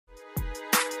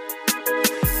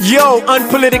Yo,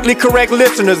 unpolitically correct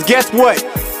listeners, guess what?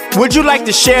 Would you like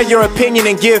to share your opinion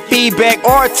and give feedback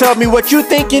or tell me what you're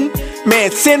thinking?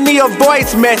 Man, send me a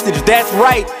voice message. That's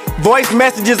right. Voice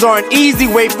messages are an easy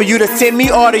way for you to send me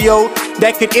audio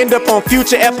that could end up on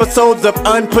future episodes of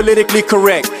Unpolitically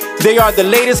Correct. They are the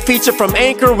latest feature from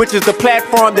Anchor, which is the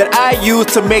platform that I use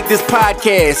to make this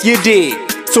podcast. You dig?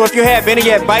 So if you have any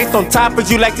advice on topics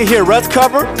you'd like to hear us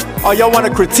cover, or y'all want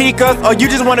to critique us, or you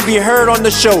just want to be heard on the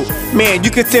show, man,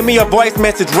 you can send me a voice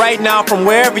message right now from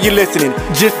wherever you're listening.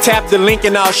 Just tap the link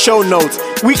in our show notes.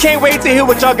 We can't wait to hear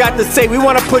what y'all got to say. We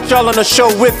want to put y'all on the show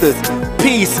with us.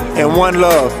 Peace and one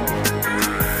love.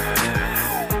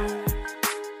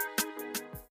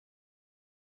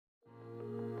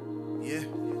 Yeah.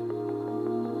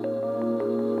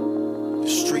 The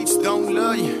streets don't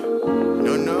love you.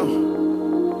 No.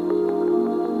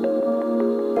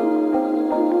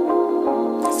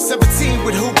 17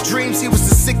 with hoop dreams, he was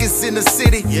the sickest in the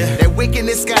city. Yeah. That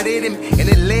wickedness got in him, and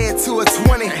it led to a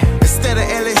 20. Instead of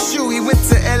LSU, he went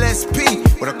to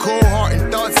LSP with a cold heart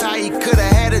and thoughts how he could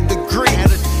have had a degree.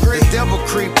 The devil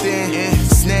creeped in,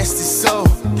 snatched his soul.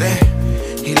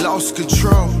 Then he lost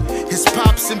control. His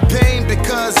pops in pain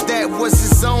because that was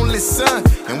his only son.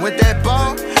 And with that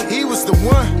ball, he was the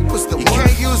one. You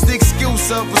can't use the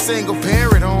excuse of a single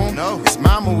parent home. No, his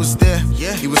mama was there.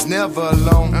 Yeah, he was never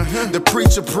alone. The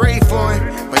preacher prayed for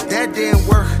him, but that didn't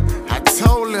work. I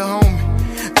told him,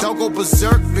 homie, don't go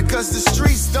berserk because the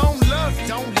streets don't love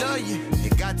you. You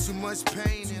got too much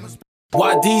pain in them.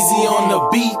 Why DZ on the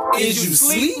beat? Is you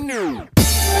sleep?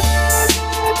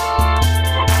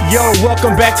 Yo,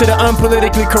 welcome back to the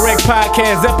Unpolitically Correct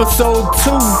Podcast, episode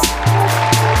 2.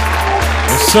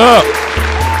 What's up?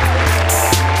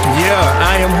 Yeah,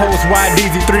 I am host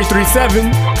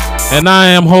YDZ337. And I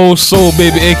am host Soul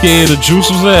Baby, aka the Juice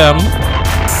Was Adam.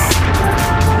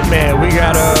 Man, we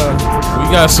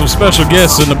got some special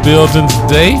guests in the building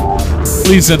today.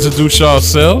 Please introduce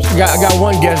yourselves. I got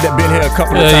one guest that been here a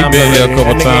couple of times. Yeah, he been here a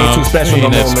couple times. times. Ain't too special He no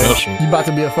ain't more, that man. special. You about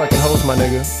to be a fucking host, my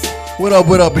nigga. What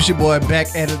up? It's your boy back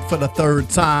at it for the third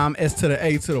time. S to the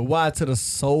A to the Y to the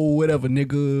soul, whatever,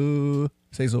 nigga.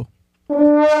 Say so.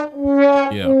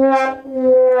 Yeah.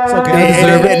 It's okay. I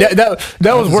deserve it.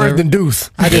 That was worse than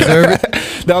Deuce. I deserve it.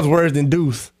 That was worse than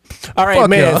Deuce. All right, Fuck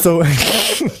man. y'all.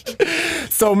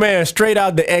 So man, straight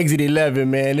out the Exit 11,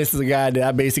 man. This is a guy that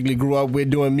I basically grew up with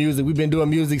doing music. We've been doing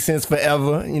music since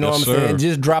forever. You know Yes, what I'm sir. saying?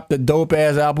 Just dropped a dope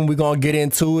ass album. We're gonna get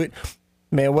into it.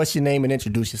 Man, what's your name and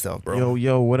introduce yourself, bro?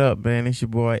 Yo, what up, man? It's your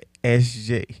boy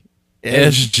SJ.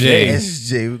 SJ.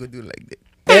 SJ, we're gonna do it like that.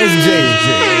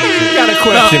 SJ. Got a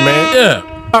question, man.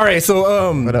 Yeah. All right,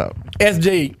 so What up?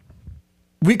 SJ,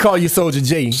 we call you Soldier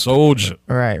J. Soldier.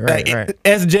 Right.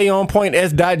 SJ on point,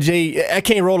 S.J. I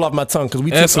can't roll off my tongue because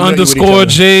we S familiar with each underscore other.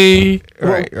 J.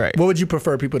 Right. What would you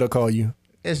prefer people to call you?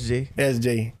 SJ.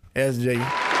 SJ.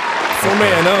 So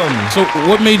man, So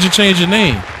what made you change your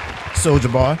name? Soldier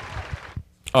Boy.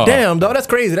 Oh. damn, dog, that's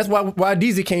crazy. That's why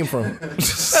DZ came from.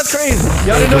 That's crazy.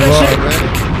 Y'all didn't know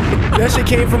that shit? That shit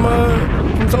came from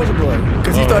Soulja Boy.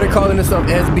 Because he started calling himself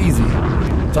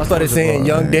SBZ. So I started saying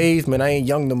Young Days. Man, I ain't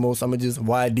young no more, so I'm going to just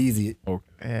YDZ it.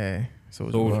 Yeah.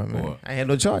 Soldier Soulja Boy, man. Boy. I had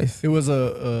no choice. It was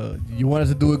you wanted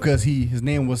to do it because his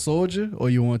name was Soldier, or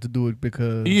you wanted to do it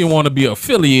because He didn't want to be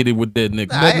affiliated with that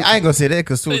nigga. I ain't gonna say that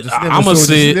because Soldier Slim. I'm gonna Soldier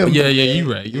say Slim. it. Yeah,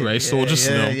 you right. Soldier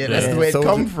Slim. Yeah, that's the way it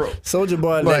come from. Soulja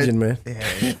Boy, But- legend, man.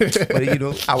 Yeah. But you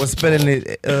know, I was spelling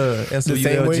it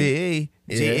same way? SOULJA,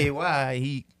 JAY,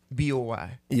 he BOY.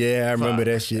 Yeah, I remember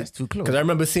that shit. That's too close. Because I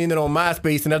remember seeing it on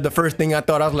MySpace, and that's the first thing I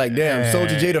thought. I was like, damn, Yeah.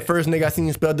 Soldier J, the first nigga I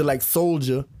seen spelled it like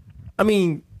Soldier. I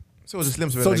mean, Soldier Slim.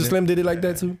 Soldier Slim did it like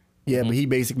that too? Yeah, but he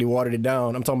basically watered it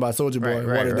down. I'm talking about Soulja Boy,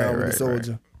 Right, watered it down with the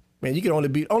Soldier. Man, you can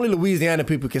only Louisiana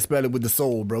people can spell it with the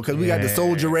soul, bro. Because we got the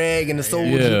Soldier Rag and the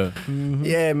Soldier. Yeah.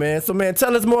 Yeah, man. So, man,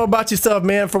 tell us more about yourself,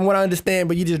 man, from what I understand,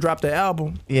 but you just dropped the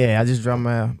album. Yeah, I just dropped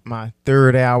my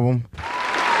third album.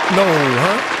 No,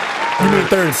 huh? You mean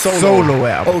third Solo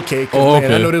album. Okay, 'cause, Oh, man,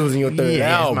 okay. I know this was in your third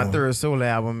Yeah, album. it's my third solo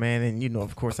album, man. And you know,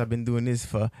 of course, I've been doing this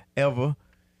forever.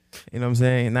 You know what I'm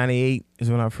saying? 98 is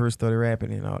when I first started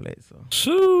rapping and all that. So,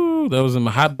 Shoo, that was in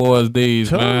my Hot Boys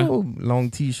days, man. long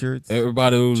t-shirts.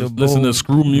 Everybody was Jabot, listening to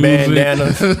screw music,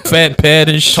 Bandana, fat pad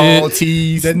and tall shit.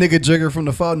 tees. that nigga Jigger from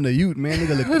the Fountain of Youth, man.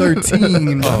 Nigga look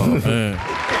 13. Oh man,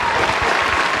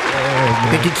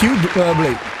 Think he cute,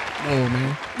 Blake? Oh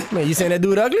man. Man, you saying that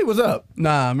dude ugly? What's up?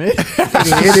 Nah, man. It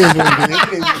is what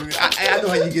it is. I know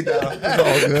how you get down. It's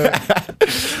all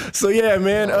good. So yeah,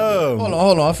 man. Hold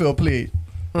on. I feel played.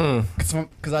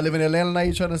 Cause I live in Atlanta now.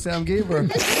 You trying to say I'm gay, bro?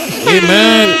 hey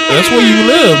man, that's where you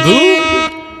live,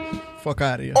 dude. Fuck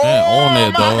out of here. Man,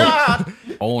 on that dog.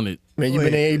 own it. Man, you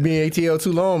been in ATL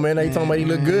too long, man. Now you talking about you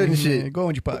look good and shit. Go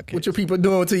on your podcast. What your people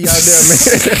doing to you out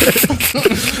there,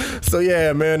 man? So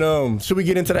yeah, man. Should we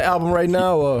get into the album right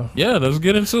now? Yeah, let's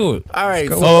get into it. All right.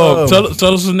 So,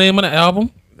 Tell us the name of the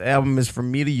album. The album is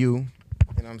From Me to You. You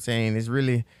know what I'm saying? It's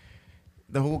really,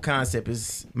 the whole concept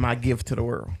is my gift to the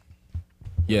world.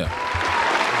 Yeah.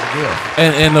 Yeah.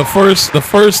 And the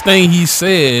first thing he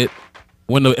said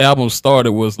when the album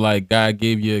started was like, God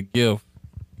gave you a gift.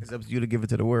 It's up to you to give it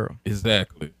to the world.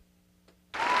 Exactly.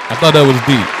 I thought that was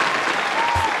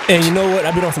deep. and you know what?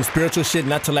 I've been on some spiritual shit,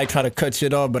 not to like try to cut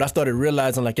shit off, but I started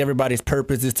realizing like everybody's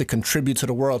purpose is to contribute to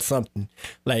the world something.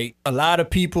 Like a lot of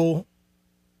people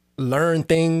learn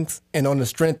things, and on the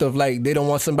strength of like they don't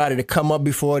want somebody to come up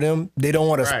before them, they don't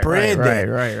want to spread that.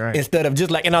 Right. Instead of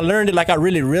just like, and I learned it like I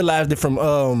really realized it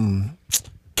from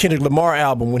Kendrick Lamar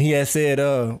album when he had said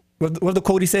what's the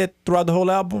quote he said throughout the whole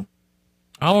album?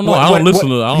 I don't know. I don't listen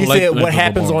to it. I don't he like said what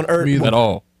happens on earth at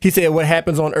all. He said what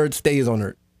happens on earth stays on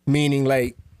earth, meaning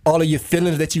like all of your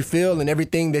feelings that you feel and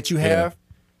everything that you have,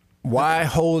 why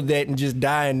hold that and just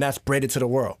die and not spread it to the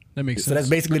world? That makes So sense. that's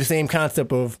basically the same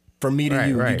concept of from me to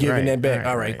you giving that back.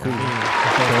 All right, cool. You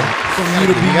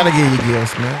gotta give your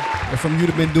gifts, man. From you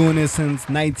to been doing this since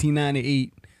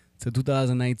 1998 to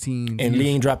 2019. And Lee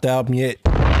ain't dropped the album yet.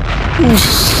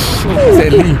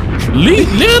 Said Lee. Lee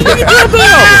dropped the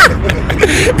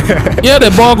album. Yeah,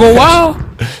 that ball go wild.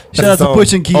 Shout out to song.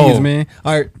 Pushing Keys, Oh. man.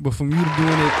 All right, but from you to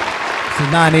doing it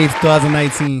since 98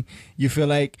 2019, you feel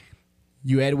like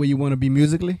you at where you want to be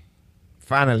musically?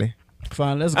 Finally.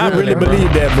 Fine, that's good. I really bro.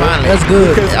 believe that, bro. Finally. That's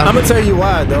good. Because I'm gonna tell you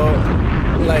why,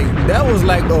 dog. Like that was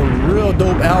like a real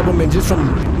dope album, and just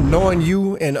from knowing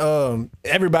you and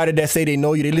everybody that say they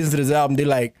know you, they listen to this album, they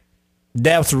like,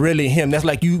 that's really him. That's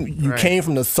like you came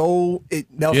from the soul.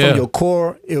 That was from your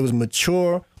core. It was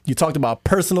mature. You talked about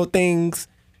personal things,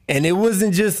 and it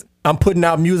wasn't just I'm putting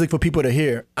out music for people to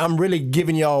hear. I'm really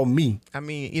giving y'all me. I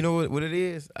mean, you know what it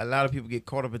is? A lot of people get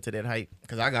caught up into that hype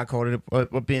because I got caught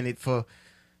up in it for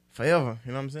forever.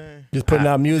 You know what I'm saying? Just putting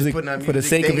out music putting out for the music,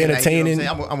 sake of thinking, like, you know what I'm entertaining.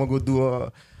 saying? I'm gonna go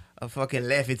do a fucking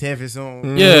Laffy Taffy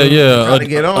song. Yeah. Try to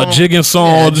get on. A jigging song,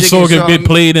 Yeah, just so it jigging can get song.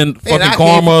 played in Man, fucking I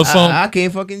Karma or can't- something. I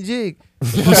can't fucking jig.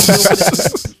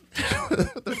 What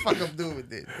the fuck I'm doing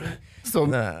with it? So,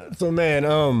 Nah. so man,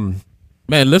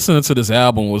 Man, listening to this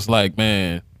album was like,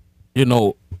 man, you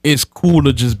know, it's cool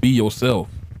to just be yourself.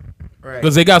 Right.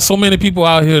 Because they got so many people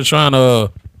out here trying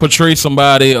to portray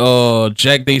somebody,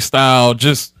 jack they style,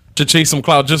 just to chase some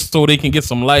clout, just so they can get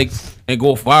some likes and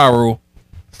go viral.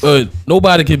 But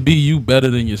nobody can be you better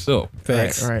than yourself.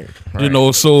 facts. Right. You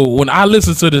know, so when I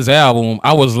listened to this album,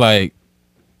 I was like,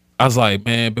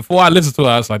 man, before I listened to it,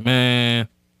 I was like, man,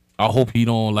 I hope he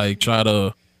don't like try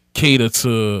to cater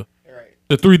to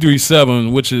the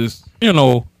 337, which is, you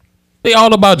know, they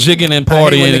all about jigging and I hate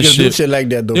when partying and niggas do shit. shit like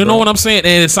that, though. You know bro. what I'm saying?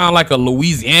 And it sounds like a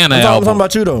Louisiana I'm album. talking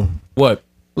about you though. What?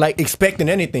 Like expecting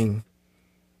anything.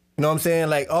 You know what I'm saying?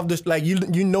 Like off this, like you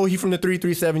know he from the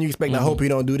 337. You expect. I hope he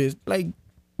don't do this. Like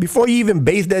before you even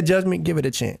base that judgment, give it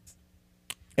a chance.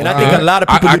 And I think a lot of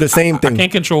people do the same thing. I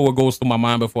can't control what goes through my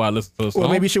mind before I listen to a song.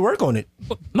 Well, maybe you should work on it.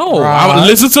 No, I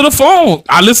listen to the phone.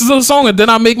 I listen to the song and then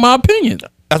I make my opinion.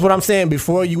 That's what I'm saying.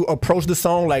 Before you approach the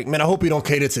song, like, man, I hope you don't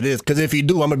cater to this, because if you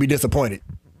do, I'm gonna be disappointed.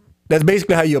 That's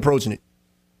basically how you approaching it.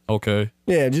 Okay.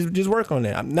 Yeah, just work on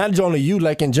that. Not only you,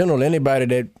 like in general, anybody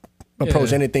that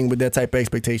approach anything with that type of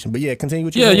expectation. But yeah, continue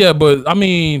with your Yeah, but I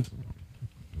mean,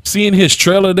 seeing his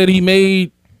trailer that he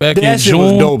made back in That shit June,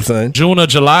 was dope, son. June or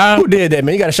July. Who did that,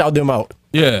 man? You gotta shout them out.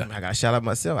 Yeah. I gotta shout out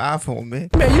myself. iPhone, man.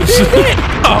 Man, you did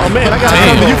that. Oh man, I gotta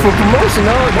come to you for promotion,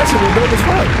 dog. That shit was dope as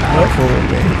fuck.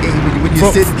 iPhone, man.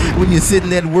 Hey, when you're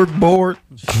sitting at work bored,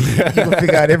 you gonna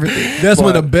figure out everything. That's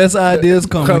when the best ideas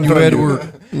come when you at work.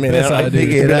 Man, Best I idea.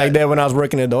 figured it like that when I was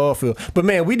working at the oil field. But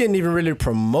man, we didn't even really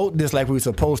promote this like we were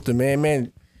supposed to, man.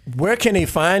 Man, where can they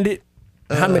find it?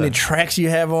 How many tracks you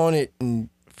have on it? And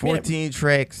 14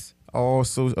 tracks, all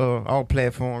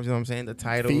platforms. You know what I'm saying? The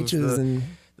titles, features and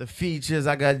the features.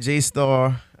 I got J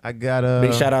Star. I got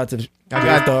big shout out to I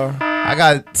got Star. I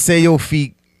got Say Your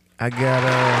Feet. I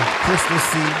got Crystal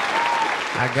C.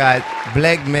 I got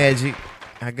Black Magic.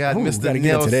 I got Ooh, Mr. gotta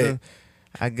get into that. Nelson.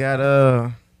 I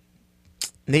got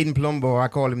Nathan Plumbo. I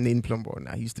call him Nathan Plumbo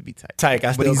now. He used to be tight. Tyke, I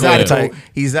But still he's call him out Tyke.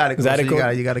 He's out of Is that so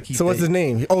cool? you gotta keep. So what's his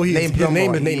name? Oh, his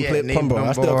name is Nathan Plumbo.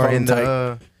 I still call him and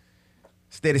Tyke.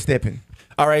 Steady Stepping.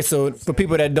 All right, so for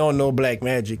people that don't know Black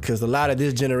Magic, because a lot of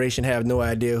this generation have no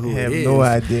idea who Have it is. no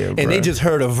idea, And they bruh. just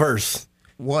heard a verse.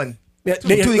 One. Yeah,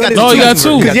 Two, you got No, two. you got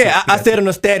two. Because I said on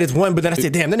the status one, but then I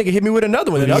said, damn, that nigga hit me with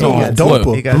another one. The other one was What?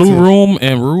 doper. He got Blue two. Room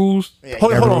and Rules. Yeah,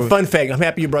 Hold you got on. Rules. Fun fact. I'm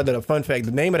happy you brought that up. Fun fact.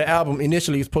 The name of the album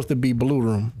initially is supposed to be Blue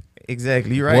Room.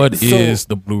 Exactly. You're right. What is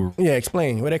the Blue Room? Yeah,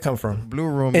 explain where that come from. Blue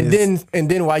Room And is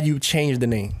then why you changed the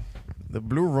name. the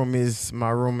Blue Room is my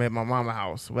room at my mama's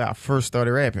house where I first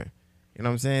started rapping. You know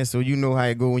what I'm saying? So you know how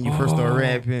it go when you first start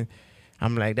rapping.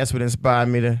 I'm like, that's what inspired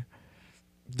me to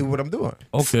do what I'm doing.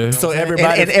 Okay. So And,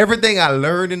 everybody, and everything I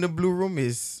learned in the Blue Room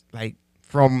is like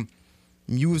from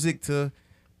music to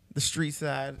the street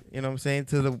side, you know what I'm saying,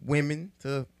 to the women,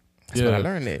 to that's what I Yeah.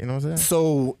 learned that, you know what I'm saying?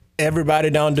 so everybody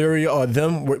down there or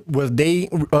them was they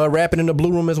rapping in the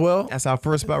Blue Room as well? That's our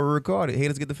first spot we recorded.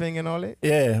 Haters Get the Finger and all that.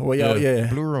 Yeah. Well, y'all, yeah.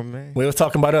 Blue Room, man. We was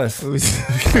talking about us. It was-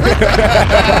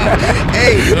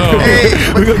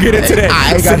 hey, We're gonna get into that.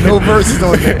 I ain't got no verses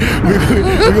on there. We're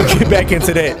gonna get back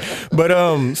into that. But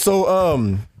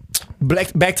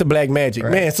back to Black Magic.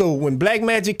 Right. Man, so when Black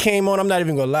Magic came on, I'm not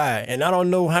even gonna lie, and I don't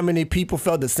know how many people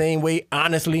felt the same way,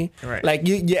 honestly. Right. Like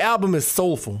your album is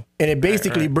soulful and it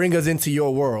basically brings us into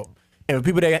your world. And for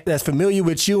people that's familiar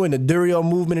with you and the Durio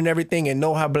movement and everything and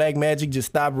know how Black Magic just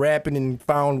stopped rapping and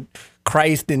found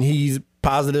Christ and he's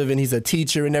positive and he's a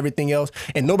teacher and everything else,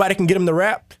 and nobody can get him to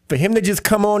rap, for him to just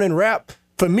come on and rap,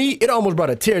 for me, it almost brought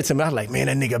a tear to me. I was like, man,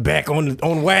 that nigga back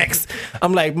on wax.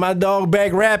 I'm like, my dog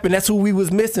back rapping. That's who we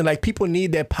was missing. Like, people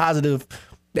need that positive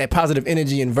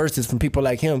energy and verses from people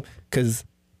like him, because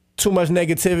too much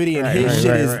negativity and his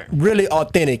shit is really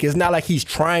authentic. It's not like he's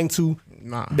trying to.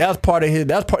 Nah. That was part of his.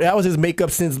 That was his makeup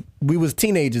since we was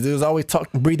teenagers. It was always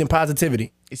breathing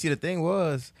positivity. You see, the thing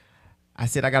was, I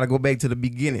said I gotta go back to the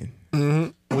beginning.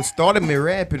 What started me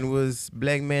rapping was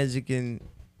Black Magic and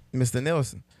Mr.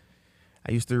 Nelson.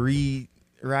 I used to read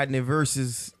writing their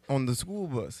verses on the school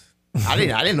bus. I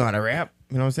didn't know how to rap.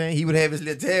 You know what I'm saying? He would have his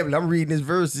little tablet. I'm reading his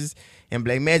verses, and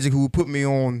Black Magic, who would put me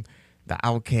on the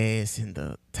Outkast and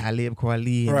the Talib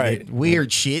Kweli and Right. that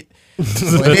weird shit.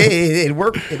 But it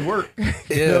worked. It worked.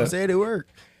 You know what I'm saying? It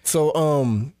worked. So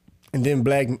and then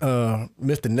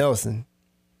Mr. Nelson.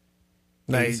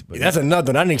 Like, Yes, but- that's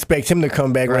another one. I didn't expect him to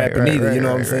come back Right, rapping right, either. right, you know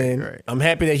what I'm right, saying? right. I'm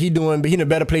happy that he in a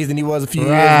better place than he was a few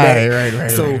years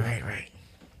back. So right.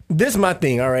 this is my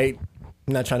thing. All right,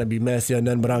 I'm not trying to be messy or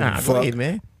nothing, but I'm Nah, go fuck. ahead,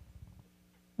 man.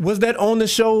 Was that on the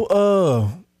show?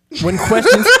 When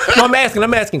questions? No, I'm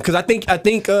asking because I think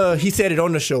he said it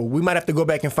on the show. We might have to go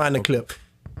back and find the clip.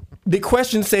 The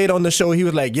question said on the show, he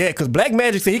was like, yeah, because Black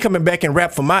Magic said he coming back and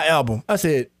rap for my album. I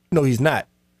said, no, he's not.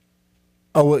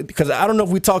 Oh, because I don't know if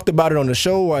we talked about it on the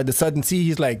show or the Southern Sea.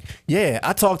 He's like, yeah,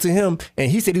 I talked to him and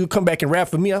he said he would come back and rap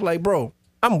for me. I was like, bro,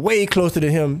 I'm way closer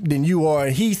to him than you are.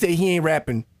 And he said he ain't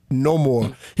rapping no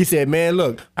more. He said, man,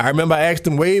 look, I remember I asked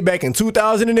him way back in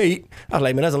 2008. I was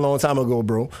like, man, that's a long time ago,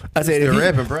 bro. I said, Still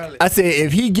rapping, probably. I said,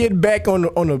 if he get back on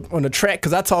the track,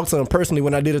 because I talked to him personally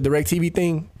when I did a DirecTV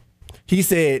thing. He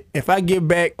said, if I get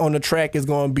back on the track, it's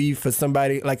going to be for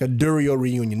somebody like a Durio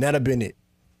reunion. That'd have been it.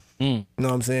 You know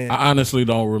what I'm saying? I honestly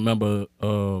don't remember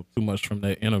too much from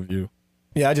that interview.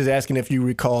 Yeah, I just asking if you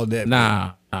recalled that.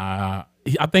 Nah. I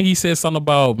think he said something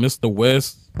about Mr.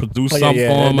 West produced Oh, something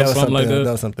for him that or was something like That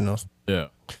that. was something else. Yeah.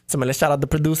 Somebody, let's shout out the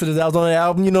producers that was on the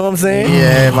album. You know what I'm saying?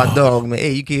 Yeah, my dog, man.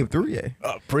 Hey, you came through, yeah.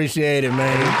 Appreciate it,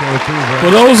 man. Came through, For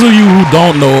bro. those of you who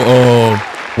don't know,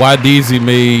 why DZ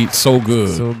made So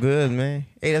Good. So good, man.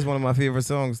 Hey, that's one of my favorite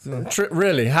songs too.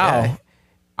 Really? How? Yeah.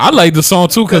 I like the song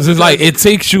too because it's like it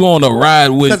takes you on a ride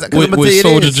with I'ma tell you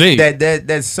Soulja this, J.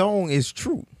 That song is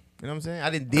true. You know what I'm saying? I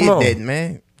didn't did Come on. that,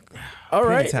 man. All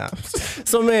Many right. times.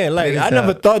 So man, like Many I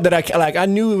never times. thought that I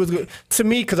knew it was good to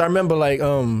me because I remember like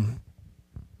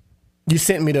you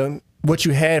sent me what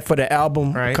you had for the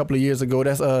album a Right. couple of years ago.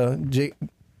 That's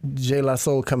J La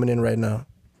Soul coming in right now.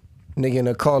 Nigga in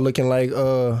a car looking like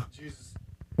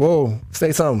whoa,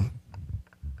 say something.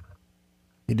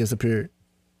 He disappeared.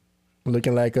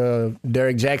 Looking like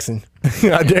Derek Jackson.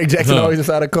 Derek Jackson always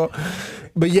inside a car.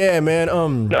 But yeah, man.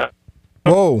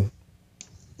 Whoa.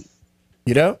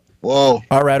 You there? Whoa,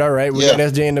 All right. We Yeah. got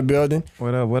SJ in the building.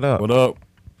 What up? What up? What up?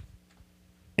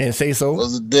 And say so.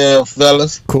 what's the deal,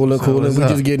 fellas? Coolin'. what's We up?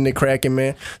 just getting it cracking,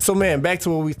 man. So man, back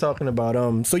to what we was talking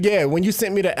about. So yeah, when you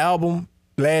sent me the album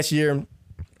last year,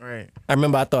 Right. I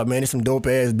remember I thought, man, there's some dope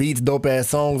ass beats, dope ass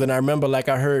songs, and I remember like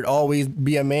I heard "Always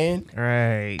Be a Man."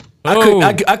 Right.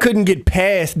 I couldn't get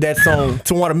past that song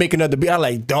to want to make another beat. I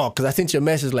like dog because I sent you a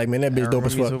message like, man, that bitch dope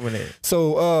as fuck.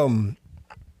 So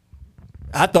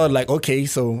I thought like, okay,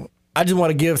 so I just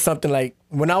want to give something like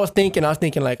when I was thinking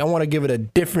like I want to give it a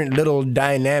different little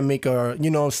dynamic, or you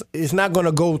know, it's not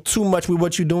gonna go too much with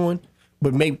what you're doing,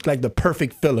 but make like the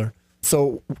perfect filler.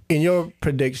 So in your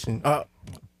prediction,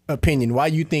 opinion. Why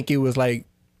you think it was like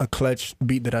a clutch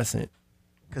beat that I sent?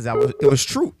 Cause it was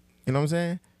true. You know what I'm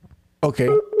saying? Okay.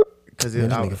 Cause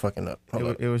This nigga fucking up. Hold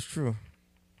up. it was true.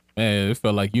 Man, it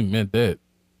felt like you meant that.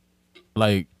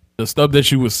 Like the stuff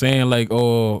that you was saying, like,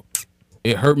 oh,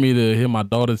 it hurt me to hear my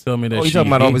daughter tell me that. Oh, you she talking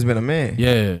about hate- always been a man?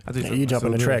 Yeah, I think Yeah, you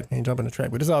jumping the track. You jumping the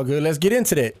track, but it's all good. Let's get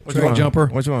into that. Which Track one? jumper.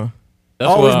 Which one? that's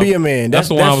Always what be a man. That's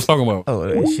the one I was talking about. Oh,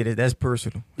 that shit. That's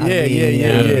personal. Yeah,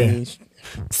 yeah. I mean,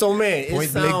 So man, it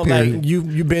Point blank sounds like period.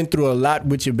 you've been through a lot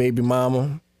with your baby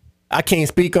mama. I can't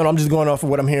speak on. I'm just going off of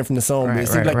what I'm hearing from the song. But Right, it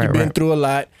seems right, like right, you've been right. through a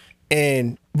lot,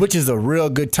 and which is a real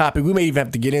good topic. We may even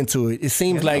have to get into it. It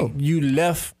seems Yeah, like no. you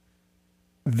left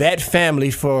that family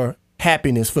for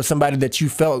happiness, for somebody that you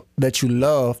felt that you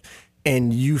loved,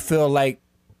 and you feel like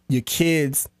your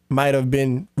kids might have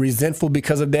been resentful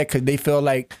because of that, because they feel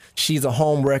like she's a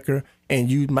home wrecker, and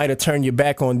you might have turned your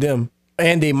back on them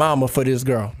and their mama for this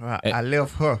girl. I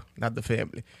left her, not the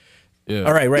family. Yeah.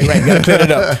 All right. Gotta clear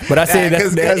it up. But I say that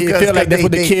it feel like that's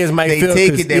what the kids might feel. They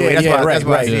take 'cause- it that way. That's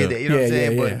why I said that. You know what I'm Yeah,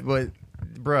 saying? yeah. But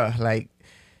bruh, like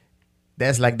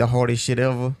that's like the hardest shit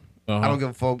ever. I don't give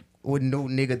a fuck what no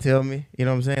nigga tell me. You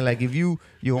know what I'm saying? Like if your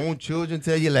own children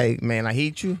tell you like, man, I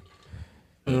hate you,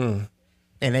 and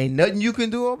ain't nothing you can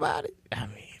do about it. I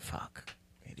mean, fuck.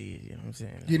 It is. You know what I'm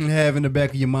saying? You didn't have in the back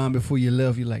of your mind before you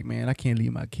left. You're like, man, I can't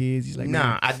leave my kids. He's like, Nah,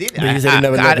 man, I did. But he said he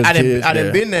never left his kids, I done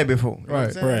yeah. been there before. You know what I'm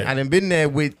Right, saying? right. I done been there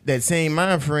with that same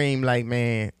mind frame. Like,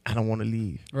 man, I don't want to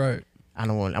leave. right. I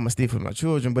don't want. I'm gonna stay for my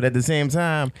children. But at the same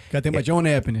time, Got to think about your own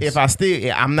happiness. if I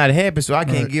still, I'm not happy, so I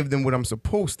can't Right. give them what I'm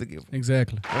supposed to give them.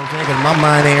 exactly. You know what I'm saying? Because my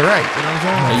mind ain't right. You know what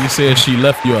I'm And you said she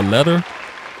left you a letter.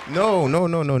 saying?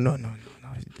 No.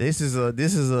 This is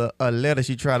a letter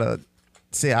she tried to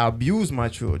say I abused my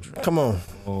children. Come on.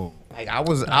 Like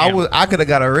I could have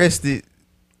got arrested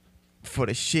for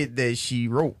the shit that she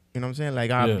wrote. You know what I'm saying?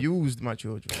 Like I Yeah. abused my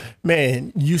children.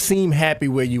 Man, you seem happy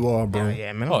where you are, bro.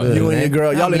 Yeah, man. Oh, I'm good, You and man. your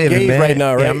girl, y'all I'm living, engaged man. right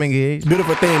now, right? Yeah, I'm engaged.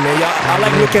 Beautiful thing, man. Y'all, I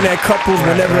like looking at couples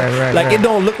whenever, right, like right. it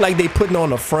don't look like they putting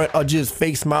on a front or just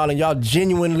fake smiling. Y'all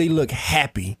genuinely look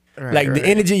happy. Right, like the right.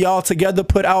 energy y'all together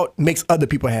put out makes other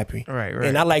people happy. Right.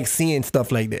 And I like seeing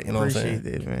stuff like that. You know what I'm Appreciate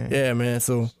saying? that, man. Yeah, man.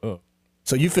 So, Oh.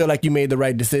 so you feel like you made the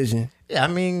right decision. Yeah, I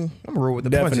mean, I'm roll with the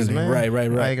punches, Definitely.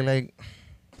 man. Right. Like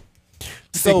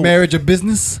So Think marriage a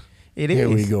business? it is. here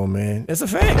we go, man. It's a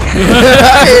fact.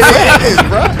 It is,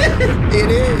 bro.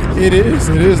 It is.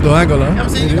 It is though. I ain't gonna lie. I'm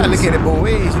saying you It gotta is. look at it both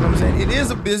ways. You know what I'm saying? It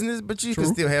is a business, but you can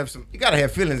still have some. You gotta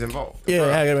have feelings involved.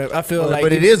 Yeah, I feel like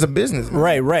but it is a business, man.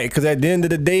 Right. Because at the end of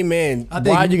the day, man, I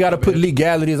think- why you got to put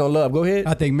legalities on love? Go ahead.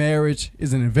 I think marriage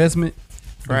is an investment.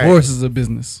 Right. Divorce is a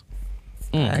business.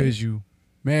 Mm. Because you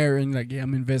marrying, like, yeah,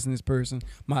 I'm investing in this person,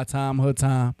 my time, her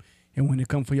time. And when it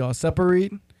comes for y'all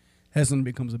separating, that's when it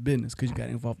becomes a business because you got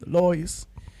to involve the lawyers,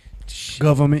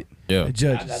 government, Yeah. the I got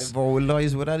judges. involved with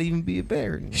lawyers without even being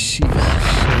married. Shit.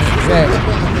 Exactly.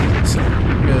 So,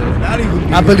 yeah. Not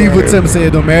even. I believe what Tim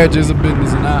said, though. Marriage is a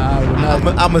business, and I will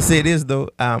not. I'm gonna say this though.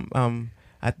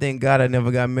 I thank God I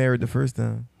never got married the first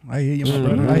time. I hear you, my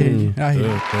brother. I hear you. I hear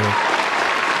you.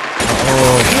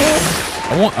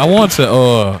 I want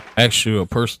to ask you a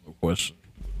personal question.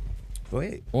 Go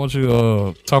ahead. I want you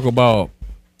to talk about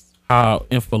how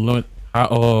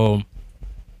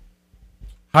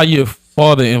how your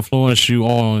father influenced you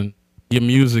on your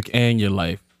music and your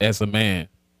life as a man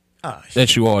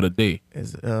that you are today.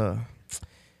 As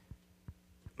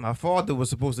my father was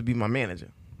supposed to be my manager.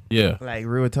 Yeah. Like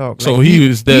real talk. So Like, he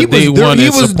was the day one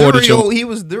that supported you. He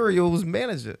was Durio's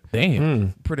manager,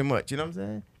 Damn. pretty much. You know what I'm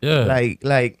saying? Yeah.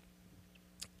 Like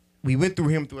we went through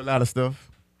him through a lot of stuff.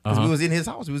 'Cause Uh-huh. we was in his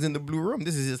house. We was in the blue room.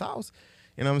 This is his house.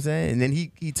 You know what I'm saying? And then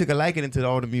he took a liking into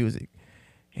all the music.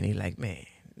 And he like, man,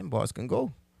 them boys can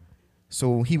go.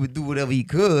 So he would do whatever he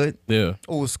could. Yeah.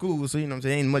 Old school. So you know what I'm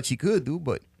saying? Ain't much he could do,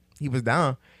 but he was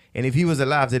down. And if he was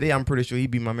alive today, I'm pretty sure he'd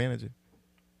be my manager.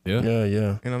 Yeah. Yeah. You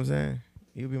know what I'm saying?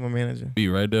 He'll be my manager. Be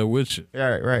right there with you.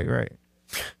 Right.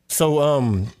 So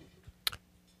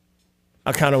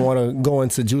I kind of want to go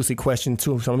into juicy question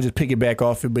too. So I'm gonna just piggyback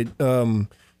off it. But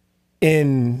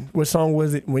in what song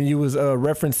was it when you was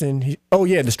referencing?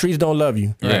 The streets don't love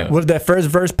you. Yeah. Was that first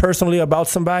verse personally about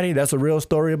somebody? That's a real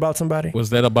story about somebody.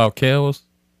 Was that about Kels?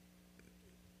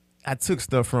 I took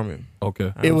stuff from him.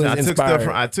 Okay. It was I took inspired.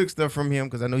 I took stuff from him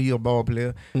because I know he a ball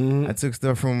player. I took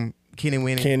stuff from Kenny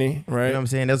Winnie. Kenny, You right? know what I'm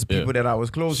saying? That's the Yeah. people that I was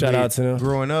close Shout with out to them.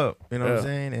 growing up. You know what Yeah. I'm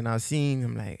saying? And I seen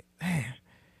him like, man,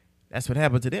 that's what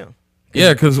happened to them.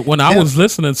 Yeah, because when I Yeah. was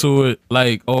listening to it,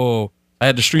 like, I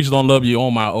had the streets don't love you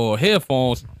on my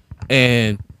headphones,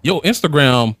 and your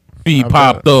Instagram feed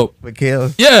popped up. With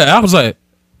Kel. Yeah, I was like,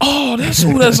 oh, that's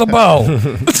who that's about.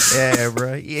 Yeah,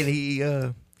 bro.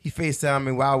 And He FaceTimed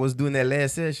me while I was doing that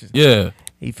last session. Yeah.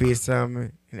 He FaceTimed me,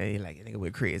 and then he like, nigga,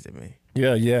 went crazy, man.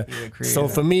 Yeah, yeah. He went crazy. So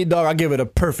for me, dog, I give it a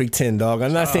perfect 10, dog.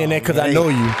 I'm not saying that because I man. know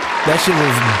you. That shit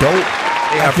was dope.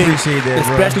 Yeah, I think, appreciate that,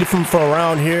 bro. especially from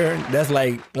around here. That's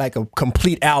like a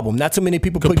complete album. Not too many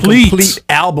people put Complete. complete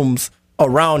albums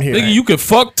around here. Nigga, you can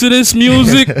fuck to this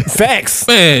music. Facts.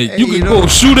 Man, you you can know- go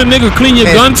shoot a nigga, clean your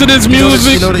Hey, gun to this you know what-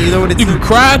 music. you know what it You can took?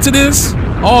 cry to this.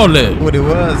 All that. What it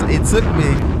was, it took me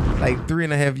like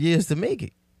 3.5 years to make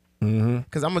it.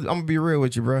 Cause I'm gonna be real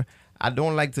with you, bro. I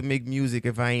don't like to make music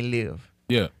if I ain't live.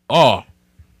 Yeah. Oh.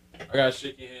 I gotta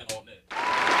shake your hand on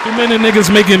that. Too many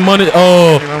niggas making money,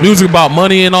 music about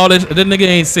money and all that. That nigga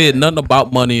ain't said nothing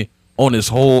about money on his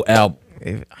whole album.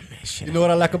 Man, shit. You know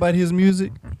what I like about his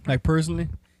music? Like personally,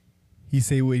 he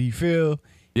say what he feel.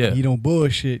 Yeah. He don't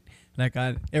bullshit. Like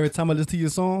every time I listen to your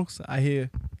songs, I hear,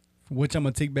 which I'm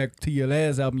gonna take back to your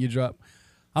last album you dropped.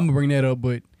 I'm gonna bring that up,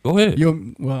 but Go ahead.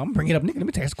 I'm gonna bring it up, nigga.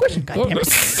 Let me ask a question. God damn it.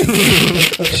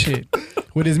 Shit.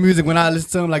 With his music, when I listen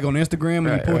to him like on Instagram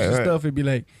and he posts his stuff, it'd be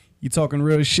like, you talking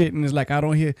real shit, and it's like I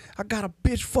don't hear a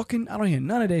bitch fucking, I don't hear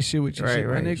none of that shit with you. Right, shit.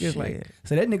 My right, nigga is shit. like,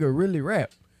 so that nigga really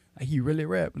rap. Like he really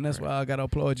rap, and that's why I gotta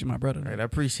applaud you, my brother. Right, I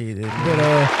appreciate it.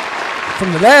 But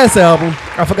from the last album,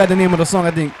 I forgot the name of the song.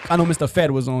 I know Mr.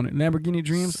 Fat was on it. Lamborghini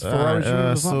Dreams, Ferrari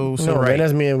Dreams, or something. No, man, right,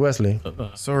 that's me and Wesley.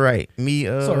 so right. Me,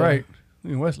 It's all right.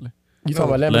 Me and Wesley. You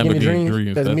talking about Lamborghini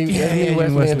Dreams? That's me, Yeah,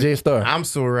 Wesley, and J Star. I'm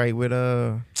so right with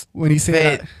When he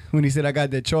said Fat. I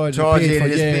got that charge, Charge paid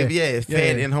it, for-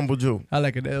 Fat and Humble Joe. I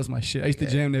like it. That was my shit. I used to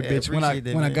jam that Yeah, bitch. When I appreciate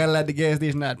that, when I man. got it at the gas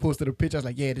station, I posted a picture. I was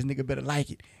like, yeah, this nigga better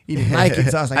like it. He didn't like it,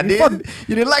 so I was like, I you, did? fuck,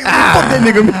 you didn't like it. Fuck that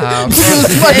nigga. Man.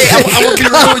 Hey, I'm gonna be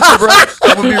real with you, bro.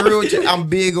 I'm gonna be real with you. I'm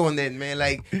big on that, man.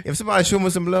 Like, if somebody show me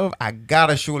some love, I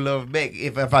gotta show love back.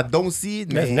 If I don't see it,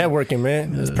 That's man, networking,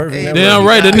 man. That's perfect. Hey, networking. Damn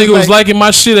right. That nigga was liking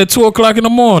my shit at 2:00 in the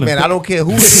morning. man, I don't care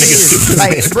who it is.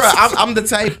 Like, bro, I'm the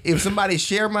type. If somebody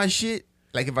share my shit,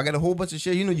 like if I got a whole bunch of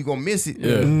shit, you know you gonna miss it.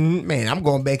 Yeah. Man, I'm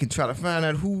going back and try to find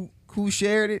out who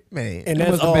shared it, man. And It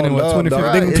that's must have all been in what, love, 2015?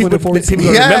 dog. They can People- 2014.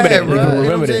 people gonna remember that. bro. People You know what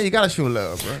remember I'm saying? that. You gotta show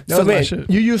love, bro. That So was my man, shit.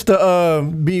 you used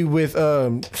to be with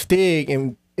Stig,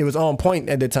 and it was on point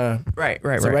at the time. Right.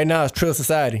 So right now it's Trill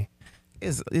Society.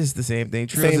 It's the same thing.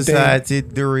 Trill Same thing. Society,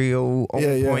 Durio, On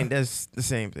Yeah, yeah. Point. That's the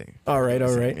same thing. All right.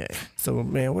 Yeah. So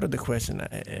man, what are the question? I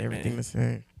had, Everything man? the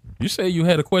same. You say you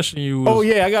had a question. You was, Oh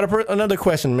yeah, I got another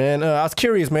question, man. I was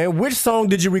curious, man. Which song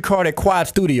did you record at Quad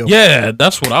Studio? Yeah,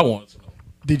 that's what I want to know.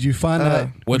 Did you find out?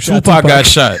 When who shot Tupac got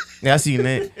shot. Yeah, I seen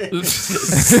that.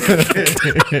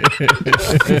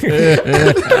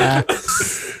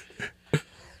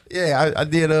 Yeah, I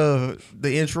did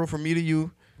the intro from Me to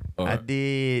You. I Alright.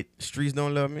 did Streets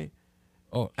Don't Love Me.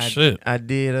 Oh I, shit. I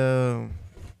did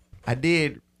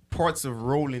parts of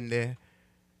Rolling there,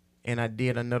 and I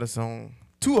did another song,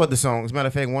 2 other songs. Matter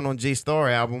of fact, one on J Star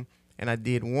album, and I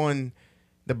did one,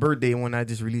 the birthday one I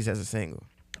just released as a single.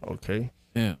 Okay.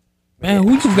 Yeah. Man,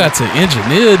 who you got to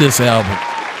engineer this album?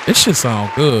 This shit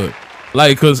sound good.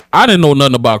 Like, cause I didn't know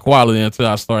nothing about quality until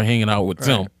I started hanging out with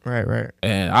Tim. Right.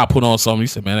 And I put on something. He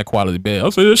said, man, that quality bad. I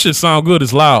said, this shit sound good.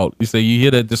 It's loud. He said, you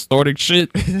hear that distorted shit?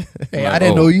 Hey, Like, I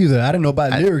didn't oh. know either. I didn't know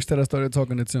about lyrics till I started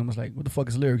talking to Tim. I was like, what the fuck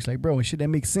is lyrics? Like, bro, shit that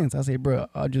makes sense. I say, bro,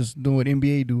 I'll just do what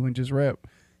NBA do and just rap.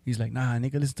 He's like, nah,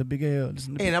 nigga, listen to Big L. Listen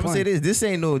to And Big I'm gonna say Pun.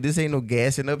 this ain't no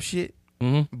gassing up shit.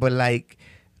 Mhm. But like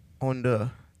on the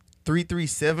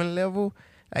 337 level,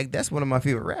 like that's one of my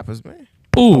favorite rappers, man.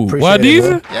 Ooh, Appreciate why it, these?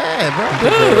 bro. Yeah,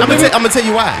 bro. Yeah, I'm gonna tell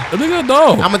you why. A nigga a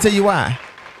dog. I'm gonna tell you why.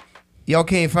 Y'all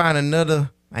can't find another.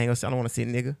 I don't want to say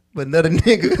nigga, but another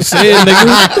nigga. Say it,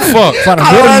 nigga. Fuck. Find a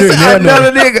I real wanna nigga, say yeah, no.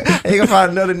 another nigga. Ain't gonna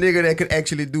find another nigga that could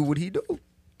actually do what he do.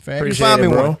 Fact. You Appreciate find it,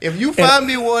 me bro. one. If you find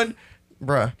me one,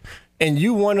 bruh. And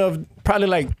you one of probably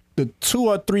like the 2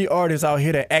 or 3 artists out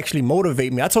here that actually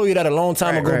motivate me. I told you that a long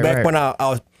time Right, ago, right, back right. when I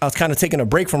was kind of taking a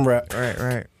break from rap.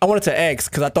 Right. I wanted to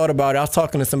ask because I thought about it. I was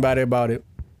talking to somebody about it,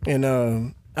 and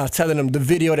I was telling them the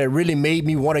video that really made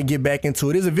me want to get back into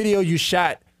it. There's a video you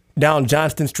shot down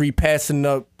Johnston Street, passing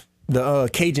up the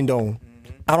Cajun Dome.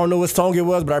 I don't know what song it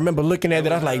was, but I remember looking at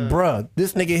it. I was like, bruh,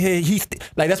 this nigga here,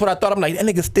 like that's what I thought. I'm like, that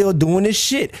nigga still doing this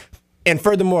shit. And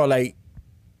furthermore, like,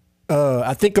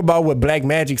 I think about what Black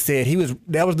Magic said.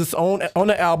 That was this on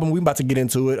the album. We about to get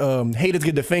into it. Haters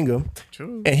Get the Finger.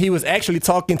 True. And he was actually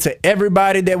talking to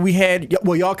everybody that we had.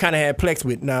 Well, y'all kind of had Plex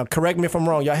with. Now, correct me if I'm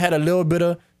wrong. Y'all had a little bit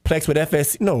of Plex with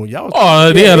FSC. No, y'all.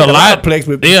 Oh, they had a lot. of Plex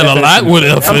with. They had a FSC. lot with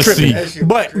I'm FSC.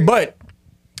 tripping. But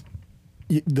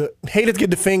the Haters Get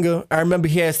the Finger. I remember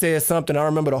he had said something. I don't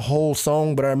remember the whole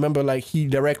song, but I remember like he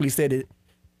directly said it.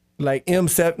 like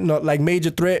M7, no, like Major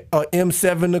Threat or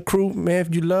M7 the Crew, man,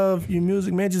 if you love your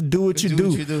music, man, just do what you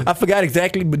do. I forgot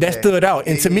exactly, but that stood out.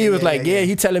 And to me, it was like,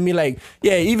 he telling me like,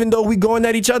 even though we going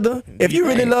at each other, if you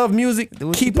really love music,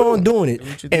 keep on doing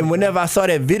it. And whenever I saw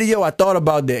that video, I thought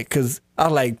about that because I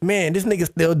was like, man, this nigga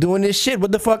still doing this shit.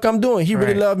 What the fuck I'm doing? He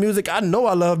really love music. I know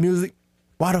I love music.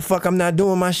 Why the fuck I'm not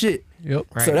doing my shit? Yep.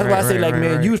 So that's why I say like,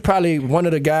 man, you was probably one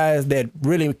of the guys that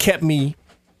really kept me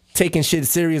taking shit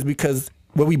serious because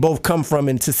where we both come from,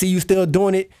 and to see you still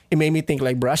doing it, it made me think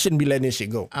like, bro, I shouldn't be letting this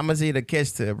shit go. I'm gonna say the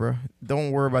catch to it, bro.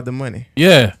 Don't worry about the money.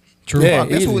 Yeah. True. Yeah,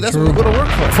 That's what we go to work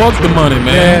for. Fuck the money,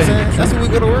 man. That's what we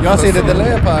go to work Y'all for. say that the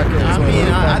last podcast. I mean,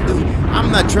 I do.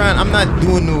 I'm not trying. I'm not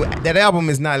doing no. That album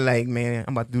is not like, man,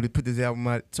 I'm about to do this, put this album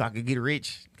out so I can get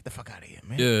rich. Get the fuck out of here,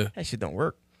 man. Yeah. That shit don't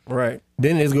work. Right.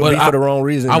 Then it's gonna be for the wrong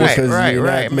reason. Right. Because you're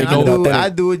not Man, making it authentic. I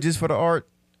do it just for the art.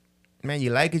 Man, you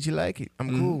like it, you like it. I'm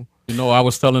cool. You know, I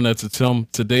was telling that to Tim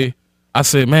today. I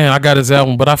said, man, I got his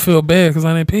album, but I feel bad because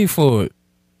I didn't pay for it.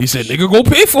 He said, nigga, go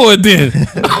pay for it then.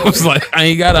 I was like, I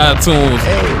ain't got iTunes.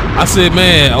 I said,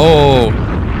 man,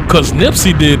 because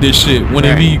Nipsey did this shit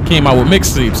when he came out with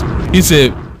mixtapes. He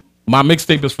said, my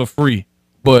mixtape is for free,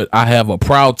 but I have a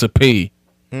proud to pay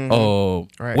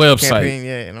website.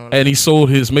 Campaign, and he sold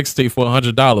his mixtape for $100.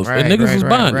 And niggas was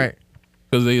buying right. it.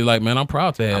 Because they like, man, I'm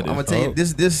proud to have I'm this. gonna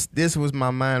tell you, this was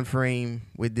my mind frame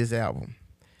with this album.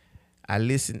 I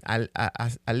listened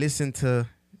to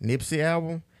Nipsey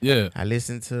album. Yeah. I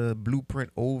listened to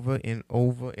Blueprint over and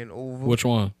over and over. Which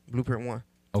one? Blueprint 1.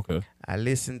 Okay. I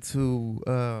listened to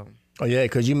Oh yeah,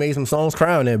 because you made some songs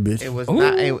crying that bitch. it was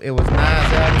not it was Nas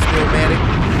album,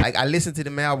 Stillmatic. Like I listened to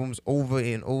them albums over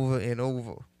and over and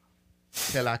over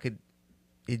till I could.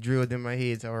 It drilled in my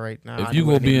head. So, all right, now If you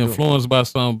gonna be influenced by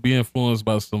something, be influenced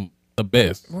by the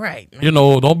best. right? Man. You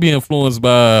know, don't be influenced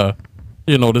by,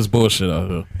 this bullshit out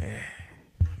here.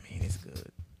 I mean, it's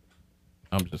good.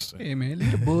 I'm just saying. Hey man,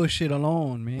 leave the bullshit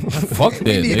alone, man. Fuck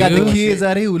that, You got the nigga. kids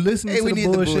out here who listen Hey, to we the need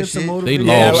the bullshit. bullshit. To motivate They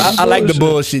you. lost. I like the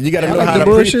bullshit. You gotta know like how the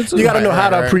to bullshit too. you gotta know how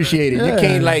to Right. appreciate it. You Yeah.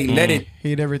 can't like let it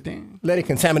Hate everything.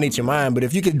 contaminate your mind. But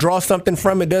if you could draw something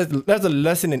from it, there's a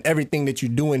lesson in everything that you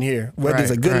do in here. Whether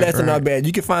it's a good lesson or bad,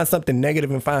 you can find something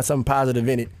negative and find something positive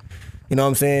in it. You know what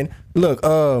I'm saying? Look,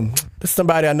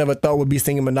 somebody I never thought would be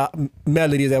singing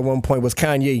melodies at one point was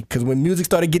Kanye. Because when music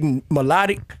started getting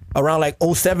melodic around like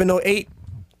 07, 08,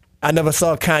 I never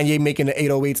saw Kanye making the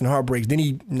 808s and heartbreaks. Then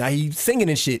he's singing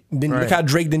and shit. Then look how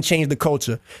Drake then changed the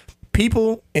culture.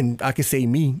 People, and I can say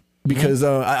me, because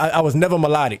I was never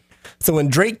melodic. So when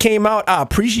Drake came out, I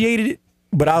appreciated it,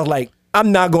 but I was like,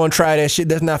 I'm not gonna try that shit.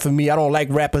 That's not for me. I don't like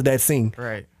rappers that sing.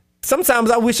 Right. Sometimes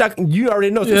I wish you already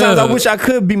know. Sometimes I wish I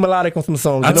could be melodic on some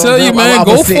songs. I know tell what I'm you, saying? man,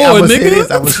 go for it, I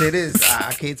nigga. would say this.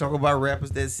 I can't talk about rappers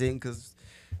that sing because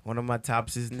one of my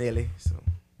tops is Nelly. So.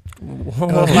 You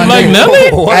like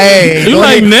Nelly? Hey, You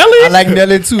like Nelly? I like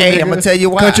Nelly too. Hey, nigga. I'ma tell you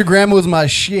why. Country Grammar was my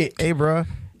shit. Hey, bro,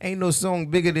 ain't no song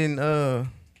bigger than the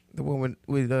one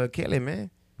with Kelly, man.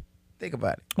 Think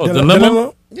about it. Oh,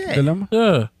 Dilemma? Yeah. Dilemma?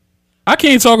 Yeah. I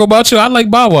can't talk about you. I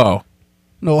like Bow Wow.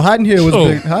 No, Hot in Here was Oh.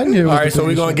 big. Hot in Here was All right, the so we're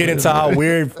biggest gonna shit. get into our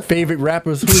weird favorite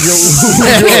rappers. Who's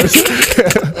yours?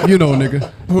 You know,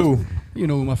 nigga. Who? You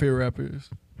know who my favorite rapper is.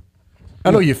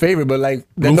 I know your favorite, but like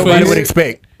that Blueface? nobody would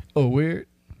expect. Oh, weird.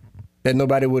 That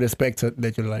nobody would expect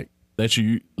that you like. That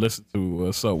you listened to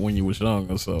or so when you was young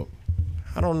or so.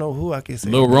 I don't know who I can say.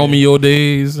 Little Romeo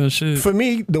days and shit. For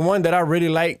me, the one that I really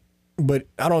like, but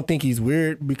I don't think he's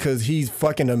weird because he's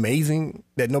fucking amazing,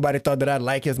 that nobody thought that I'd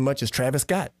like as much as Travis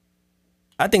Scott.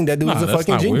 I think that dude's Nah, a that's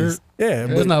fucking not genius. Yeah,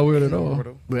 That's not weird at all.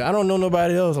 but I don't know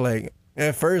nobody else. Like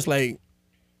at first, like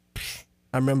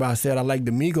I remember I said I liked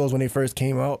the Migos when they first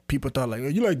came out. People thought like, oh,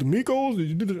 you like the Migos?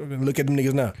 And look at them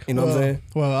niggas now. You know what I'm saying?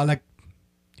 Well, I like.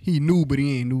 He knew, but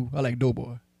he ain't new. I like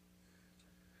Doughboy.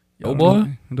 Y'all Doughboy? know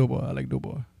me? Doughboy. I like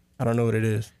Doughboy. I don't know what it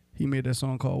is. He made that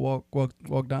song called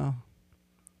Walk Down.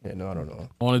 Yeah, no, I don't know.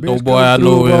 Only Bitch dope boy I come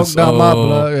know through, is walk down my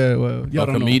block. Yeah, well, y'all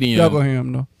don't comedian. know. Y'all go hear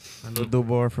him though. I know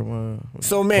Doughboy from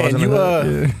So man, Boys in you the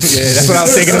Hood. yeah, that's what I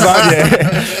was thinking about.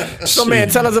 Yeah. So man,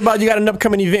 tell us about you got an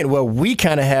upcoming event. Well, we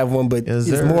kind of have one, but Yes,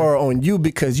 it's sir. more on you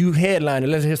because you headlined.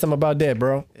 Let's hear something about that,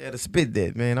 bro. Yeah, to spit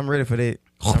that, man. I'm ready for that.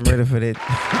 I'm ready for that.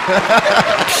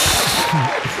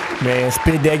 Man,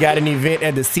 Spit That got an event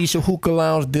at the Sisha Hookah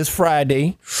Lounge this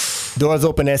Friday. Doors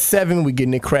open at 7. We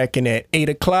getting it cracking at 8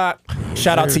 o'clock.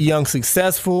 Shout out to Young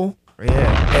Successful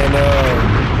Yeah.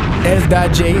 and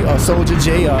S.J or Soldier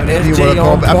J or You SJ wanna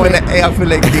on call, point. I feel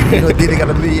like Diddy got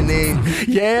a million names.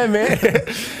 Yeah, man.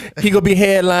 He gonna be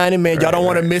headlining, man. Y'all don't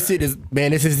want to miss it.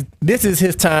 Man, this is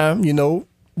his time, you know.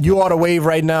 You Are the Wave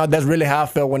right now. That's really how I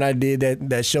felt when I did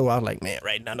that show. I was like, man,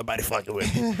 right now nobody fucking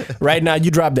with me. Right now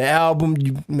you dropped the album,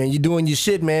 you doing your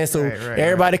shit, man. So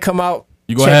everybody come out.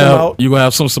 You gonna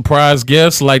have some surprise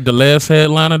guests like the last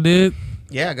headliner did?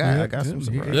 Yeah, I got some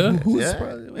surprise. Yeah. Who's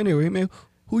surprised? Anyway, man,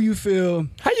 who you feel?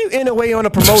 How you in a way on a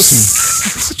promotion?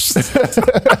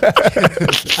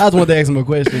 I just want to ask him a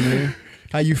question, man.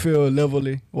 How you feel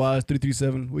levelly wise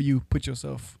 337? Where you put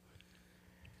yourself?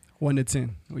 1 to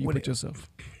 10. Where you put yourself?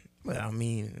 Well, I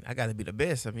mean, I gotta be the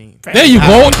best. I mean, There you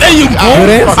go.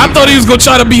 I thought he was gonna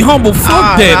try to be humble.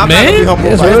 Fuck that, I'm man. not gonna be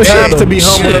There's humble. real times to be Shit.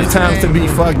 humble, there's times to be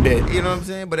fuck that. You know what I'm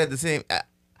saying? But at the same, I'm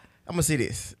gonna say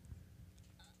this.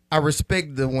 I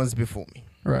respect the ones before me.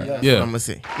 Right. That's Yeah. what I'm gonna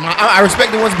say. I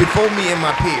respect the ones before me and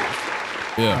my peers.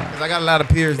 Yeah. 'Cause I got a lot of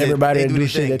peers. Everybody they that do do their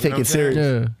shit, thing, they you take know it what I'm saying?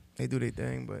 serious. Yeah. They do their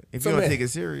thing, but if So you don't man- take it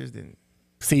serious, then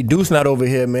See, Deuce not over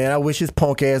here, man. I wish his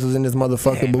punk ass was in this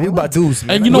motherfucker, but we about to. Deuce,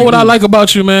 man. And you know what I like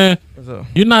about you, man? What's up?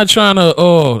 You're not trying to.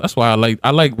 Oh, that's why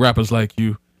I like rappers like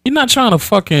you. You're not trying to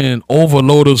fucking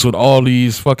overload us with all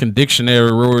these fucking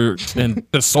dictionary words and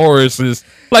thesauruses.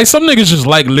 Like some niggas just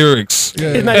like lyrics.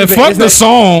 It's not And even- fuck it's the not-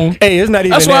 song. Hey, it's not even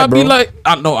That's that, why I bro. be like,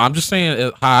 I know. I'm just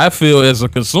saying how I feel as a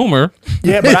consumer.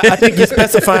 Yeah, but I think you're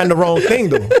specifying the wrong thing,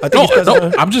 though. I think No, you're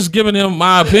specifying. no, I'm just giving him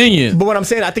my opinion. But what I'm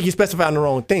saying, I think he's specifying the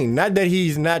wrong thing. Not that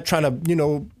he's not trying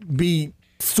to, be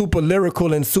super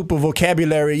lyrical and super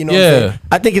vocabulary. You know what I'm Yeah. saying?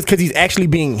 I think it's because he's actually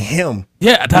being him.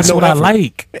 Yeah, that's You know what I effort.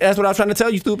 like. That's what I was trying to tell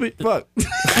you, stupid. Fuck.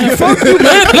 Fuck you,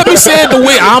 man. Let me say it the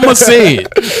way I'ma say it.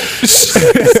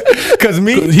 Because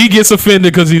me, He gets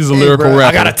offended because he's a lyrical bro,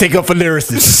 rapper. I gotta take up for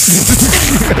lyricists.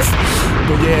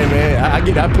 But yeah,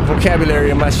 man, I put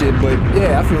vocabulary in my shit. But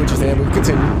yeah, I feel what you're saying. But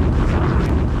continue.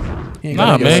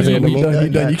 Nah, man. You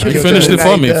done. You You killed finished it. it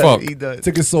for me. He does, Fuck. He does.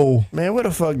 Took his soul. Man, where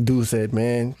the fuck Deuce at,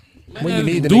 man? When you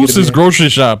need the Deuce nigga is to be- grocery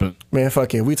shopping. Man,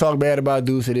 fuck it. We talk bad about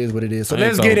Deuce. It is what it is. So I ain't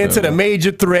let's talking get into bad the about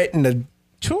major threat and the.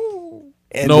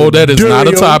 and No, the that is not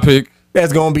a Durio. topic.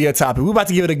 That's gonna be a topic. We're about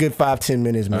to give it a good 5-10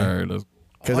 minutes, All man. right, let's.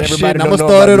 Because Oh, shit, everybody I'm don't gonna know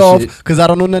start about it this off shit. because I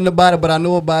don't know nothing about it, but I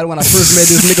know about it. When I first met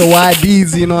this nigga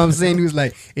YDZ, you know what I'm saying? He was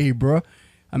like, "Hey, bro,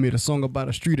 I made a song about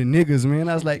a street of niggas, man."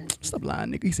 I was like, "Stop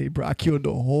lying, nigga." He said, "Bro, I killed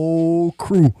the whole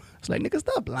crew." I was like, "Nigga,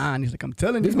 stop lying." He's like, "I'm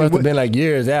telling This you." must have been like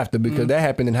years after because that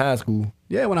happened in high school.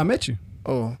 Yeah, when I met you.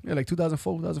 Oh, Yeah, like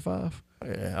 2004, 2005.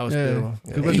 yeah, I was Yeah. still. Cause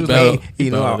Yeah. what you was better- like,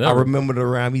 You know, better I than remember the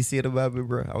rhyme he said about me,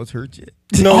 bro. I was hurt yet.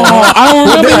 No, Oh, I don't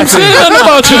remember him saying nothing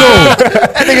about you though.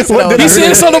 That nigga said, He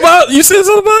said something about you. Said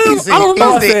something about him. I don't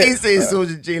know. He said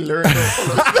Soldier J learned.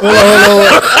 hold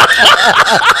on.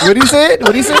 What he said?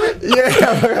 What he said?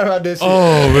 yeah, I forgot about this shit.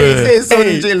 Oh He man. said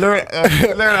Soldier J learn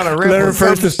how to rap. Learn or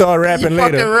first to something. start rapping You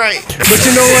later. fucking right. But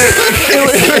you know what?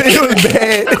 It was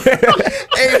bad.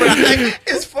 Hey, but I think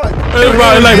it's fun.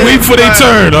 Everybody like wait for their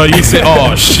turn. Or you say, oh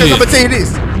Because shit, I'm gonna tell you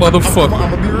this. motherfucker. I'm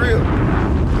gonna be real.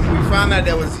 When we found out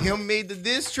that was him made the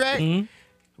diss track,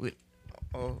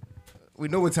 we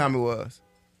know what time it was.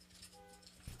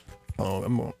 Oh,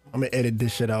 I'm gonna edit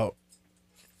this shit out.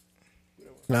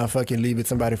 Now fucking leave it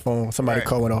somebody's phone. Somebody Right.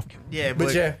 calling off. Yeah,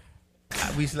 But yeah.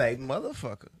 we was like,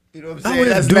 motherfucker. You know what I I'm wish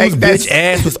saying? dude's bitch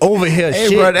ass was over here. Hey,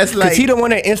 shit. bro, that's like- Cause he the one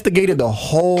that instigated the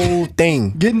whole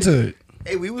thing. Get into it.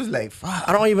 Hey, we was like, fuck.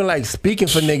 I don't even like speaking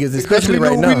for niggas, Because especially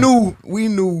right now. We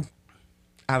knew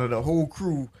out of the whole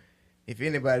crew, if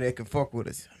anybody that can fuck with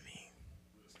us,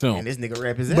 and this nigga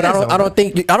rap his But ass I don't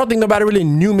think nobody really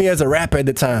knew me as a rapper at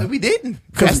the time. we didn't.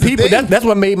 Because the people, thing. that's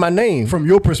what made my name. From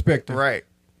your perspective, right.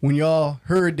 when y'all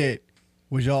heard that,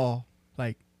 was y'all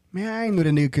like, "Man, I ain't know that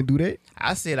nigga could do that."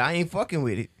 I said I ain't fucking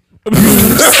with it. Be real.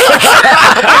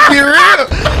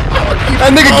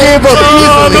 That nigga gave up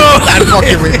easily. Not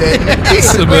fucking with that.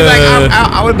 But like,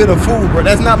 I would have been a fool, bro.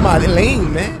 That's not my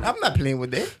lane, man. I'm not playing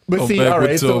with that. But Go see, back all right,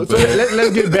 with so Tim, man.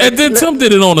 let's get back. And then Tim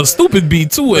did it on a stupid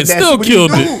beat too, and That's still what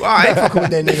killed you do. it. I ain't fucking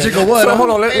with that nigga. Jigga what, So huh? hold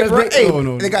on, Hey, let's bro, get. hey,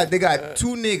 no. they got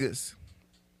two niggas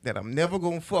that I'm never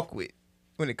gonna fuck with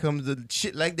when it comes to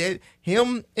shit like that.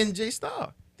 Him and J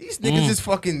Star. These niggas is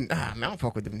fucking. Man, I don't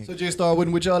fuck with them So niggas. J Star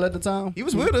wasn't with y'all at the time. He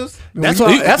was with us. That's He,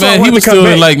 why. That's why I man, he wanted was to come still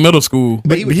back. in like middle school.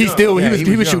 But he was he young. still Yeah, he he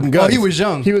was was shooting young. guns. Oh, he was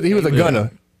young. He was a gunner.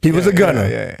 He was a gunner.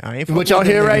 Yeah, I ain't What fuck y'all with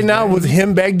hear them right niggas, now man. was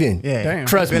him back then. Yeah, Damn.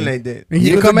 Trust been me. like that. And He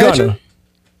he was come a at gunner. you?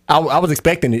 I was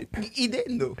expecting it. He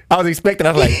didn't though. I was expecting.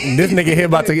 I was like, this nigga here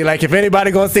about to get like, if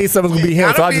anybody gonna say something, it's gonna be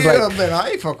him. So I was just like, man, I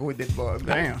ain't fucking with this boy. Man.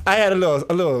 Damn. I had a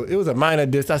little. It was a minor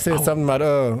diss. I said something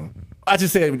about I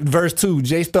just said verse 2.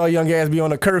 J Star young ass be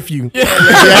on a curfew.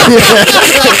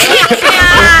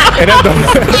 And that's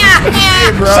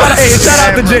shout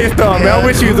out to Jay Star, man. I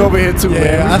wish he was over here too, man.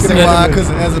 Yeah, I say why, because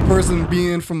as a person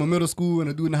being from a middle school and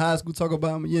a dude in high school talk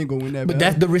about him, you ain't gonna win that. But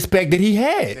that's the respect that he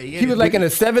had. He was like in the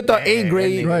 7th or 8th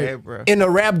grade Right. in a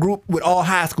rap group with all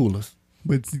high schoolers.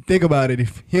 But think about it.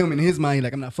 If him in his mind, he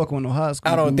like, I'm not fucking with no high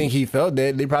school. I don't dude. think he felt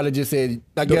that. They probably just said,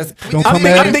 I guess. don't come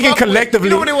at I'm it. thinking collectively.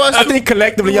 You know what it was, I too? think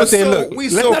collectively, y'all saying, look, we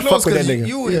let's so not close fuck with that because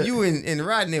nigga. you and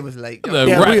Rodney was like, Like,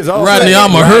 Yeah, we was all Rodney, like-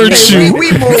 I'ma hurt Hey, you.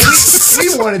 we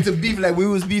wanted to beef like we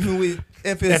was beefing with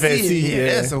FSC. FSC, yeah.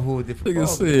 That's a whole different Nigga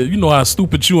ballgame. said, you know how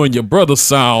stupid you and your brother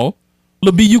sound.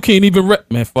 Lil B, you can't even rap.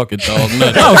 Man, fuck it, dog.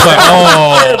 Nothing. I was like,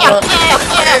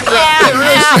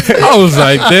 I was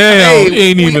like, damn, he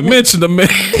ain't even mentioned the man.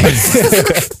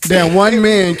 Damn, one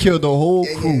man killed the whole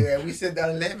crew. Yeah, we sat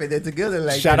down laughing that together.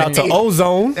 Like, Shout out to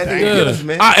Ozone. That nigga killed us, Yeah.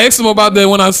 man. I asked him about that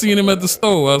when I seen him at the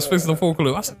store. I was fixing the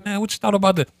forklift. I said, man, what you thought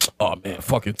about that? Oh, man,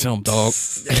 fucking Tim, dog.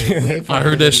 I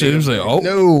heard that shit. He was like, oh,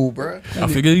 No, bro. I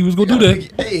figured he was going to do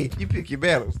that. Hey, you pick your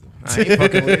battles. I ain't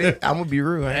fucking with it. I'm gonna be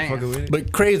real. I ain't fucking with it.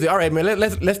 But crazy. All right, man.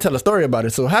 Let's tell a story about it.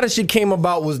 So how the shit came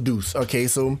about was Deuce. Okay,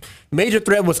 so Major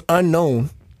Threat was unknown.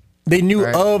 They knew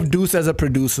Right. of Deuce as a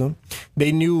producer.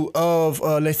 They knew of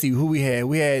let's see who we had.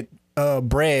 We had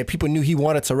Brad. People knew he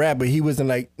wanted to rap, but he wasn't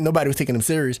like nobody was taking him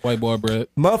serious. White boy Brad.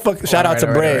 Motherfucker, shout out to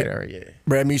Brad. All right, yeah.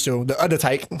 Brad Micho, the other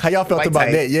type. How y'all felt White about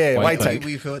type. that? Yeah, White white type. type.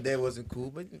 We felt that wasn't cool,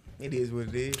 but it is what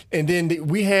it is. And then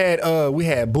we had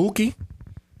Buki.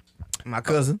 My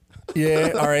cousin. Yeah,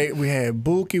 all right. We had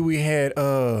Buki. We had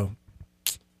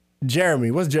Jeremy.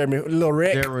 What's Jeremy? Lil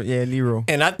Rec. Yeah, Nero.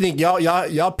 And I think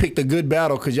y'all picked a good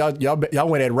battle because y'all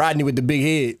went at Rodney with the big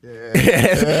head.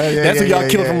 That's who y'all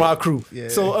killed from our crew. Yeah.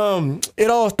 So it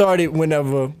all started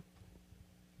whenever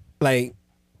like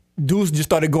Deuce just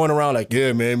started going around like,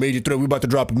 yeah, man, Major Threat, we about to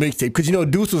drop a mixtape. Because you know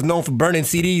Deuce was known for burning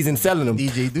CDs and selling them.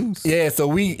 DJ Deuce. Yeah,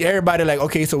 so everybody like,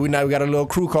 okay, so we got a little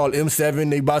crew called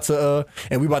M7. They about to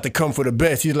and we about to come for the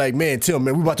best. He's like, man, Tim,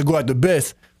 man, we about to go after the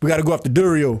best. We got to go after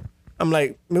Durio. I'm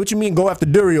like, man, what you mean go after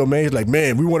Durio, man? He's like,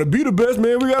 man, we want to be the best,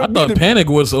 man. We I got to thought be the Panic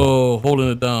was holding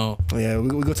it down. Yeah, we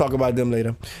gonna talk about them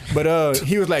later. But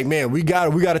he was like, man, we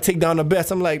gotta take down the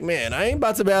best. I'm like, man, I ain't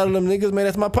about to battle them niggas, man.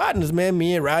 That's my partners, man.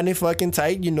 Me and Rodney fucking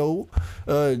tight, you know.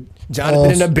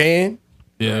 Jonathan in the band.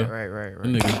 Yeah. Right. That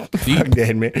nigga Fuck deep.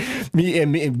 that, man. Me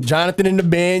and Jonathan in the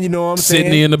band, you know what I'm saying?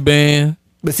 Sydney in the band.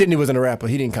 But Sydney wasn't a rapper.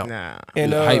 He didn't count. Nah.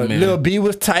 And Hype man. Lil B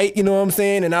was tight, you know what I'm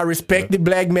saying? And I respected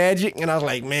Black Magic. And I was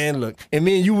like, man, look. And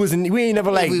me and you we ain't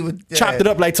never like We was- chopped it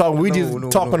up like talking. We No, just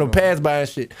no, talking no, on no. pass by and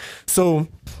shit. So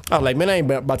I was like, man, I ain't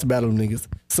about to battle them niggas.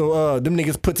 So them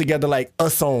niggas put together like a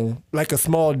song, like a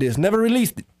small disc. Never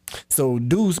released it. So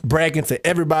Deuce bragging to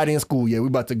everybody in school, yeah, we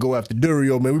about to go after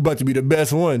Durio, man. We about to be the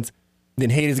best ones. Then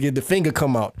haters get the finger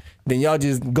come out. Then y'all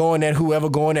just going at whoever.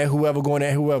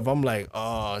 I'm like,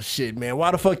 oh shit, man.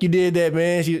 Why the fuck you did that,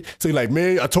 man? So he like,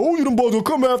 man, I told you them boys will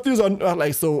come after us. I'm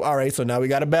like, so all right, so now we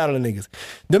got to battle the niggas.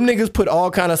 Them niggas put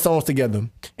all kind of songs together.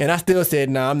 And I still said,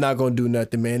 nah, I'm not gonna do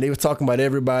nothing, man. They was talking about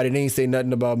everybody. They ain't say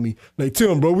nothing about me. Like,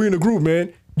 Tim, bro, we in a group,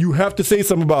 man. You have to say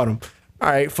something about them. All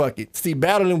right, fuck it. See,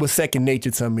 battling was second nature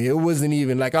to me. It wasn't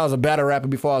even like I was a battle rapper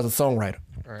before I was a songwriter.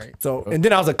 Right. So, and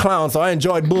then I was a clown, so I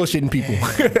enjoyed bullshitting people.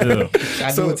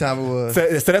 I knew what time it was.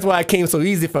 So that's why it came so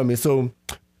easy for me. So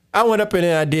I went up and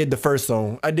then I did the first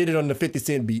song. I did it on the 50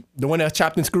 Cent beat. The one that's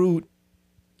chopped and screwed.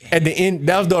 At the end,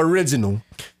 that was the original.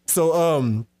 So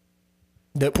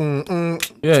Yeah,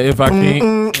 if I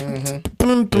can't.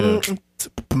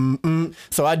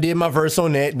 so I did my verse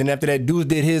on that. Then after that, Deuce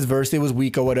did his verse. It was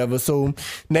weak or whatever. So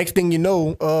next thing you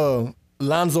know,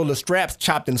 Lonzo LaStraps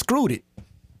chopped and screwed it.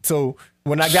 So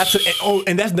when I got to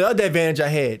and that's the other advantage I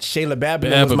had. Shayla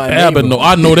Babino was my neighbor. No,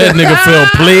 I know that nigga felt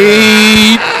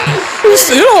played.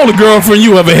 The only girlfriend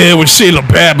you ever had was Shayla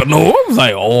Babino. I was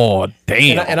like, oh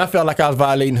damn. And I felt like I was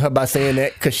violating her by saying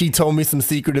that because she told me some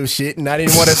secretive shit and I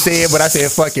didn't want to say it, but I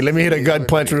said, fuck it, let me hit a gut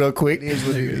punch real quick. This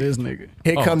nigga.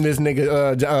 Here come this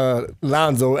nigga,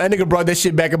 Lonzo. That nigga brought that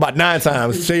shit back about 9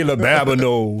 times. Shayla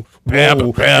Babino.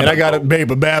 Babba, Whoa. And I got a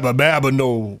baby,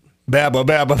 Babino. Babba. I'm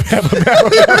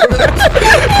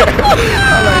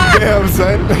like, damn,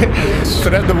 son. So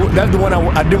that's the one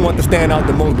I didn't want to stand out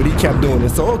the most, but he kept doing it.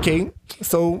 So, okay.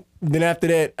 So then after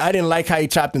that, I didn't like how he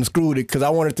chopped and screwed it because I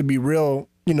wanted it to be real,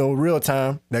 real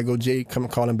time. That go Jay, come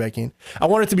and call him back in. I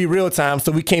wanted it to be real time,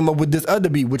 so we came up with this other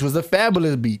beat, which was a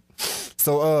fabulous beat.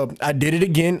 So I did it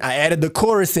again. I added the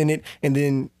chorus in it, and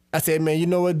then I said, man, you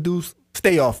know what, Deuce?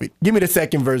 Stay off it. Give me the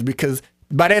second verse because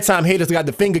by that time, Haters Got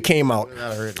the Finger came out.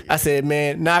 I said,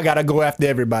 man, now I gotta go after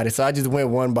everybody. So I just went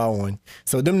one by one.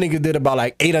 So them niggas did about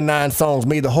like 8 or 9 songs,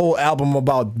 made the whole album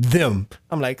about them.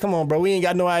 I'm like, come on, bro, we ain't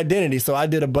got no identity. So I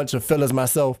did a bunch of fillers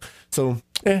myself. So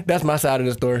that's my side of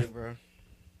the story.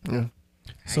 Yeah.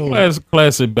 So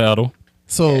classic battle.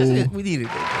 So We needed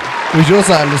it. what's your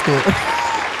side of the story?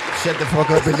 Shut the fuck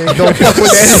up and then don't fuck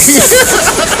with that.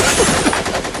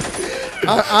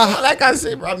 Like I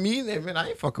said, bro, I mean that, man. I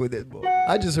ain't fucking with that boy.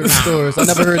 I just heard stories. I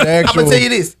never heard the I'm actual. gonna tell you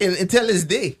this, and until this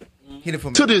day, hit it for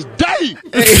me. To this day.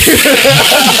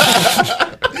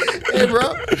 Hey,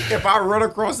 bro, if I run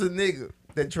across a nigga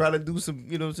that try to do some,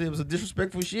 you know what I'm saying, some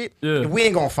disrespectful shit, and we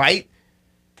ain't gonna fight.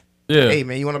 Yeah. Hey,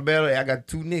 man, you want to battle? Hey, I got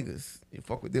 2 niggas. You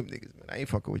fuck with them niggas, man. I ain't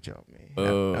fucking with y'all, man.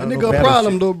 That nigga a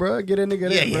problem though, bro. Get that nigga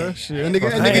there, Yeah, bro. yeah. Shit. That I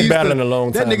nigga ain't used battling to, a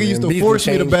long that time, nigga used man. to Beef force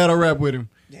will me to change. battle rap with him.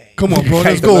 Come on, bro. I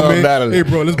Let's used to go, love man. battling. Hey,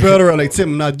 bro, let's battle rap. Like, Tim,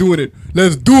 I'm not doing it.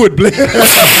 Let's do it, Blake.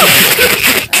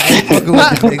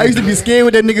 I used to be scared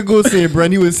when that nigga go say, bro.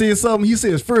 And he would say something. He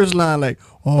said his first line, like,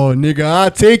 oh, nigga,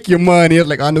 I'll take your money. I was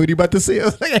like, I know what he about to say. I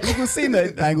was like, I ain't gonna say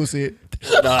nothing. I ain't gonna say it.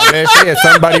 Nah, man, shit,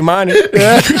 somebody mind it.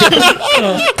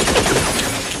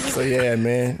 So yeah,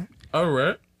 man. All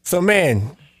right. So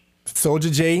man, Soldier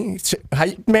J,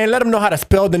 man, let them know how to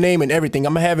spell the name and everything.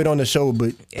 I'm gonna have it on the show,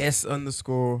 but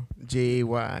S_JAY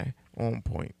on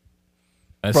point.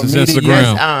 That's From his me to you.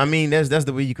 Instagram. I mean, that's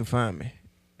the way you can find me.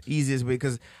 Easiest way,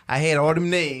 because I had all them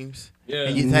names. Yeah.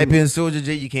 And you type in Soldier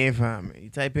J, you can't find me. You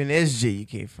type in SJ, you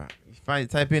can't find me. You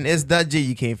type in S.J,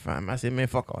 you can't find me. I said, man,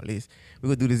 fuck all this.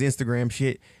 We're gonna do this Instagram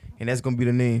shit, and that's gonna be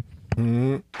the name. so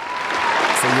yeah,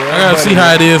 I gotta see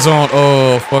how it is on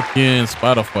fucking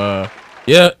Spotify.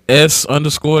 Yeah,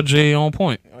 S_J on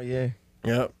point. Oh yeah.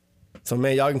 Yep. So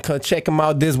man, y'all can come check him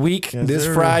out this week, Yes, this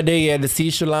sir. Friday at the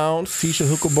Sisha Lounge, Sisha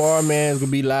Hookah Bar. Man, it's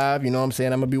gonna be live. You know what I'm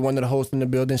saying? I'm gonna be one of the hosts in the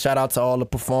building. Shout out to all the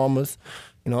performers.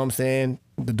 You know what I'm saying?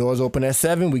 The doors open at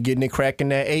 7. We getting it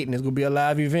cracking at 8, and it's gonna be a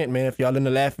live event, man. If y'all in the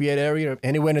Lafayette area, or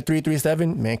anywhere in the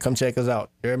 337, man, come check us out.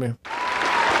 You hear me?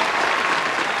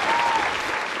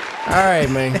 All right,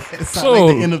 man. So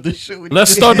Like the end of the show.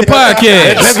 let's start the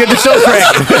podcast. Let's get the show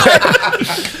cracking.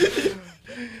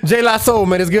 J La Soul,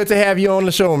 man, it's good to have you on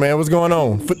the show, man. What's going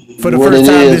on? For the What first it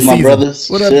time is, this my season. brothers.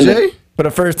 What up, Chilling. Jay? For the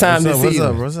first time this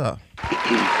season. What's up?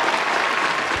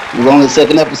 We're on the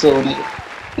second episode, nigga.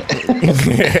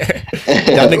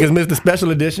 Y'all niggas missed the special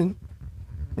edition.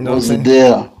 You know what I'm What's the saying?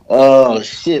 deal? Oh,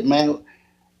 shit, man.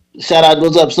 Shout out,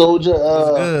 what's up, Soldier?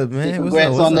 good, man?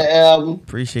 Congrats What's on up? the album.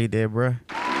 Appreciate that, bro.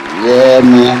 Yeah,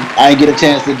 man. I ain't get a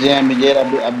chance to jam it yet.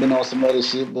 I've been on some other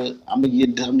shit, but I'm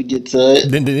gonna get to it.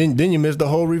 Then you missed the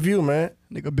whole review, man.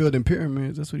 Nigga building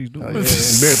pyramids. That's what he's doing.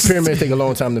 Pyramids take a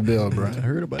long time to build, bro. I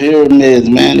heard about it. Pyramids,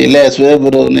 man. They last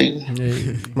forever, though, nigga. I'm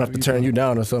gonna have to turn you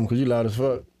down or something because you loud as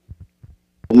fuck.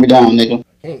 Put me down, nigga.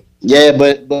 Yeah,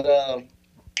 but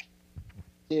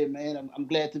yeah, man. I'm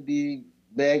glad to be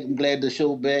back. I'm glad the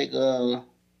show back.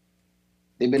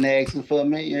 They've been asking for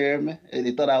me. You hear me? They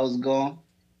thought I was gone.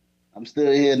 I'm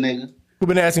still here, nigga. Who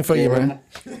been asking for you, man?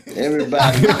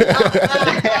 Everybody.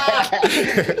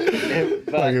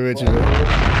 Fucking with you,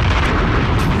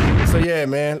 man. So yeah,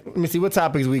 man. Let me see what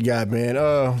topics we got, man.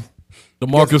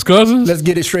 DeMarcus Cousins. Let's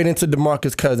get it straight into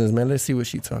DeMarcus Cousins, man. Let's see what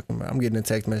she's talking about. I'm getting a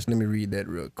text message. Let me read that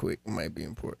real quick. It might be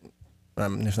important.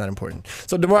 It's not important.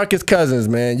 So DeMarcus Cousins,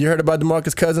 man. You heard about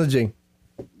DeMarcus Cousins, G?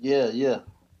 Yeah.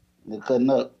 They're cutting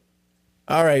up.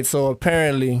 All right. So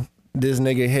apparently this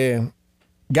nigga here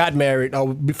got married. Oh,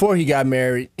 before he got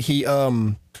married, he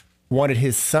wanted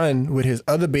his son with his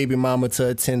other baby mama to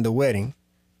attend the wedding,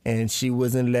 and she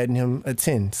wasn't letting him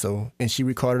attend. So, and she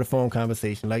recorded a phone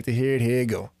conversation. Like to hear it? Here you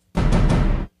go.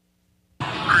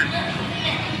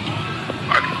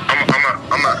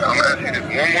 I'm gonna ask you this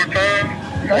one more time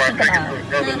before I take it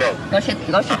to another level. Go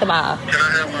shoot the ball. Can I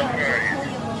have my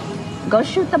son? Go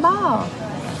shoot the ball.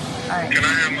 Can I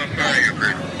have my son here,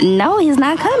 Chris? No, he's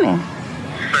not coming.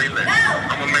 Say less.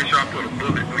 I'm gonna make sure I put a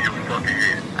bullet through your fucking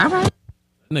head. All right.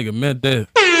 Nigga meant that.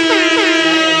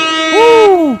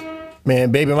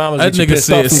 Man, baby mamas That get you nigga pissed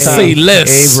off said, sometimes. say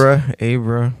less. Hey,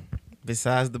 bro.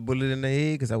 Besides the bullet in the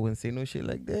head, because I wouldn't say no shit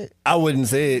like that. I wouldn't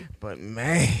say it. But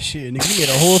man, Shit, nigga, you made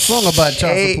a whole song about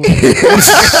child Hey. support.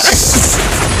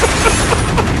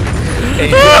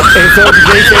 Hey, so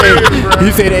Jay said,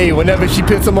 he said, hey, whenever she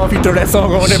pissed him off, he throw that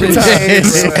song on every time.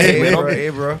 hey,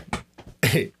 bro.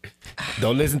 Hey,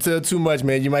 don't listen to it too much,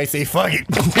 man. You might say, fuck it.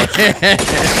 All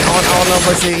I'm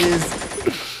gonna say is,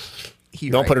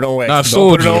 Don't put it on wax. Nah, Don't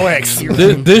put it on Soldier. wax.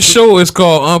 This show is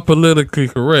called Unpolitically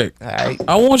Correct. all right.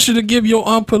 I want you to give your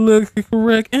unpolitically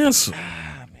correct answer.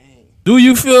 Do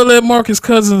you feel that Marcus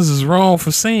Cousins is wrong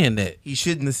for saying that? He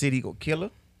shouldn't have said he go kill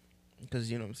her.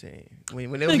 Because you know what I'm saying.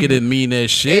 Nigga didn't mean that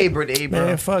shit. Hey, bro.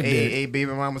 Man, fuck hey,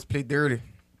 baby mamas play dirty.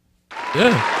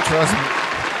 Yeah. Trust me.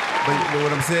 But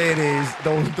what I'm saying is,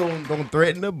 don't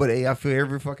threaten her. But hey, I feel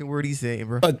every fucking word he's saying,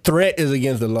 bro. A threat is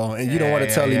against the law, and you don't want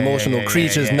to tell emotional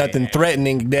creatures nothing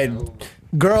threatening. That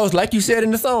girls, like you said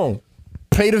in the song,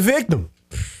 play the victim.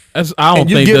 I don't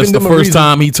think that's the first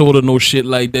time he told her no shit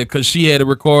like that, because she had it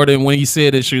recorded, and when he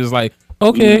said it, she was like,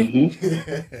 okay.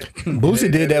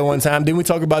 Boosie did that one time. Didn't we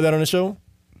talk about that on the show?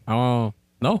 No.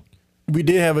 We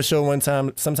did have a show one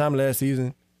time, sometime last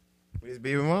season. With his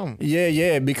baby mom.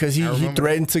 Yeah, because he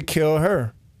threatened to kill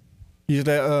her. He's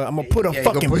like, I'm gonna put a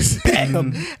fucking bag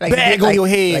on your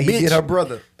head, like bitch. He did her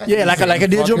brother. Yeah, like I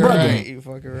did your brother. Right. You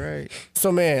fucking right.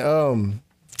 So man,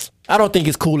 I don't think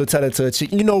it's cool to tell it to a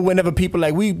chick. You know, whenever people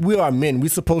like we are men, we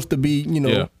supposed to be, you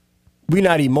know, we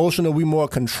not emotional. We more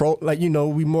control. Like, you know,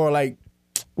 we more like,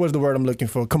 what's the word I'm looking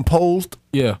for? Composed.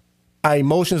 Yeah. Our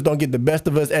emotions don't get the best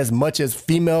of us as much as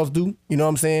females do. You know what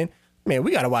I'm saying? Man,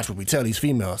 we gotta watch what we tell these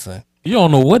females, son. You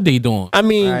don't know what they doing. I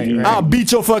mean, I'll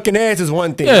beat your fucking ass is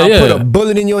one thing. Yeah, I'll put a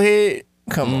bullet in your head.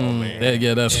 Come on, man.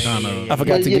 That's kind of. I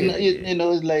forgot to get. You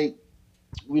know, it's like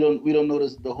we don't know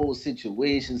the whole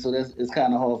situation, so it's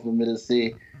kind of hard for me to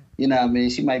say. You know what I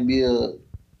mean? She might be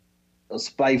a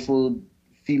spiteful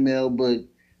female, but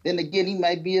then again, he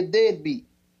might be a deadbeat.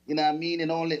 You know what I mean?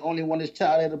 And only want his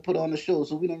child to put on the show,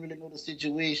 so we don't really know the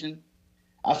situation.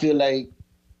 I feel like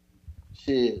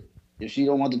shit. If she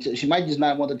don't want she might just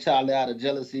not want the child out of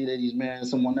jealousy that he's marrying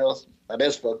someone else. Like,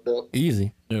 that's fucked up.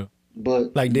 Easy. Yeah.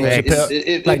 But like Dave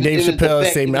Chappelle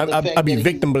say, man, I be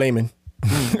victim blaming.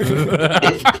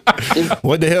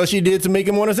 What the hell she did to make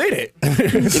him want to say that?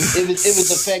 if it's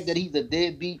the fact that he's a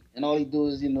deadbeat and all he do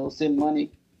is, you know, send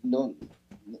money, don't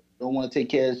want to take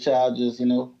care of his child, just, you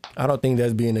know. I don't think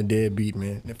that's being a deadbeat,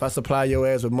 man. If I supply your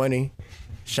ass with money,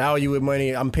 shower you with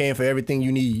money, I'm paying for everything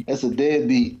you need. That's a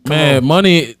deadbeat. Man,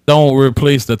 money don't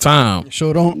replace the time.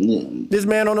 Sure don't. This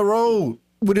man on the road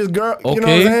with his girl, Okay. you know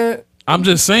what I'm saying? I'm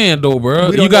just saying though, bro.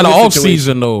 We don't You got know an this off situation.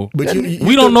 season though. But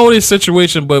we don't know this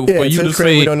situation, but Yeah, for you to to the crib,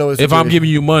 we say, don't know his if I'm situation. giving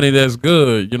you money, that's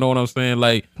good. You know what I'm saying?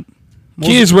 Like,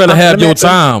 kids rather have your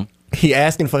time. He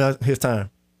asking for his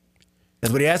time.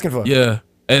 That's what he asking for. Yeah.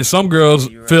 And some girls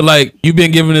feel like you've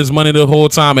been giving this money the whole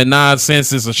time, and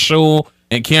nonsense is a show,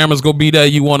 and cameras gonna be there.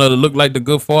 You want her to look like the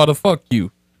good father? Fuck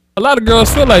you. A lot of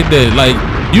girls feel like that. Like,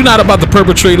 you're not about to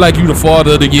perpetrate like you the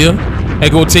father of the year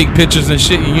and go take pictures and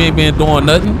shit, and you ain't been doing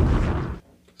nothing.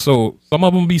 So some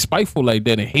of them be spiteful like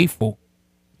that and hateful.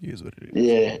 Here's what it is.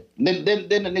 Yeah. Then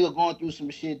the nigga going through some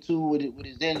shit too with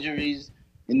his injuries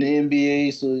in the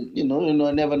NBA. So you know,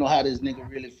 I never know how this nigga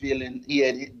really feeling. He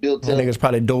had built That up. nigga's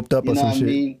probably doped up You or know some what I shit.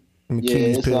 mean? Yeah,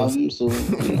 Achilles it's pills. something. So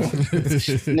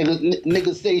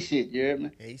niggas say shit. You hear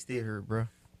me? Yeah, he still hurt, bro.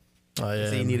 Oh yeah.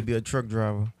 Say he need to be a truck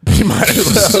driver. He might as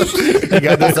well. He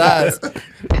got the size.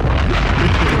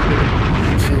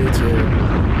 Shit, yeah.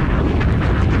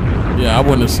 Yeah, I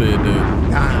wouldn't have said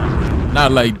that.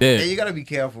 Not like Yeah, that. you gotta be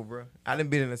careful, bro. I done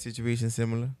been in a situation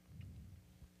similar.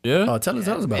 Yeah. Oh, tell us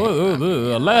about it.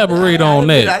 Elaborate on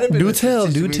that. Do tell.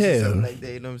 Like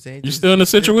that, you know what I'm saying? You still in the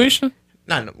situation?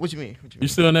 Nah, no. What you mean? You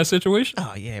still in that situation?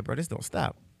 Oh yeah, bro. This don't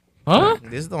stop. Huh?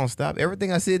 This don't stop.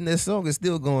 Everything I said in this song is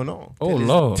still going on. Oh,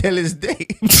 Lord. Till this day.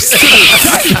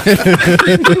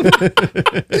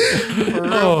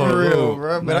 For real,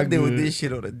 bro. But I deal with this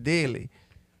shit on a daily.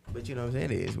 But you know what I'm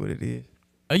saying? It is what it is.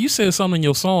 You said something in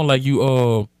your song like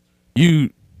you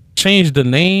changed the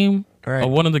name Right. of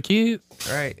one of the kids.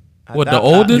 Right. What, the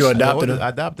oldest? You adopted her? I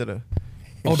adopted her.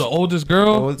 Oh, the oldest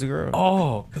girl. The oldest girl.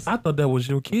 Oh, because I thought that was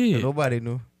your kid. Nobody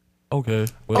knew. Okay.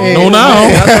 Well, Hey, no, now.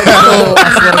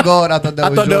 I swear to God, I thought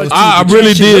that was yours. I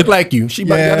really She did. look like you. She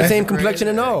got Yeah. the same complexion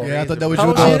and all. Yeah, I thought that was How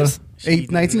your old she daughter. is?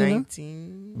 19, huh? 19.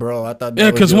 Bro, I thought that Yeah,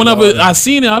 was because your whenever daughter. I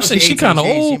seen it, I said she 18, kind of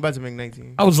She old. about to make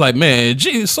 19. I was like, man,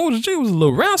 Soldier J was a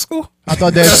little rascal. I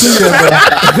thought that too,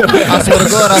 yeah, but I swear to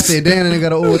God, I said, damn, and they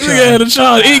got an old Nigga had child. a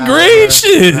child, 8th grade,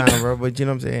 shit. Nah, bro, but you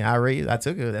know what I'm saying? I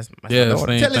took her. That's my Yeah,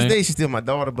 daughter. same Till this thing. day, she's still my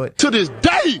daughter, but To this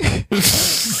day.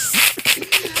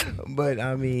 but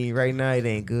I mean, right now it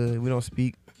ain't good. We don't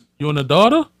speak. You and the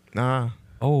daughter? Nah.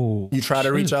 Oh. You try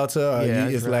to reach out to her, Yeah,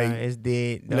 it's right. like it's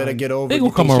dead. let her get over They it. gonna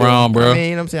You come think she'll- around, bro. I mean, you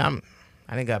know what I'm saying?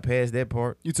 I didn't got past that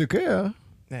part. You took care of her.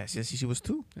 Nah, she was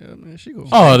 2. Yeah, man, she go.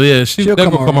 Oh, yeah, she'll She'll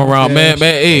come around. Yeah, Man,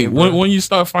 hey, when you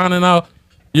start finding out,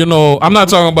 you know, I'm not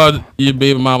talking about your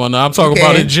baby mama now. I'm talking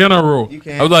about in general. You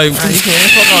can. I was like, Nah, you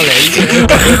can't fuck all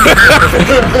that.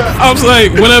 I was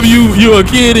like, whenever you're a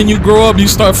kid and you grow up, you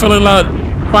start feeling like,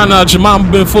 find out your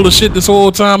mama been full of shit this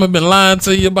whole time and been lying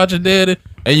to you about your daddy.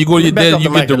 And you go to your Back daddy, off you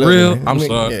the get mic the a little real. bit. I'm Yeah,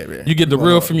 sorry. yeah. You get the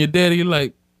real from your daddy. You're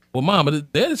like, well, mom, but the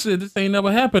daddy said this ain't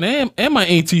never happened. And my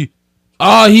auntie,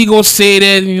 he gonna say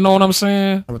that. You know what I'm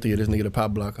saying? I'm gonna give this nigga the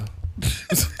pop blocker.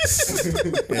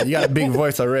 Yeah, you got a big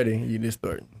voice already. You just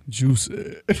start.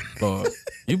 Juicy. Dog,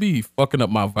 you be fucking up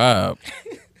my vibe.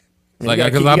 Like,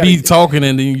 gotta cause keep- I you be gotta- talking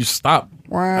and then you stop.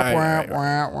 Right.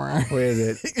 Where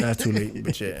is it? That's too late,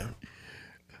 but yeah.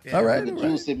 All right. The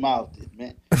juicy mouth,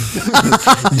 man.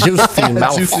 Juicy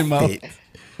mouth. Juicy mouth.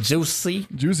 Juicy.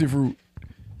 Juicy fruit.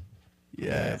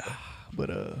 Yeah. But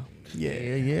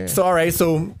Yeah. So all right,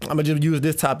 so I'm gonna just use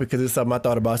this topic because it's something I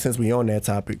thought about since we on that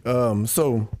topic.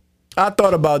 So I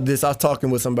thought about this. I was talking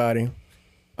with somebody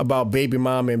about baby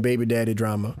mama and baby daddy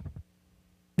drama.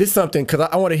 This is something because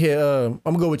I want to hear. I'm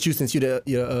gonna go with you since you're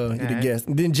the guest.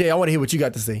 And then Jay, I want to hear what you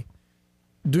got to say.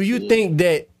 Do you think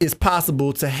that it's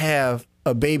possible to have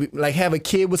a baby, like have a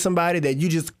kid with somebody that you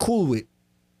just cool with,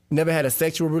 never had a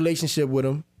sexual relationship with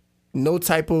them, no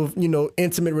type of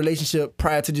intimate relationship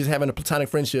prior to just having a platonic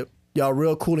friendship? Y'all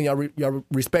real cool and y'all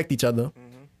respect each other.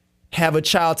 Have a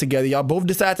child together. Y'all both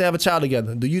decide to have a child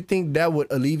together. Do you think that would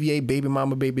alleviate baby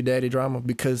mama, baby daddy drama?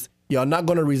 Because y'all not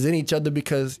gonna resent each other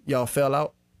because y'all fell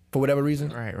out for whatever reason?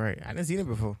 Right. I didn't see it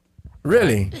before.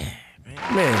 Really?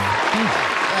 Man.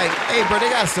 Like, hey, bro, they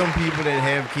got some people that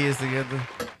have kids together,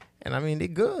 and I mean, they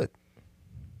good.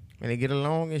 And they get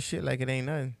along and shit like it ain't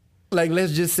nothing. Like,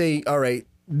 let's just say, all right,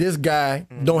 this guy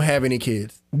don't have any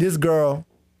kids. This girl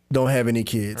don't have any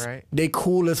kids. Right. They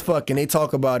cool as fuck, and they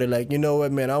talk about it like, you know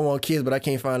what, man, I want kids, but I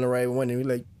can't find the right one. And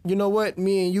we're like, you know what,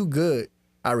 me and you good.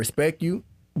 I respect you.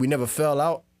 We never fell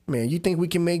out. Man, you think we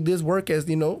can make this work as,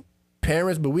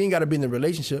 parents, but we ain't got to be in the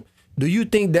relationship. Do you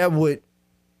think that would,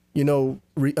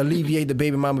 alleviate the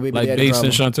baby mama, baby Like daddy Bass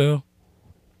and drama? Chantel.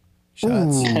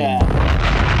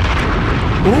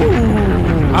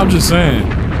 I'm just saying.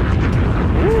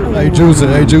 Hey Juicy,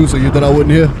 you thought I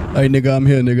wasn't here? Hey nigga, I'm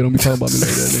here, nigga. Don't be talking about me like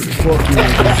that, nigga. Fuck you,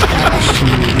 nigga. Shit,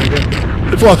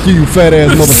 nigga. Fuck you, fat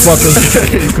ass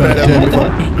motherfucker. God damn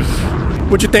it.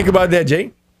 What you think about that,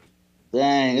 Jay?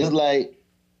 Dang, it's like,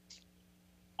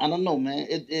 I don't know, man.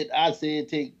 I'd say it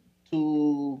take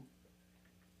two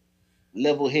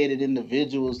level-headed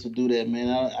individuals to do that,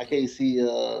 man. I can't see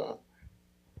a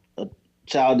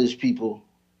childish people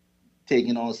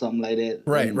taking on something like that.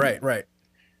 Right.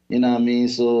 You know what I mean?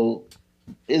 So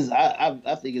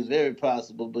I think it's very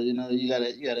possible, but you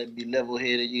gotta be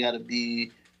level-headed. You gotta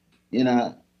be,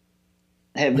 have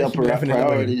your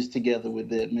priorities together with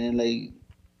that, man. Like,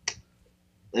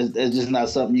 it's just not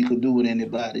something you could do with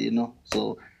anybody,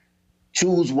 So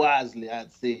choose wisely,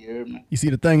 I'd say, man. You see,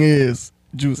 the thing is,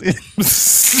 Juicy.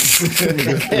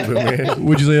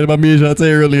 What you said about me and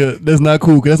Shantae earlier, that's not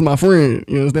cool, because that's my friend.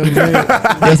 You understand what I'm saying?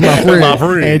 That's my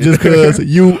friend. And just because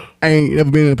you ain't ever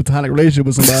been in a platonic relationship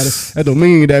with somebody, that don't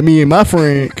mean that me and my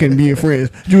friend can be friends.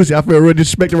 Juicy, I feel really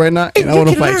disrespected right now, and I want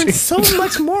to fight you. so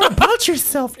much more about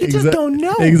yourself. You just don't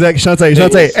know. Exactly.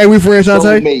 Shantae. Hey, we friends,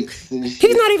 Shantae?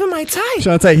 He's not even my type.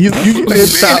 Shantae,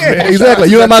 exactly.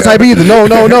 You're not my type either. No.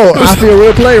 I feel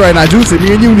real play right now. Juicy,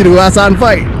 me and you need to go outside and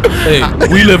fight. Hey,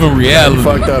 we live in reality.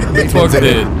 Fucked up. Fuck that.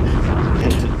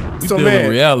 We So, live man,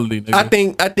 in reality, nigga.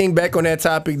 I think back on that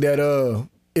topic that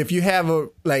if you have a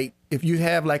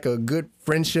good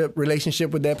friendship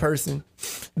relationship with that person,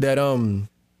 that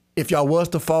if y'all was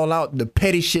to fall out, the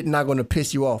petty shit not gonna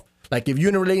piss you off. Like if you're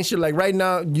in a relationship, like right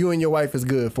now, you and your wife is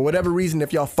good. For whatever reason,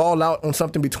 if y'all fall out on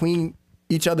something between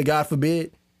each other, God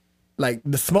forbid, like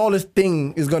the smallest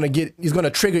thing is gonna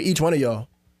trigger each one of y'all.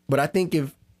 But I think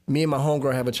if me and my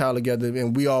homegirl have a child together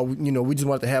and we all, we just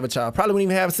want to have a child, probably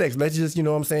wouldn't even have sex. Let's just, go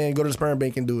to the sperm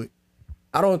bank and do it.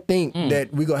 I don't think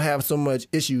that we're gonna have so much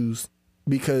issues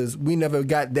because we never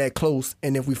got that close.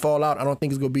 And if we fall out, I don't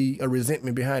think it's gonna be a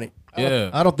resentment behind it. Yeah.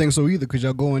 I don't think so either, because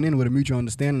y'all going in with a mutual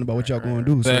understanding about what y'all going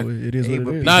to do. So it is what it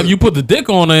is. Now, if you put the dick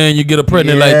on her and you get her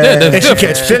pregnant like that, that's And she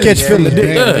different. catch feelings. Yeah,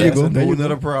 there you go. That's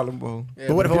another problem, bro.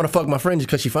 But what if I want to fuck my friend just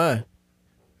because she fine?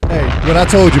 Hey, what I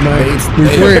told you, man. We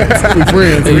friends. We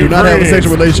friends. We do not have a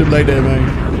sexual relationship like that,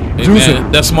 man. Hey, Juicy.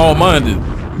 man, that's small-minded.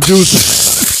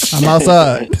 Juicy. I'm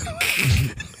outside.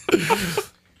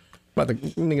 About to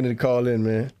nigga need to call in,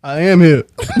 man. I am here.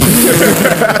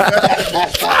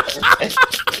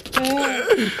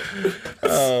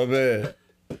 Oh man.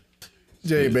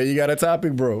 Jay, man, you got a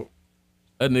topic, bro?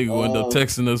 That nigga will end up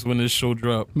texting us when this show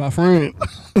drop. My friend.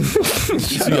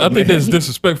 See, I think that's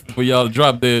disrespectful for y'all to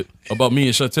drop that about me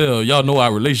and Chantel. Y'all know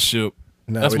our relationship.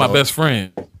 Nah, That's we my don't. best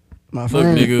friend. My Look,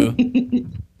 friend.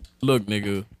 nigga. Look,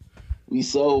 nigga. We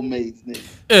soulmates, nigga.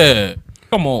 Yeah.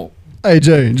 Come on. Hey,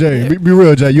 Jay, be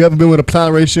real, Jay. You ever been with a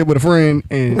platonic relationship with a friend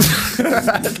and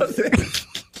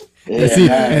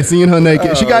and seeing her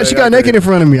naked. She got naked in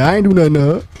front of me. I ain't do nothing to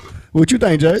her. What you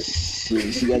think, Jay?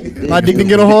 She got the My dick didn't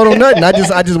get a hard on nothing. I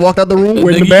just walked out the room.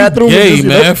 Went in the bathroom. You gay, and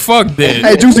man. Fuck that.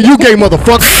 Hey, Juicy, you gay,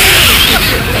 motherfucker.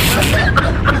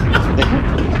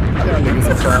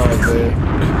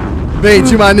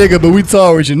 Bitch, you my nigga, but we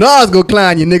tall with you. No, I was gonna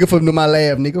clown you, nigga, from my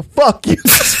laugh, nigga. Fuck you.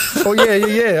 Oh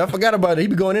yeah. I forgot about it. He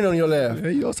be going in on your laugh.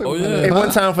 Hey, you also Hey,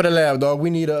 one time for the laugh, dog. We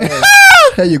need a.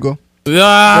 There you go. One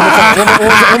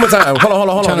more time. Hold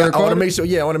on. Trying to I record want to it? make sure.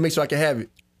 Yeah, I want to make sure I can have it.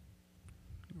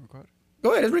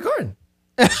 Go ahead. It's recording.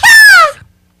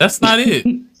 That's not it.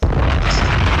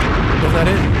 That's not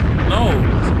it. No.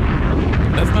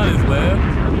 That's not his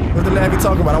laugh. What's the laugh you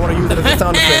talking about? I want to use it as a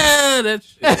sound effect. That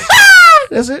shit.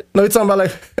 That's it. No, you talking about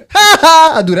like.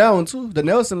 I do that one too. The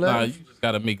Nelson laugh. Nah, you just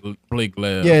gotta make Blake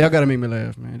laugh. Yeah, y'all gotta make me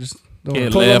laugh, man. Just don't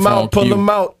Can't Pull laugh them on out. Pull cue. them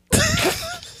out.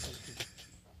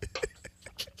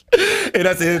 Hey,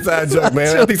 that's an inside joke,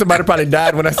 man. I think somebody probably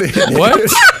died when I said that. What?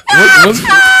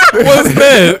 What's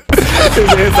that? It's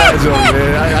an inside joke,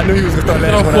 man. I knew he was gonna start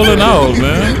laughing. I'm pulling out,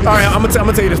 man. All right, I'm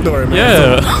gonna tell you the story, man.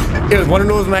 Yeah. So, it was one of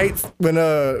those nights when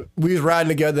we was riding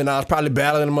together and I was probably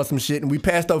battling him on some shit, and we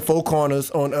passed up Four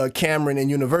Corners on Cameron and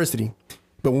University.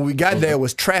 But when we got there, it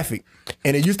was traffic,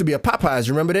 and it used to be a Popeyes.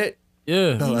 You remember that?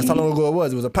 Yeah. No, that's how long ago it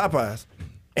was. It was a Popeyes,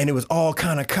 and it was all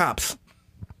kind of cops.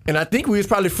 And I think we was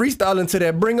probably freestyling to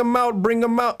that. Bring them out, bring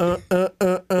them out.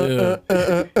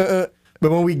 But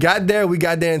when we got there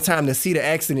in time to see the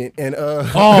accident. And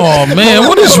Oh man,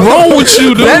 what is wrong with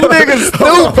you, dude? That nigga's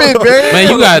stupid, man.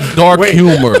 Man, you got dark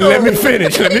humor. Let me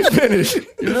finish. Let me finish.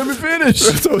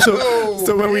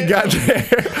 So when we got there,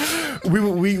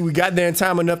 we got there in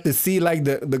time enough to see like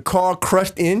the car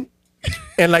crushed in,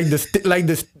 and like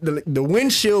the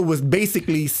windshield was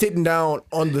basically sitting down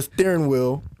on the steering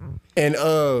wheel, and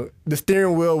the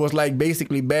steering wheel was like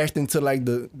basically bashed into like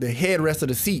the headrest of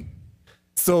the seat.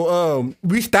 So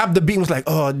we stopped the beat and was like,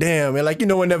 oh damn, and like, you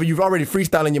know, whenever you've already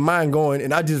freestyling your mind going,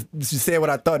 and I just said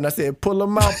what I thought, and I said, pull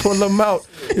them out.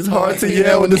 It's hard to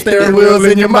yell when the steering wheel's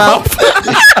in your mouth.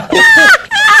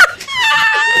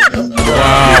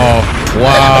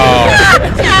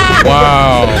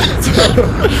 Wow.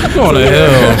 Going to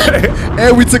hell.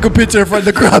 And we took a picture in front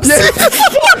of the crops. I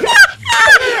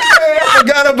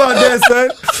forgot about that, son.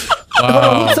 Hold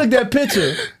on, who took that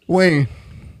picture? Wayne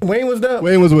was there?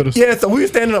 Wayne was with us. Yeah, so we were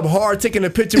standing up hard, taking a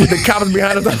picture with the cops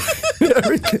behind us.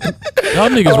 Everything. Y'all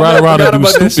niggas ride around and do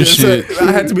stupid shit. So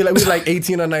I had to be like, we was like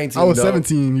 18 or 19. I was dog.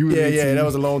 17. You was 18. Yeah, that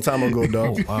was a long time ago,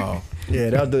 dog. Oh, wow.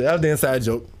 Yeah, that was the inside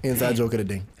joke. Inside joke of the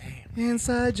day.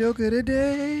 Inside joke of the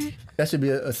day. That should be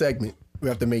a segment. We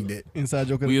have to make that. Inside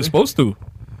joke of the We day. were supposed to.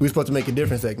 We're supposed to make a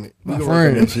different segment. My We gonna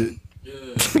work on friend.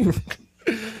 that shit.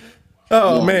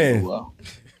 Oh, man. Wow.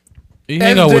 He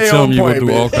hang out with SJ Tim, on you go point, through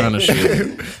man. all kind of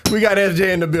shit. We got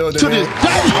SJ in the building. To this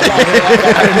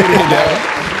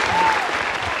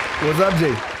What's up,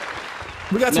 Jay?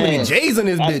 We got too many Man, J's in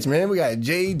this bitch, man. We got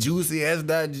J, Juicy,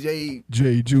 S.J.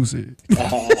 J Juicy.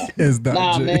 S.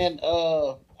 Nah, J. man.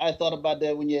 I thought about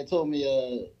that when you had told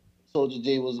me Soldier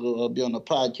J was gonna be on the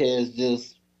podcast.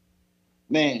 Just,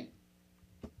 man,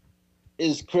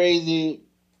 it's crazy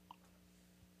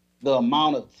the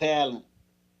amount of talent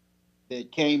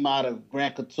that came out of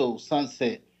Grand Coteau,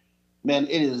 Sunset. Man,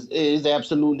 it is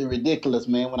absolutely ridiculous,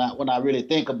 man. When I really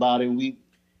think about it,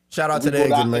 Shout out we to the go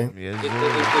exit, down- man. If we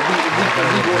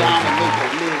go down and make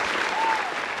a list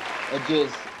of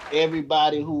just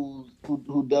everybody who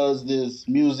does this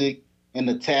music and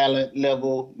the talent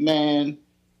level, man.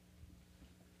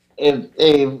 If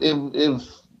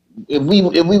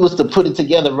we was to put it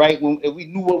together right, if we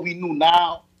knew what we knew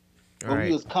now, when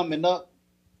we was coming up,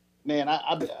 man,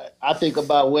 I think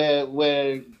about where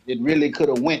it really could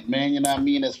have went, man. You know what I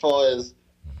mean? As far as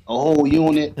a whole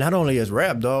unit. Not only as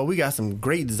rap, dog, we got some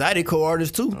great Zydeco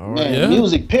artists too. Man, Yeah.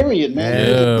 music, period, man.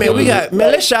 Yeah, Man, we got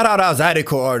let's shout out our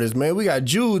Zydeco artists, man. We got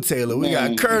Jude Taylor, we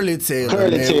Man. got Curly Taylor,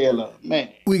 Curly man. Taylor, man.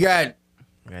 We got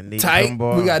Tight,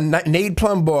 we got Nate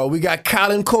Plumbar, we got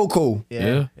Colin Coco.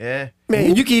 Yeah. Yeah.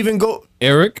 Man, you can even go.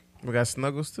 Eric. We got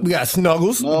Snuggles too. We got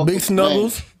Snuggles, Snuggles, Big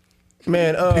Snuggles.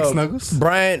 Man, Big Snuggles.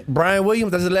 Brian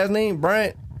Williams, that's his last name.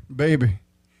 Brian Baby.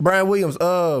 Williams,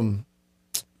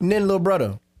 Nin little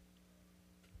brother.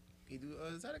 He do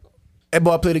Zydeco? That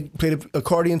boy played the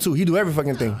accordion too. He do every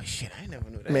fucking thing. Oh shit, I never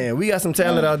knew that. Man, we got some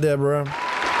talent out there, bro.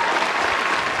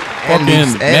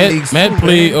 Fucking Matt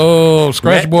played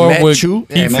Scratchboard with Chu.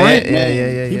 Keith Yeah, Frank.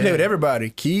 yeah. He played with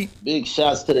everybody. Keith. Big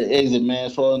shots to the exit, man,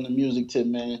 as far as the music tip,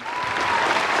 man.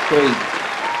 Crazy.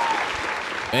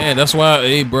 Man, that's why,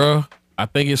 hey, bro. I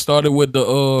think it started with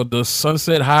the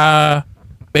Sunset High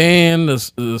band,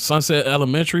 the Sunset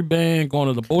Elementary band, going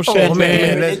to the Bullshit man,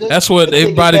 band. man, That's what let's take it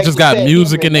everybody back just to got Pat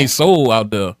music Henry, in their man. soul out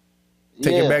there.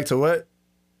 Take it back to what?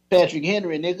 Patrick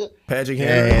Henry, nigga. Patrick Yeah,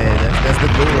 Henry. that's the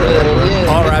goal right there,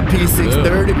 bro. R.I.P.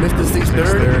 630, Mr.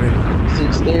 630.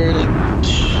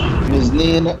 630. Miss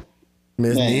Nina.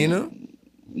 Miss Man. Nina.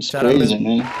 It's Shout out crazy, Miss-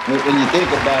 man. When you think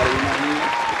about it, you know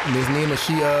what I mean? Miss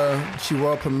Nina, she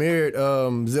world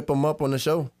premiered Zip 'em Up on the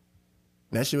show.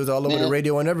 That shit was all over the Man.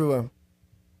 radio and everywhere.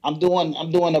 I'm doing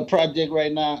a project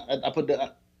right now. I put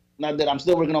the not that I'm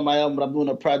still working on my album, but I'm doing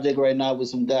a project right now with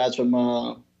some guys from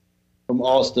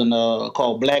Austin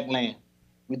called Blackland.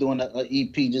 We're doing a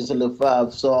EP, just a little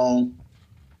 5-song.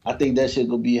 I think that shit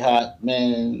gonna be hot,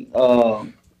 man.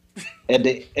 At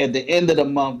the end of the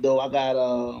month though, I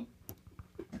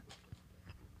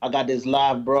got this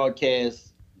live broadcast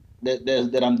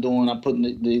that I'm doing. I'm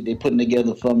putting they putting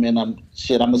together for me, and I'm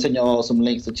gonna send you all some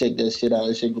links to check that shit out.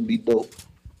 That shit gonna be dope.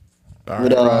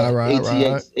 With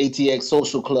ATX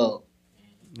Social Club.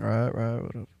 Right.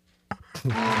 What up?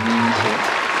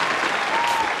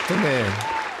 So man,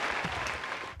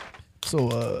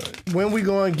 So when we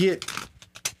gonna get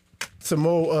some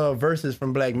more verses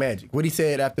from Black Magic? What he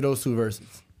said after those 2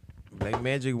 verses? Black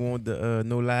Magic want the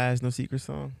No Lies, No Secret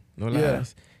song. No Yeah.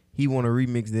 Lies. He want to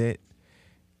remix that.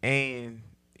 And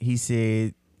he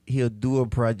said he'll do a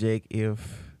project if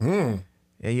yeah,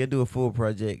 he'll do a full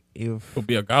project if It'll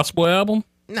be a gospel album.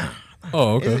 nah.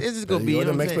 Oh, okay. It's just gonna be you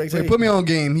know what I'm saying? wait, put me on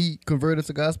game. He converted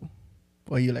to gospel,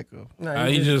 or he like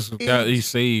He just got he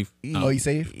saved. he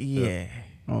saved? Yeah.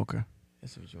 Oh, okay.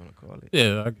 That's what you want to call it.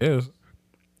 Yeah, I guess.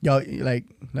 Y'all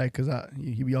like cause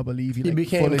y'all believe he like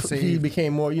became fully saved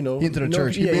became more, you know, into the you know,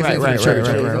 church. He Yeah, basically right, into the church.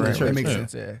 right, Yeah, right, into the right, church. That right. makes Yeah.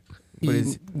 sense. Yeah. But He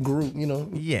it's grew, you know.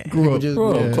 yeah. Grew up, just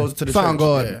yeah. closer to the found church.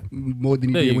 God Yeah. more than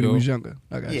he There did you when he go. was younger.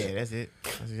 I got Yeah, that's it.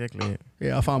 That's exactly it.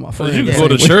 Yeah, I found my Cause friend. you can the go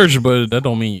to same way. church, but that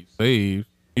don't mean you saved.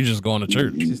 You just going to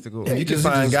church. Just to go. Yeah, you can Just-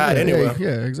 find just- God yeah, anywhere.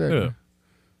 Yeah, exactly. Yeah.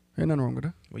 Ain't nothing wrong with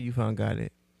that. Where you found God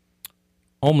at?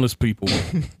 Homeless people.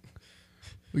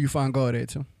 Where you find God at,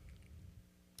 too?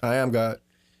 I am God.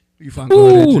 Where you find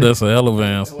God at, Ooh, too? that's a hell of an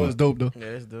That answer. was dope, though.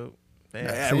 Yeah, that's dope.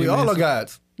 Yeah, we all are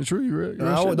gods. The truth, you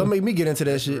real. Don't make me get into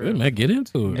that shit. Yeah, man, get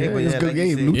into Hey, it. but it's yeah, good like you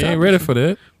game. said, New You topic. ain't ready for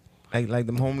that. like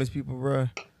them homeless people, bro.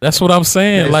 That's what I'm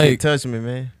saying. That Like, shit touched me,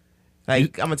 man.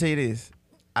 Like I'm gonna tell you this,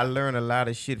 I learned a lot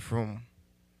of shit from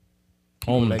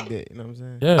people homeless. like that. You know what I'm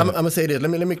saying? Yeah. I'm gonna say this. Let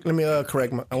me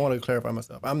correct. I want to clarify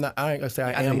myself. I ain't gonna say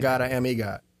I am God. I am a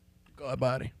God. God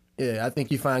body. Yeah, I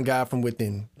think you find God from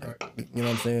within. Like, you know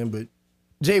what I'm saying? But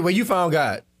Jay, where you found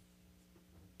God?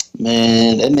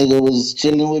 Man, that nigga was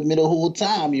chilling with me the whole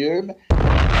time, you heard me?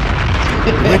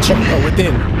 With you or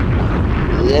within?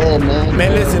 Yeah, man.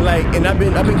 Man, listen, like, and I've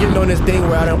been getting on this thing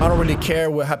where I don't really care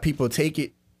how people take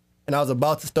it. And I was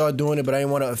about to start doing it, but I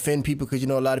didn't want to offend people because, you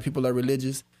know, a lot of people are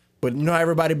religious. But you know how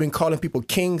everybody been calling people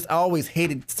kings? I always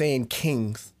hated saying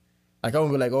kings. Like, I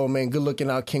would be like, oh, man, good looking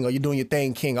out, king. Or you doing your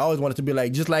thing, king. I always wanted to be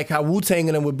like, just like how Wu-Tang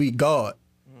and them would be God.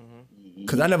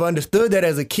 Because I never understood that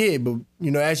as a kid. But, you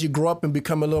know, as you grow up and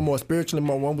become a little more spiritual and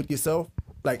more one with yourself,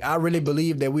 like, I really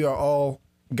believe that we are all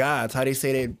gods. How they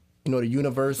say that, you know, the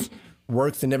universe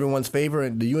works in everyone's favor.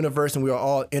 And the universe and we are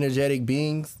all energetic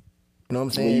beings. You know what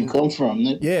I'm saying? Where you come from,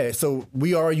 nigga? Yeah, so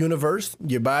we are a universe.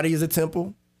 Your body is a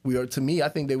temple. We are, to me, I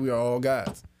think that we are all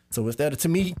gods. So instead of, to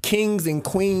me, kings and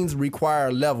queens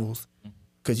require levels.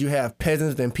 Because you have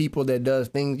peasants and people that does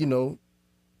things, you know,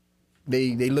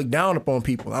 they look down upon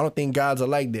people. I don't think gods are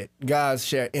like that. Gods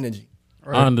share energy.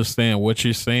 I understand what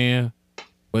you're saying,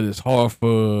 but it's hard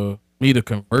for me to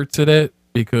convert to that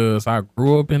because I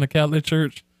grew up in a Catholic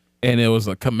church and it was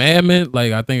a commandment.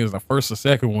 Like, I think it was the first or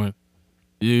second one.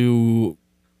 You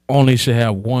only should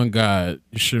have one God.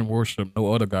 You shouldn't worship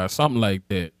no other God. Something like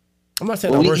that. I'm not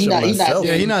saying Well, I worship myself.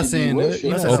 Yeah, he's not saying that. He's I'm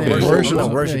not not saying saying worship. I'm not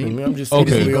Yeah, worshiping. he- I'm just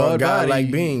Okay. saying we are God God-like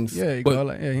body. beings. Yeah, But- God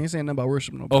like, yeah, he ain't saying nothing about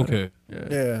worship nobody. Okay.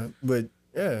 Yeah, but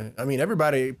yeah, I mean,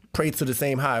 everybody prays to the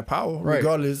same higher power, Right.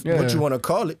 regardless Yeah. what you want to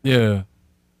call it. Yeah.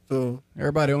 So,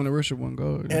 Everybody only worship one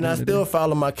God. and I still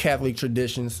follow my Catholic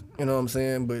traditions. You know what I'm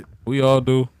saying? But We all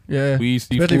do. yeah. We eat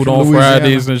Especially seafood from on Louisiana.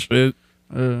 Fridays and shit.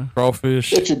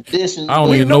 Crawfish. The tradition. I don't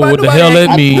but- even know what the hell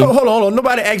that means. Hold on.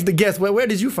 Nobody asked the guest, where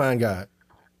did you find God?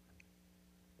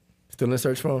 Still in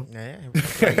search for him? Yeah, you know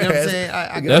what I'm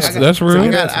saying? That's real.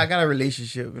 I got a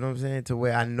relationship, you know what I'm saying, to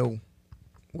where I know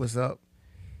what's up.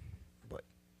 But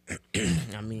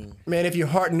I mean, Man, if your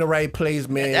heart in the right place,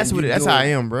 man. that's you what that's do how it. I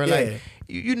am, bro. Yeah. Like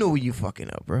you know when you fucking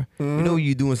up, bro. You know when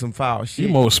you doing some foul shit.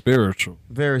 You more spiritual.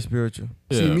 Very spiritual.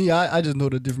 See Yeah. me, I just know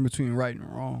the difference between right and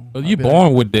wrong. But you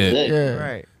born with that. Yeah.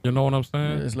 Right. You know what I'm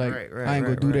saying? It's like Right, I ain't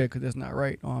gonna do right. that because that's not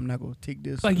right. Or I'm not gonna take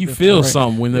this. It's like 'cause you that's feel not right.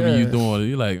 something whenever you Yeah. doing it.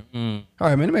 You like, All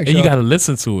right, man. Let me and make you sure. gotta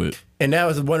listen to it. And that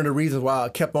was one of the reasons why I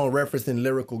kept on referencing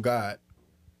lyrical God.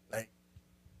 Like,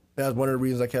 that was one of the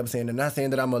reasons I kept saying. And not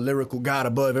saying that I'm a lyrical God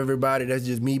above everybody. That's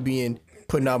just me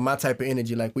putting out my type of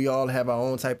energy. Like, we all have our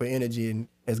own type of energy. And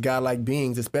as God-like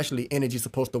beings, especially energy,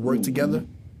 supposed to work together.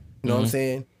 You know what I'm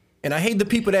saying? And I hate the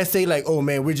people that say, like, oh,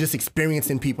 man, we're just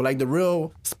experiencing people. Like, the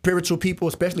real spiritual people,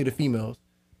 especially the females.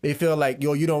 They feel like,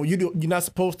 yo, you're not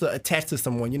supposed to attach to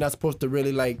someone. You're not supposed to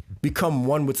really, like, become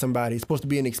one with somebody. It's supposed to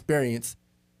be an experience.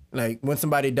 Like, when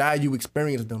somebody died, you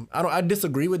experience them. I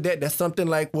disagree with that. That's something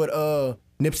like what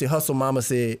Nipsey Hussle mama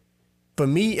said. For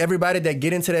me, everybody that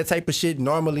get into that type of shit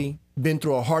normally been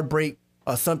through a heartbreak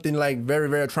or something like very,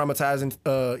 very traumatizing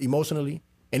emotionally,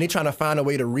 and they trying to find a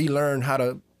way to relearn how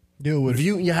to Deal with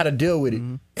it. how to deal with it.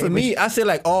 For me, I say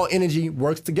like all energy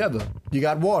works together. You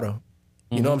got water.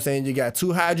 You know what I'm saying? You got two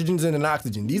hydrogens and an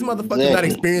oxygen. These motherfuckers not Exactly.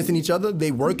 experiencing each other.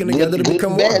 They working together to Good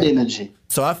become and bad water. energy.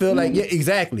 So I feel like, yeah,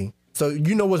 exactly. So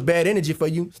you know what's bad energy for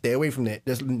you? Stay away from that.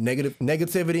 That's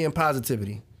negativity and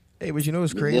positivity. Hey, but you know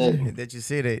what's crazy? Yeah. That you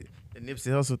say that the Nipsey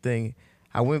Hussle thing.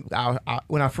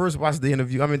 When I first watched the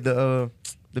interview, I mean the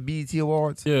BET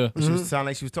Awards. Yeah. She was sounding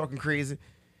like she was talking crazy.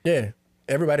 Yeah.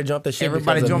 Everybody jumped the shit.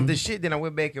 Everybody because of- jumped the shit. Then I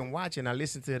went back and watched, and I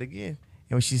listened to it again.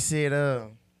 And when she said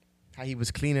how he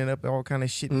was cleaning up all kind of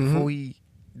shit before he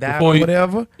died Before or he-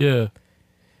 whatever. Yeah.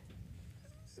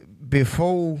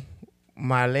 Before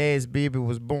my last baby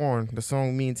was born, the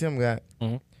song me and Tim got,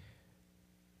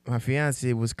 my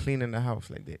fiance was cleaning the house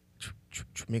like that,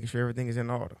 making sure everything is in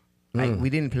order. Like, we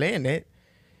didn't plan that.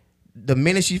 The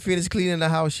minute she finished cleaning the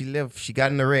house, she left. She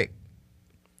got in the wreck,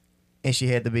 and she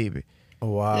had the baby.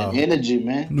 Oh, wow. That energy,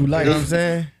 man. New life. You know what I'm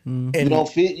saying? You don't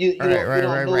feel you.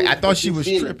 Right. I thought she was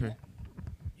tripping. tripping.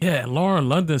 Yeah, Lauren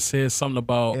London said something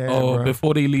about Yeah, bro.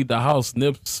 before they leave the house,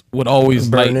 Nips would always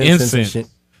Burn like incense and incense. shit.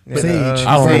 Sage.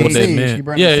 I don't know what that Sage. He meant.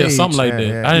 burned Yeah, sage. something like that.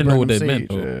 Yeah, I didn't know Burn what that sage, meant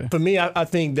though. yeah. For me, I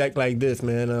think that like this,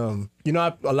 man. You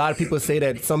know, a lot of people say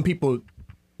that some people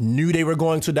knew they were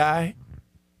going to die.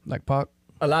 Like Pac.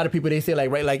 A lot of people, they say like,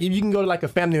 right, like if you can go to like a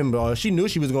family member, or she knew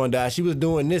she was going to die, she was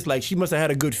doing this, like she must have had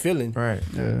a good feeling. Right.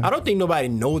 Yeah. I don't think nobody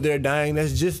know they're dying.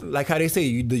 That's just like how they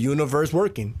say the universe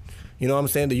working. You know what I'm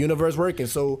saying? The universe working.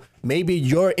 So maybe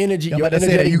your energy, Yeah, your but I said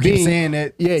that energetic you keep being, saying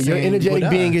that, yeah, your saying energetic people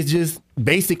being die. is just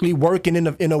basically working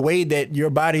in a way that your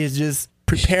body is just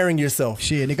preparing yourself.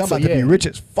 Shit, nigga, I'm So, about to yeah. be rich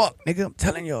as fuck, nigga. I'm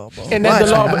telling y'all, bro. And that's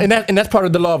the law, Watch, and that's part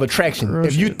of the law of attraction. Real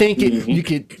If you shit. think it, you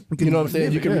could, you know what I'm saying?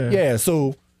 live You it, can, yeah. yeah.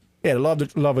 So, yeah, the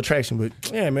law of attraction. But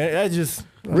yeah, man, that's just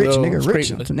Rich, nigga, rich.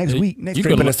 scrape- Until next week. Next You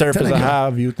scraping can- the surface of telling how I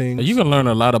view things. You can learn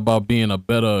a lot about being a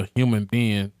better human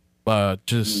being by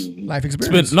just life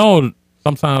experience.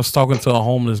 sometimes talking to a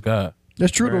homeless guy.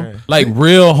 That's true though. Like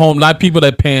real home, not people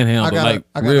that panhandle, like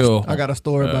I real. got a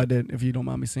story about that if you don't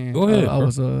mind me saying. Go ahead, I bro.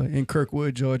 was in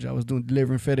Kirkwood, Georgia. I was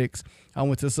delivering FedEx. I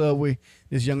went to Subway.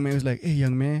 This young man was like, "Hey,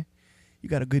 young man, you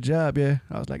got a good job, yeah?"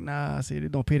 I was like, "Nah." I said,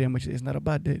 "It don't pay that much. It's not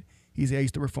about that." He said, "I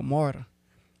used to work for MARTA."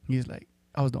 He's like,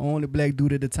 "I was the only black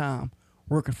dude at the time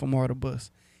working for MARTA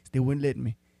bus. They wouldn't let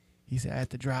me." He said, "I had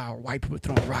to drive. White people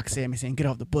throwing rocks at me, saying, 'Get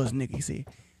off the bus, nigga.'" He said,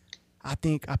 "I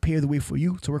think I paved the way for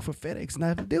you to work for FedEx and I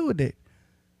have to deal with that."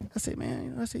 I said,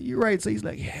 "Man," I said, "You're right." So he's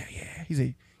like, yeah. He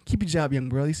said, "Keep your job, young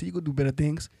brother." He said, "You go do better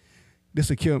things. This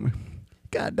will kill me."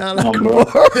 God, down like a bar.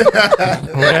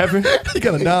 What happened? He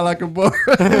got a down like a bar.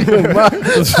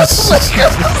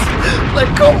 Like,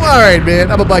 come on, all right,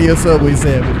 man. I'm gonna buy you a Subway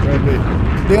sandwich, right?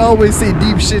 But they always say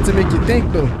deep shit to make you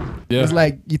think, though. Yeah. It's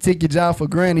like you take your job for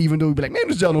granted, even though you be like, "Man,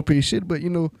 this job don't pay shit." But you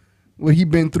know what he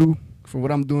been through for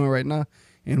what I'm doing right now,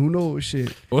 and who knows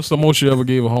shit. What's the most you ever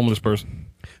gave a homeless person?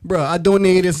 Bro, I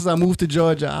donated since I moved to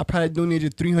Georgia. I probably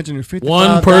donated $350.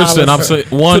 One person. I'm saying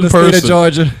one to the state of person.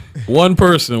 Georgia. One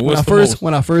person. What's the most?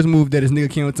 When I first moved there, this nigga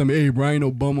came up to me, "Hey, Brian, ain't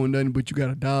no bum or nothing, but you got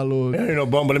 $1." There ain't no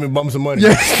bum, but let me bump some money. Yeah.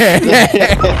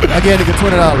 I gave nigga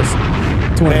 $20.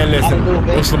 Man, 20. I listen. don't know,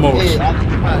 man. What's the most? Hey,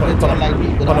 I don't like me,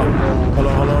 but Hold I don't know.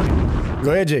 on. Hold on.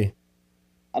 Go ahead, Jay.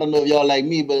 I don't know if y'all like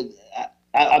me, but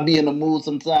I be in the mood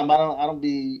sometimes. I don't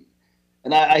be,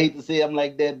 and I hate to say I'm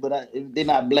like that, but if they're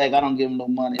not black, I don't give them no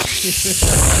money.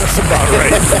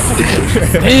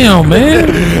 Damn, man.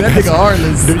 That nigga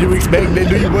heartless. Do you expect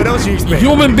that? What else you expect?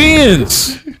 Human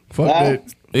beings. Fuck Huh?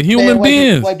 that. The human Man,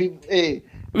 beings. White people, hey.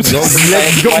 Go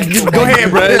ahead,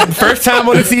 bro. First time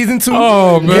on the season 2.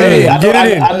 Oh, man. Yeah, get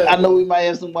it in. I know we might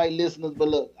have some white listeners, but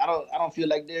look, I don't feel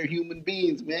like they're human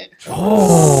beings, man.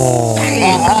 Oh.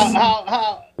 How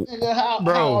nigga.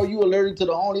 How are you allergic to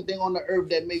the only thing on the earth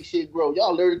that makes shit grow?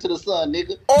 Y'all allergic to the sun,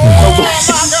 nigga.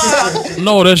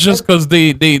 No, that's just because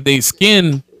they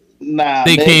skin. Nah,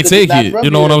 they can't take it.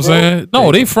 You know what I'm saying?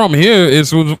 No, they from here.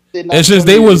 It's just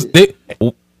they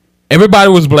everybody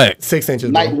was black. 6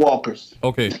 inches. Night walkers.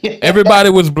 Okay,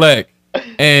 everybody was black,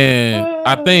 and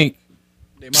I think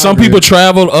some people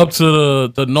travel up to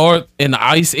the north in the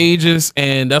ice ages,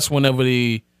 and that's whenever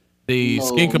the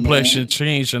skin complexion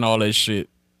changed and all that shit.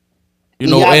 You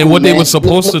know, and what they were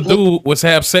supposed to do was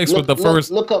have sex with the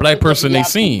first black person they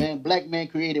seen. Man, black man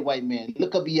created white man.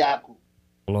 Look up Iaku.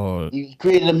 Lord. You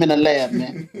created them in a lab,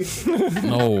 man.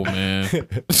 No, man.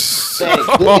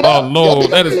 Oh no,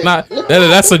 that is not.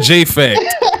 That's a J fact.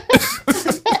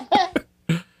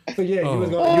 So yeah, you was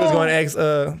going to ask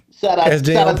shout out SJ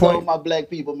to on point. all my black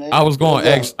people, man. I was going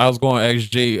to ask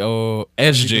SJ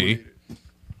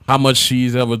how much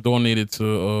she's ever donated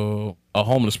to a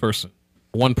homeless person,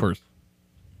 one person.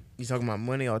 You talking about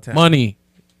money all the time?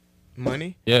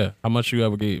 Money. Yeah. How much you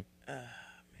ever gave? Man,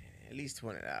 at least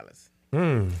 $20.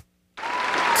 Tim?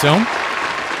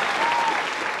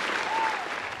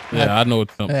 Yeah, I know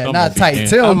Tim. Not tight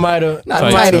Tim. I might have.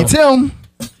 Not tighty Tim.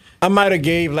 I might have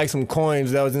gave like some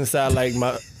coins that was inside like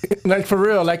my, like for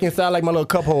real, like inside like my little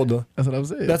cup holder. That's what I was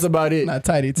saying. That's about it. Not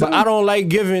tighty Tim. But I don't like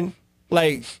giving,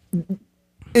 like,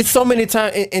 it's so many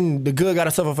times, and the good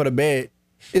gotta suffer for the bad.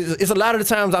 It's a lot of the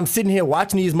times I'm sitting here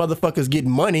watching these motherfuckers get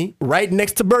money right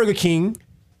next to Burger King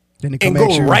then and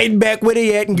go right back where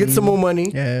they at and get some more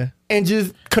money. Yeah. And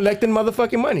just collecting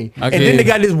motherfucking money. And then they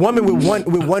got this woman with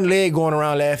one leg going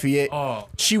around Lafayette. Oh.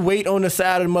 She wait on the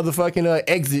side of the motherfucking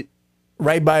exit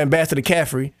right by Ambassador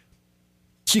Caffrey.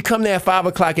 She come there at 5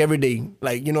 o'clock every day.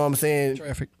 Like, you know what I'm saying?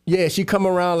 Traffic. Yeah, she come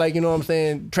around like, you know what I'm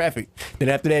saying? Traffic. Then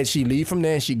after that, she leave from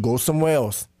there and she goes somewhere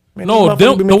else. Man, no,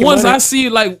 the ones money. I see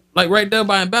like right there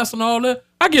by Ambassador and all that,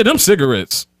 I give them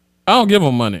cigarettes. I don't give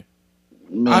them money.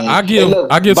 I give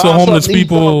to homeless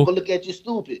people. Look at you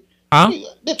stupid. Huh?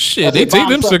 Shit, they take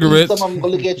them cigarettes. Some of them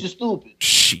gonna look at you stupid.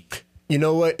 Shit. You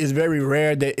know what? It's very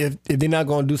rare that if they're not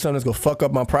gonna do something that's gonna fuck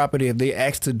up my property, if they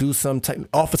ask to do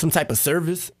offer some type of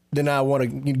service, then I want to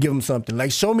give them something.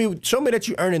 Like show me that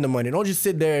you earning the money. Don't just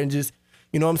sit there and just,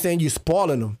 you know what I'm saying? You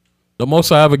spoiling them. The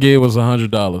most I ever gave was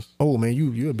 $100. Oh man,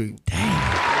 you a big.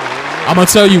 Damn. I'm gonna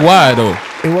tell you why though.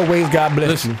 In what ways God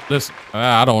bless you? Listen,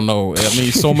 I don't know. I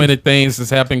mean, so many things has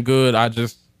happened good.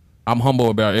 I'm humble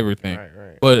about everything.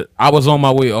 Right. But I was on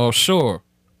my way offshore,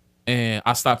 and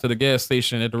I stopped at the gas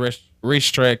station at the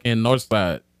racetrack in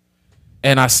Northside,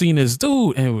 and I seen this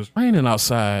dude, and it was raining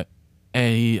outside,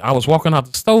 and I was walking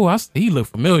out the store. He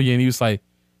looked familiar, and he was like,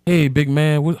 "Hey, big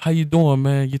man, how you doing,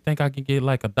 man? You think I can get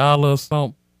like $1 or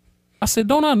something?" I said,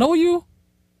 "Don't I know you?"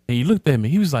 And he looked at me.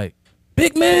 He was like,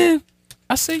 "Big man?"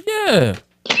 I said, "Yeah."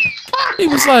 He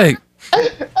was like,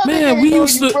 "Man, we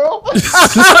used to." This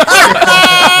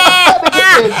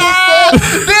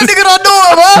nigga don't know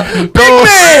him, huh?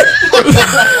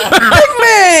 Big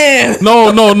man.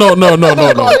 No.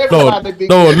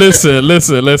 Listen. This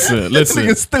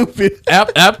nigga stupid.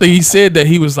 After he said that,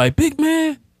 he was like, "Big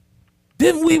man,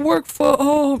 didn't we work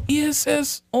for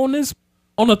ESS on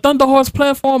the Thunder Horse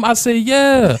platform?" I said,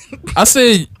 "Yeah." I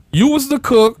said, "You was the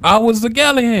cook, I was the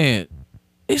galley hand."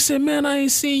 He said, "Man, I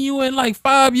ain't seen you in like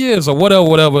 5 years or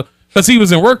whatever," because he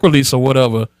was in work release or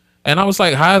whatever. And I was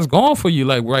like, "How's it going for you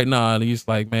like right now?" And he's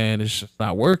like, "Man, it's just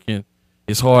not working.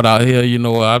 It's hard out here, you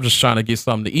know. I'm just trying to get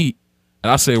something to eat."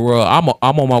 And I said, "Well, I'm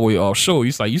on my way offshore."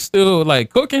 He's like, "You still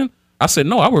like cooking?" I said,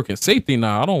 "No, I work in safety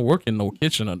now. I don't work in no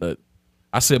kitchen or that."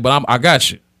 I said, "But I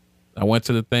got you." I went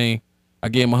to the thing. I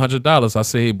gave him $100. I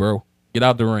said, "Hey, bro, get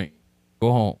out the ring.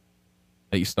 Go home."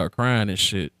 And he start crying and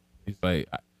shit. He's like,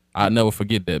 I'll never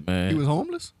forget that, man. He was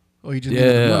homeless? Or he just he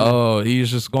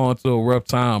was just going through a rough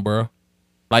time, bro.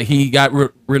 Like he got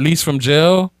released from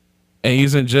jail, and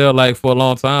he's in jail like for a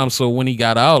long time. So when he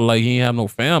got out, like he ain't have no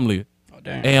family,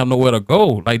 ain't have nowhere to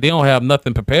go. Like they don't have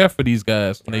nothing prepared for these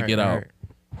guys when they get out.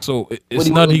 So it's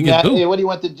nothing he can do. Hey, what do you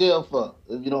went to jail for?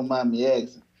 If you don't mind me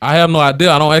asking. I have no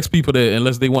idea. I don't ask people that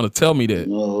unless they want to tell me that.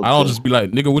 Oh, okay. I don't just be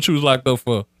like, "Nigga, what you was locked up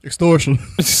for?" Extortion.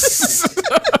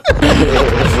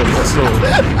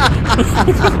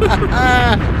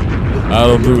 I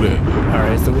don't do that. All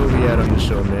right, so where we at on the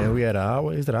show, man? We at an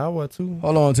hour? Is it an hour or two?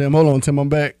 Hold on, Tim. I'm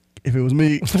back. If it was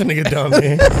me. That nigga dumb,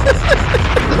 man.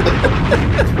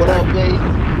 What up,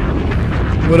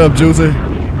 babe? What up, Juicy?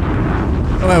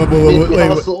 Wait.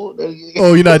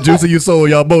 Oh, you're not Juicy, you soul.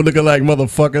 Y'all both looking like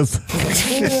motherfuckers.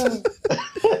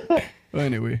 Well,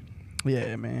 anyway.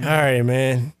 Yeah, man. All right,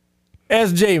 man.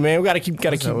 SJ, man, we gotta keep,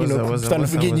 starting to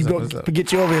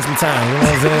forget you over here sometime. You know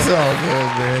what I'm saying? It's all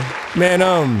good, man.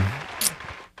 Man,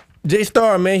 J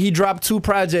Star, man, he dropped 2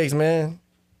 projects, man.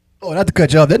 Oh, not to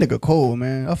cut you off. That nigga cold,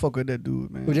 man. I fuck with that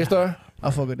dude, man. Who, J Star? I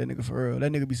fuck with that nigga for real.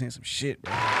 That nigga be saying some shit,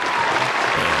 bro. Like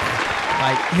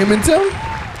him and Tim.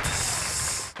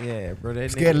 Yeah, bro.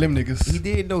 That Scared nigga, of them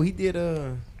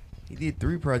niggas. He did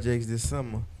 3 projects this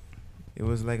summer. It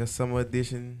was like a summer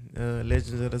edition,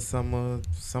 Legends of the Summer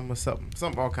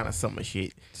something, all kind of summer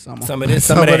shit. Some of this,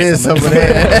 some of that.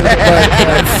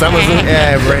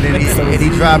 Yeah, Brandon. He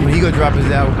gonna drop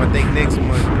his album, I think, next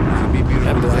month. It's gonna be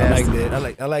beautiful. I like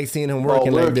that. I like seeing him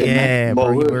working like that. Yeah,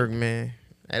 bro, he work, man.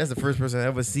 That's the first person I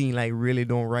ever seen like really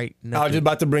don't write nothing. I was just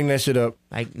about to bring that shit up.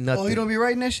 Like nothing. Oh, he don't be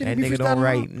writing that shit. That He be nigga don't freestyling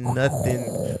write on?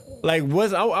 nothing. Like,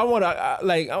 I want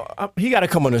to, he got to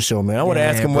come on the show, man. I want to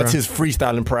ask him what's his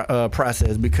freestyling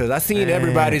process, because I seen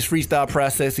everybody's freestyle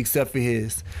process except for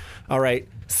his. All right.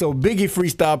 So Biggie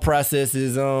freestyle process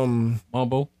is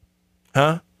mumble.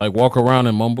 Huh? Like walk around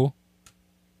and mumble.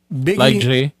 Biggie, like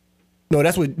Jay. No,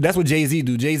 that's what Jay-Z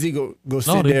do. Jay-Z go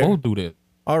sit No, they there. both do that.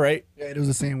 All right. Yeah, it was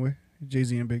the same way.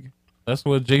 Jay-Z and Biggie. That's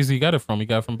where Jay-Z got it from. He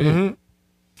got it from Big. Mm-hmm.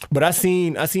 But I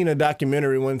seen a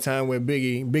documentary one time where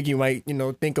Biggie might,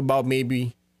 think about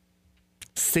maybe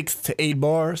 6 to 8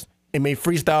 bars and may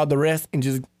freestyle the rest and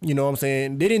just, you know what I'm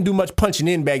saying? They didn't do much punching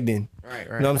in back then. Right. You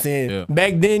know what I'm saying? Yeah.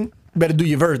 Back then, you better do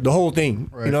your verse, the whole thing.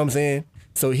 Right. You know what I'm saying?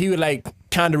 So he would like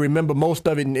kind of remember most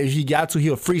of it, and if he got to,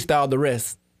 he'll freestyle the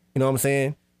rest. You know what I'm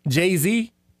saying?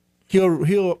 Jay-Z,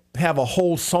 he'll have a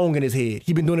whole song in his head.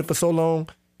 He been doing it for so long,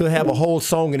 he'll have a whole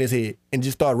song in his head and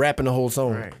just start rapping the whole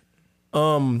song. Right.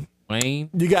 Wayne.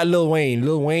 You got Lil Wayne.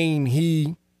 Lil Wayne,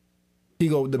 he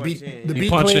go the beat in. the He beat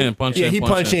punch playing. in, punch yeah, in, he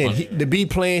punch punch in, in. punch The beat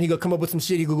playing, he gonna come up with some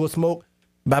shit, he go smoke.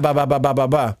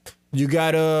 Bye. You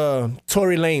got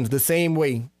Tory Lanez the same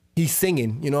way. He's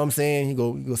singing, you know what I'm saying? He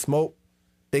go smoke,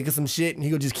 think of some shit, and he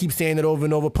go just keep saying it over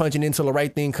and over, punching until the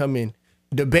right thing come in.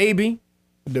 The baby,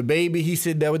 he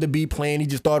sit there with the beat playing, he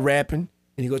just start rapping,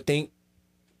 and he go think,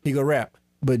 he go rap.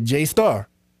 But J Star,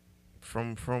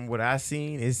 From what I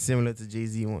seen, it's similar to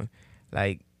Jay-Z one.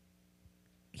 Like,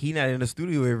 he not in the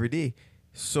studio every day,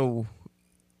 so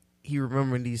he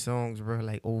remembering these songs, bro,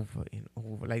 like over and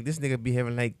over. Like, this nigga be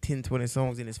having like 10, 20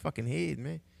 songs in his fucking head,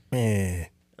 man. man,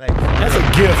 Like, that's a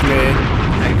gift,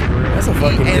 man. like, for real. That's a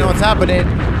fucking And gift. on top of that,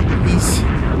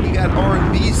 he got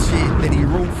R&B shit that he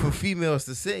wrote for females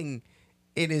to sing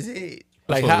in his head.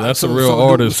 Like That's a real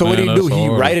artist, So what man. do he do? That's He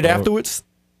an write it artist, bro. afterwards?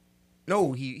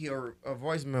 No, he a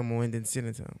voice memo and then send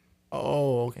it to him.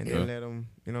 Oh, okay. And then let him,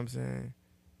 you know what I'm saying?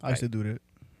 I used to do that.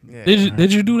 Yeah.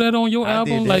 Did you do that on your I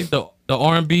album? did Like the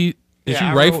R&B? Did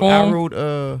Yeah, you write for I him? wrote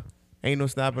Ain't No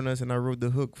Stopping Us, and I wrote the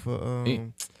hook for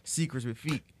Secrets with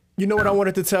Feet. You know what I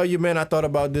wanted to tell you, man? I thought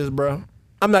about this, bro.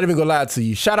 I'm not even gonna lie to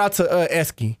you. Shout out to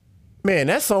Esky. Man,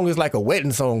 that song is like a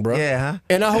wedding song, bro. Yeah, huh?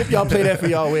 And I hope y'all play that for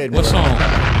y'all wedding. What bro. song?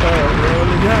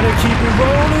 Rolling, gotta keep it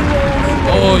rolling.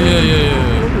 Oh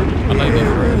yeah. I like that. I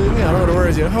don't know the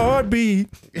words. Your heartbeat.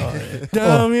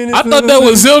 Down in I thought that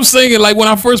was him singing. Like when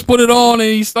I first put it on and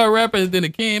he started rapping, and then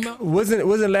it came out. Wasn't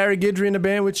Larry Guidry in the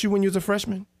band with you when you was a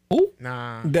freshman? Who?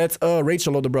 Nah. That's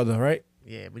Rachel, older brother, right?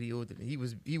 Yeah, but he older. He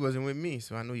wasn't with me,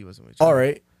 so I knew he wasn't with you. All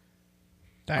right.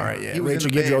 Damn. All right, yeah. He was Rachel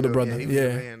in the Guidry, band, older though. brother. Yeah, he was in the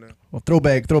band, though. Well,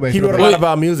 throwback. He wrote a lot of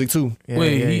our music too. Yeah,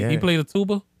 Wait, yeah, he played the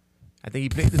tuba? I think he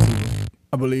played the tuba.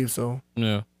 I believe so.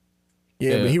 Yeah.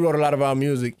 Yeah, Yeah. but he wrote a lot of our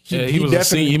music. He was a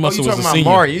senior. He Oh, must you have was talking a about senior.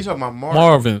 Martin? You talking about Martin?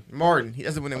 Marvin. Martin.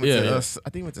 That's the one that went Yeah, to yeah. us. I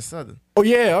think he went to Southern. Oh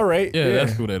yeah, all right. Yeah,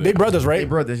 that's who that They is. brothers, right? They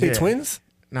brothers, They yeah. twins?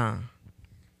 Nah.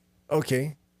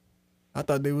 Okay. I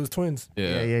thought they was twins.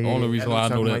 Yeah. Yeah, The only yeah. reason That's why I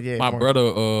what I'm know that talking about, yeah, my Martin. brother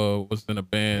was in a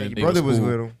band. Yeah, and your they brother was cool.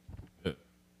 with him.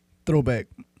 Throwback.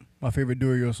 My favorite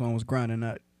Durio song was Grinding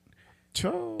Nut.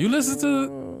 You listen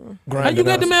to? How Grinding you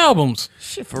got Out. them albums?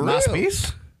 Shit, for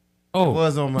MySpace? Oh,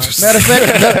 was on my. Matter of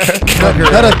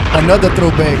fact, another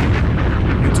throwback.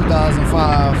 In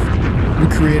 2005, we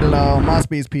created our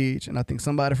MySpace page, and I think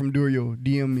somebody from Durio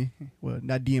DM'd me. Well,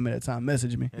 not DM at that time,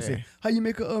 messaged me. He said, "How you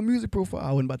make a music profile?"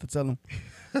 I wasn't about to tell him.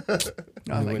 I was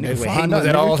like, When nigga, hating find was out,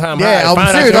 at nigga. all-time Yeah, high. I was Find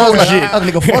out serious. your I was own like, shit. I was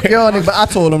nigga, fuck y'all, nigga. But I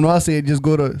told him, no, I said, just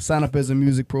go to sign up as a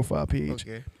music profile page.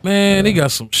 Okay. man, they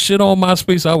got some shit on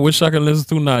MySpace. I wish I could listen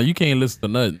to now. You can't listen to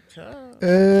nothing.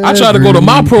 I try to go to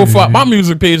my profile, my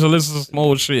music page, and listen to some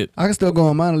old shit. I can still go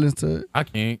on mine and listen to it. I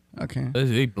can't. I can.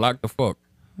 They blocked the fuck.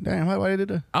 Damn, why they did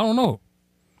that? I don't know.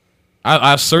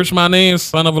 I search my name,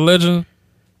 Son of a Legend.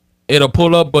 It'll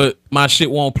pull up, but my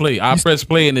shit won't play. I press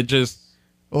play and it just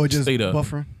Or just stay there.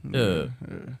 buffering? Yeah.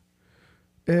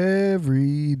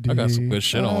 Every day. I got some good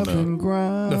shit on I've there. been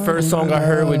grinding. The first song I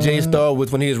heard with J Star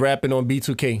was when he was rapping on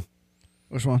B2K.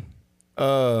 Which one? We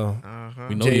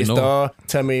know J you know. Star,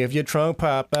 tell me if your trunk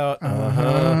pop out.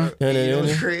 Uh-huh.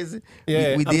 crazy?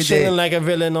 Yeah, we I'm did chilling that. like a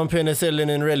villain on penicillin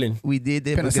and Rillin. We did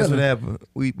that, but guess what happened?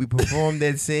 We performed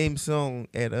that same song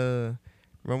at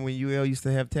remember when UL used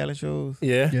to have talent shows?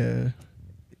 Yeah.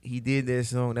 He did that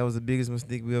song. That was the biggest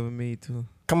mistake we ever made too.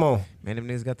 Come on. Man, them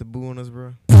niggas got the boo on us,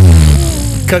 bro.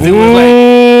 Cause it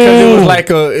was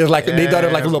like they thought it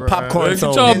was like a little popcorn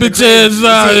song. Get y'all bitch ass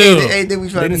out here. Hey, then we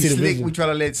try to be didn't see the slick. vision. We try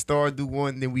to let Star do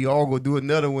one, then we all go do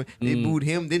another one. They booed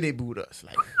him, then they booed us.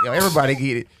 Like, yo, everybody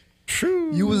get it.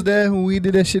 True. You was there when we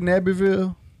did that shit in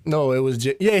Abbeville? No, it was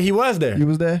yeah, he was there. You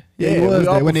was there? Yeah, he was we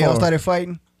all there when they all performed. started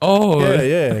fighting. Oh,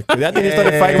 Yeah. 'Cause I think they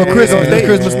started fighting For when we was on stage.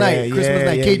 Christmas night. Christmas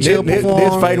night. K Chill They performed.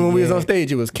 was fighting when we was on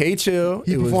stage. It was K Chill.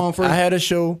 He It was- performed first. I had a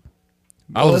show.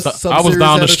 I was Sub-Series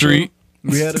down had the a street. show.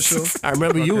 We had a show. I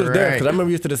remember you was there because I right. remember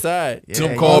you was to the side.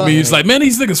 Tim called me. He's like, man,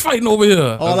 these niggas fighting over here.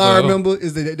 All I remember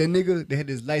is that nigga, they had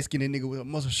this light skinned nigga with a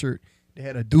muscle shirt. They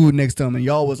had a dude next to him, and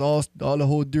y'all was all the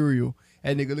whole duo.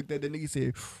 That nigga looked at that nigga, he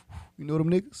said, "You know them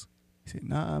niggas?" He said,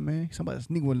 "Nah, man. Somebody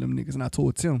sneak one of them niggas." And I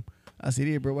told Tim. I said,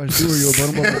 "Yeah, bro, watch duo,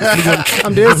 bro."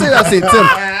 I'm dead serious. I said, "Tim,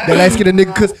 that light skinned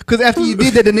nigga," cause after you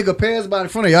did that, the nigga passed by in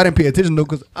front of y'all. I didn't pay attention though,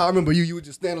 cause I remember you were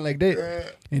just standing like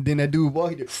that, and then that dude walked,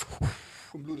 he did,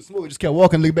 blew the smoke, just kept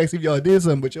walking, look back, see if y'all did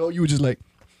something, but you were just like.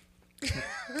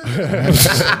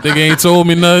 Nigga ain't told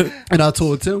me nothing. And I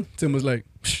told Tim. Tim was like,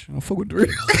 "I don't fuck with the real."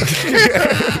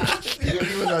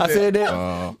 I said that.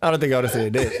 I don't think I would have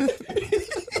said that.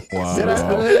 Wow. Did I?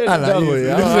 I like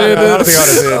you. I don't think I would have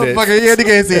said that. Fucking yeah,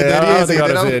 nigga ain't said that. I He don't ain't think I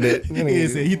would have said said that. that. He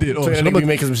ain't said he did. Oh, So shit, nigga be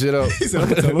making some shit up. He said, "I'm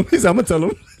gonna tell him." He said, "I'm gonna tell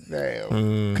him."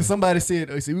 Damn. Cause somebody said,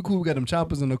 "Oh, see, we cool. We got them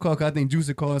choppers in the car." 'Cause I think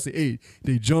Juicy called and said, "Hey,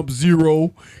 they jumped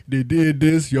zero. They did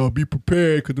this. Y'all be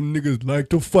prepared, cause them niggas like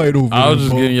to fight over." I was them,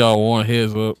 just bro." giving y'all one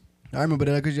heads up. I remember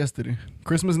that like yesterday,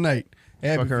 Christmas night.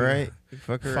 Fucking Abbeville. right.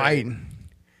 Fucking right. Fighting.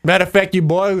 Matter of fact, your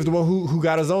boy was the one who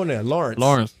got us on there, Lawrence.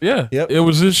 Lawrence. Yeah. Yep. It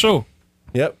was his show.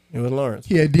 Yep, it was Lawrence.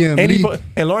 He had DM And, Lee.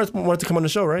 and Lawrence wanted to come on the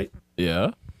show, right?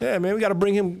 Yeah. Yeah, man, we got to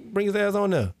bring his ass on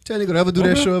there. Tell nigga never do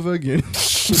that show ever again.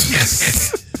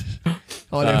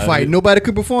 All that Nah, fighting. dude. Nobody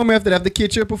could perform after that. After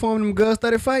Kid Chill performed, them girls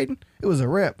started fighting. It was a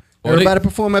rap. Well, Everybody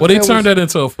performed after Well, they that. turned that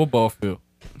into a football field.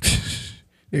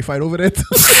 They fight over that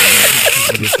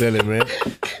too. You still it, man.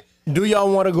 Do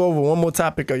y'all want to go over one more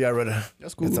topic or y'all ready?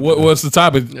 That's cool. What's the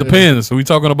topic? Depends. Are we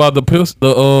talking about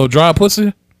the dry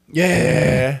pussy?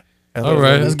 Yeah. All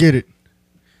right. Let's get it.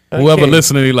 Whoever Okay.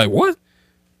 listening, he like, what?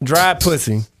 Dry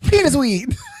pussy. Penis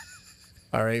weed.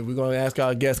 All right, we're going to ask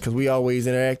our guests because we always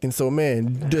interacting. So,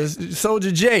 man, does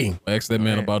Soldier J, Ask that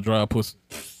man about dry pussy.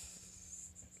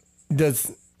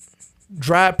 does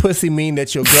dry pussy mean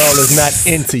that your girl is not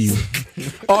into you?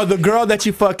 Or the girl that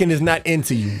you fucking is not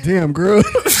into you? Damn, girl.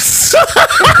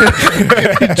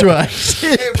 Dry.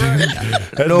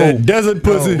 That desert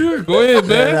pussy. Go ahead,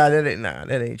 man.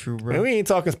 That ain't true, bro. And we ain't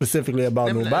talking specifically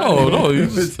about nobody. No, you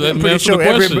just let me answer the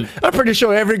question. I'm pretty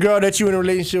sure every girl that you in a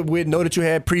relationship with know that you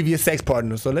had previous sex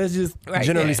partners. So let's just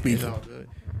generally speaking.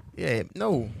 Yeah,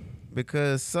 no.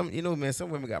 Because some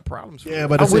women got problems. Yeah,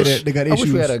 but I say that they got I issues.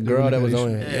 wish we had a girl that was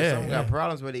on Yeah, here. some got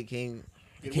problems where they can't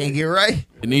get right.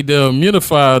 You need the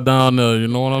humidifier down there. You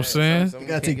know what I'm saying? Some You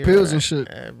gotta can't take get pills right. and shit.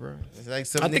 Yeah, bro. It's like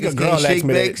some I think niggas a girl can't asked shake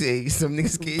me that. back. Say, some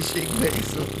niggas can't shake back.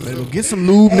 So Get some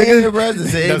lube, nigga. yeah, bro, the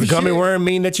same Does gummy shit. worm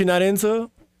mean that you're not into?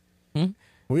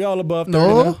 We all above 30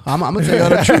 No, now. I'm gonna tell y'all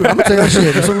the truth. I'm gonna tell y'all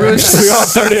shit. There's some real shit. We all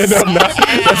 30 and up now.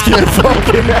 Let's get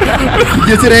fucking.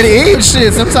 Get to that age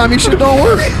shit. Sometimes you shit don't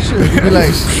work. Shit. You be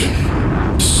like,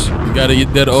 You gotta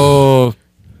get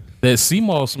that sea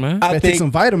moss, man. I gotta take think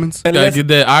some vitamins. You gotta unless, get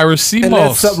that Irish sea unless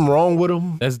moss. something wrong with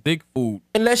them, That's dick food.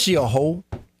 unless she a hoe.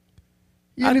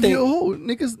 Even if think- you're a hoe,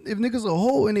 niggas, if niggas a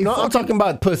hoe and they No, I'm fucking. talking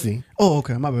about pussy. Oh,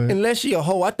 okay, my bad. Unless she a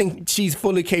hoe, I think she's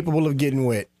fully capable of getting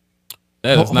wet.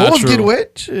 That is not Hoes true. get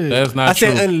wet. Shit. That's not I true.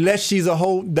 said unless she's a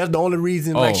hoe, that's the only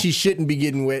reason like Oh. she shouldn't be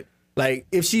getting wet. Like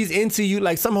if she's into you,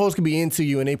 like some hoes could be into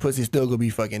you and they pussy still gonna be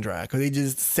fucking dry because they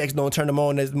just sex don't turn them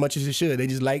on as much as it should. They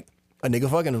just like a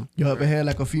nigga fucking them. You ever had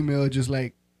like a female just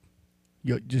like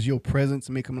your presence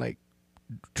make them like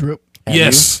drip?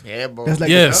 Yes. Yeah, bro. That's like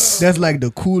Yes. that's like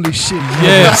the coolest shit.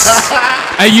 Yes.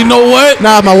 Hey, you know what?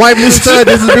 Nah, my wife listened to it.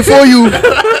 This is before you.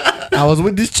 I was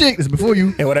with this chick. This is before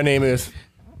you. And what her name is?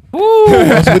 I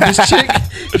was with this chick.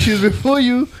 She was before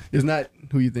you. It's not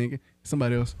who you thinking.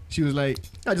 Somebody else. She was like,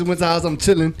 I just went to the house. I'm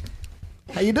chilling.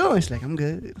 How you doing? She's like, I'm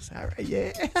good. It's all right.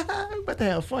 Yeah. I'm about to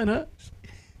have fun, huh?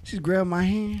 She grabbed my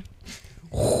hand.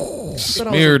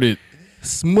 Smeared it.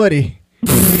 Smutty.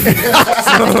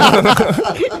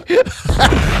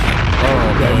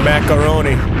 That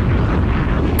macaroni.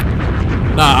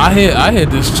 Nah, I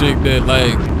had this chick that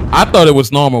like I thought it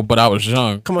was normal, but I was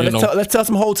young. Come on, let's tell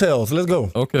some hotels. Let's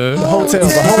go. Okay. The hotel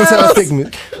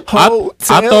segment.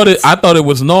 I thought it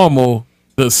was normal.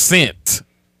 The scent.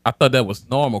 I thought that was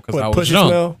normal because I was pussy young.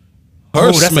 Smell?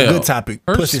 Her that's smell. a good topic.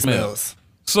 Her Pussy smell. smells.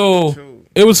 So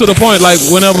it was to the point like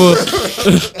whenever.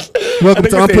 Welcome to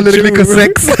Unpolitically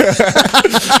Correct.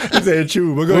 He said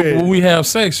true, but go ahead. When we have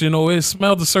sex, it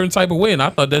smelled a certain type of way, and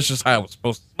I thought that's just how it was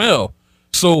supposed to smell.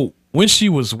 So when she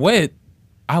was wet,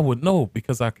 I would know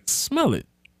because I could smell it.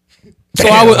 So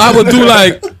I would do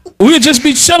like we'd just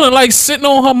be chilling, like sitting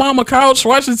on her mama couch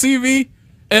watching TV,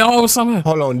 and all of a sudden,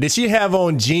 hold on, did she have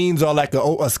on jeans or like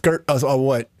a skirt or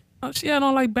what? She had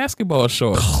on like basketball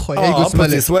shorts. You go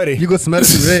smell it. Sweaty. You go smell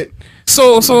it wet.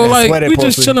 So like we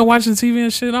just chilling watching TV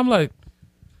and shit. I'm like,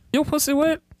 your pussy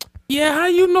wet? Yeah, how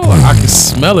you know? I can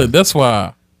smell it. That's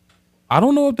why. I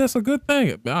don't know if that's a good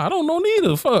thing. I don't know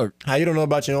neither. Fuck. How you don't know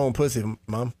about your own pussy,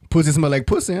 mom? Pussy smell like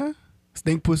pussy, huh?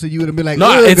 Stink pussy, you would have been like,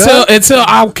 no. Until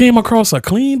I came across a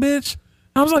clean bitch,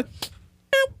 I was like,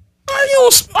 I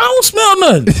don't smell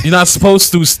nothing. You're not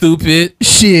supposed to, stupid.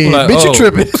 Shit, like, bitch, you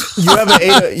tripping. You ever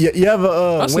ate? You ever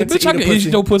I said, bitch, I can eat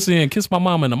your pussy and kiss my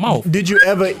mama in the mouth. Did you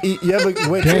ever eat? You ever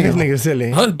went to this nigga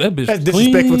silly? That bitch that's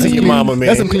disrespectful to your mama, man.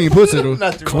 That's some clean pussy though.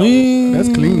 Clean. That's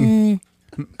clean.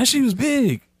 And she was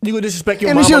big. You gonna disrespect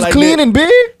your and mama? And she was like clean that? and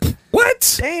big.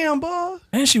 What? Damn, boy.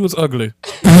 And she was ugly.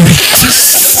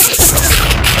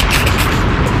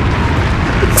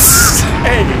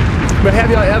 Hey, but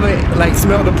have y'all ever like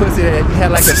smelled a pussy that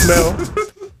had like a smell,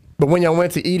 but when y'all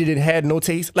went to eat it, it had no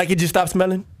taste? Like it just stopped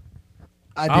smelling?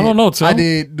 I don't know, Tim. I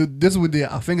did. This was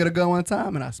I fingered a gun one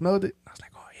time and I smelled it. I was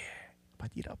like, oh yeah, I'm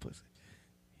about to eat that pussy.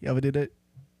 You ever did that?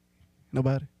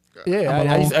 Nobody?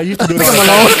 Yeah, I used to do it. I'm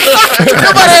alone.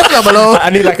 Nobody else, I'm alone. I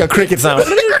need like a cricket sound.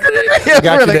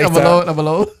 I'm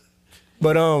alone.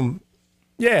 But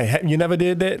yeah, you never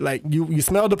did that? Like you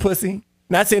smelled the pussy.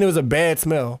 Not saying it was a bad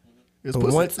smell. But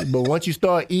once you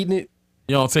start eating it,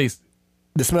 you don't taste it.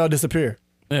 The smell disappear.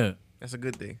 Yeah. That's a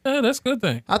good thing. Yeah, that's a good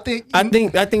thing. I think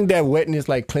that wetness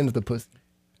like cleanses the pussy.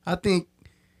 I think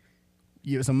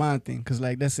it's a mind thing. Cause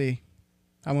like let's say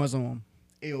I was on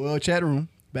AOL chat room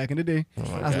back in the day. I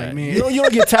was like, man, you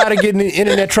don't get tired of getting in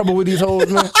internet trouble with these hoes,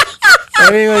 man. I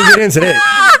ain't gonna get into that.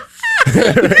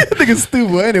 I think it's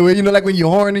stupid anyway. Like when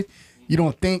you're horny, you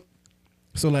don't think.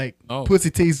 So like pussy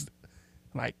tastes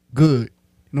like good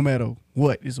no matter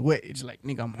what. It's wet. It's like,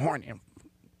 nigga, I'm horny.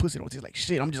 Pussy don't taste like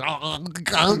shit. I'm just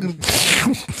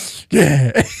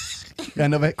yeah. I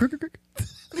never had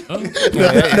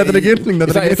nothing again.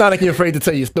 It sounds like you're afraid to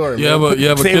tell your story. You ever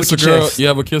kiss a girl? You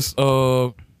ever kiss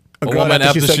a woman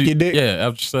after she your dick? Yeah,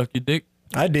 after she suck your dick.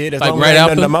 I did. As like long right as I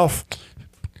after in the mouth.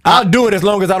 I'll do it as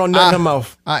long as I don't nut in her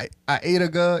mouth. I ate a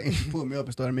girl and she pulled me up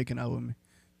and started making out with me.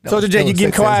 Soldier J, you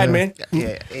getting quiet, man.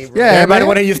 Yeah, everybody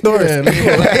want to hear your stories.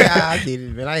 Yeah, I did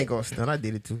it, man. I ain't gonna stunt. I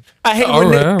did it too. I hate when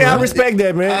niggas, I respect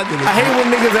that, man. I hate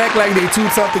when niggas act like they too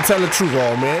tough to tell the truth.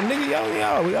 Oh, man,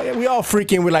 nigga, we all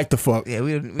freaking. We like to fuck. Yeah,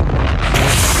 we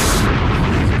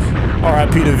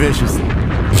R.I.P. the Vicious.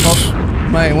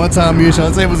 Man, one time me and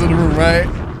Shantae was in the room, right?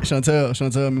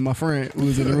 Chantel, me, my friend, we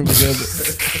was in the room together.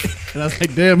 And I was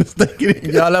like, damn, it's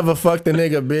thinking. Y'all ever fucked a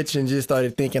nigga bitch and just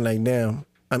started thinking like, damn,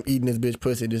 I'm eating this bitch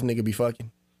pussy, this nigga be fucking?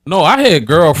 No, I had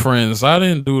girlfriends. I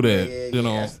didn't do that. You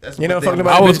know, that's you never fucked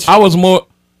about I was more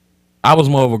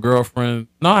of a girlfriend.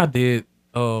 No, I did.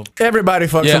 Everybody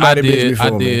fucked somebody bitch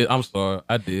before. I did. I'm sorry.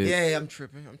 I did. Yeah, I'm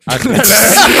tripping. Damn,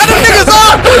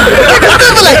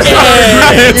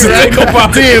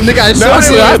 nigga, I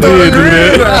did do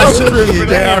that.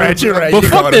 Yeah, all right, you're right. But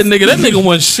fuck that nigga. That nigga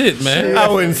wasn't shit, man. I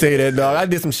wouldn't say that, dog. I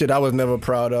did some shit I was never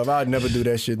proud of. I'd never do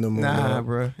that shit no more. Nah,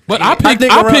 bro. But I picked her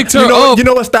up. You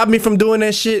know what stopped me from doing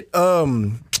that shit?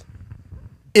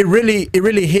 It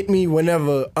really hit me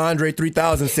whenever Andre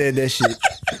 3000 said that shit.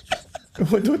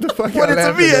 What the fuck? What to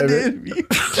me? I did.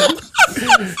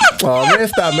 Oh man,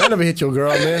 stop, man! I never hit your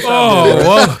girl, man.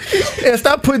 Well.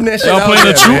 Stop putting that shit Y'all out playing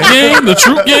there, the truth game? The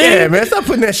truth game? Yeah, man. Stop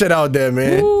putting that shit out there,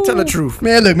 man. Ooh. Tell the truth,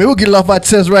 man. Look, man, we'll get it off our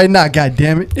chest right now. God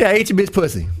damn it! Yeah, I ate your bitch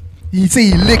pussy. You see,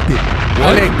 he licked it.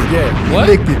 I licked it. Yeah, what?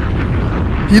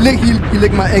 He licked it. He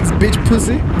licked my ex bitch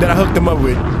pussy that I hooked him up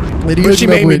with. But she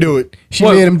made me do it. She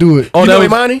made him do it. Oh, you know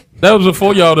Imani? That was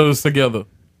before y'all that was together.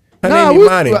 Her name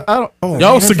Imani. Y'all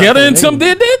was together and Tim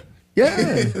did that? Yeah.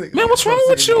 Man, what's wrong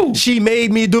with you? She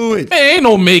made me do it. Man, ain't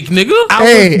no make, nigga.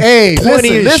 Hey,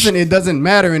 listen, it doesn't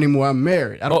matter anymore. I'm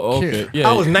married. I don't care. Yeah,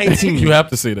 I was 19. You have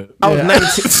to say that. I was 19.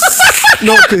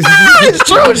 No, because it's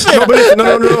true.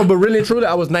 No, but really and truly,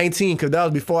 I was 19 because that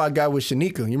was before I got with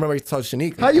Shanika. You remember I talked to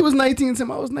Shanika? How you was 19,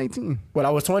 Tim? I was 19. Well, I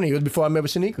was 20. It was before I met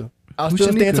with Shanika. I was Who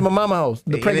still staying Shanika? to my mama house.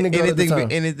 The pregnant girl at the time.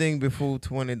 Anything before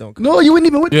 20 don't count. No, you weren't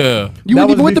even with. Yeah. You That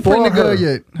weren't even was with the before pregnant girl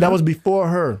her. yet. That was before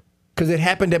her. Because it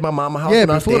happened at my mama house Yeah, when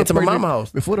I before stayed the to my pregnant. mama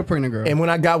house. Before the pregnant girl. And when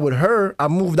I got with her, I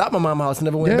moved out my mama house and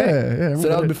never went Yeah, back. yeah, I So remember that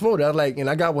was that. before that. I was like, and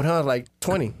I got with her, I was like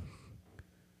 20.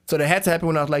 So that had to happen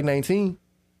when I was like 19.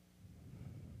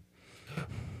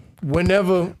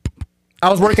 Whenever I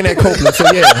was working at Copeland, so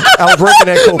yeah, I was working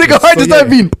at Copeland. Nigga, hard so to start yeah.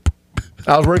 beating.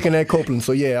 I was working at Copeland,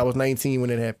 so yeah, I was 19 when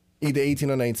it happened. Either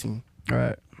 18 or 19. All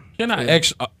right. Can I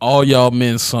ask all y'all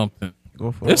men something?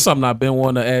 Go for It's something I've been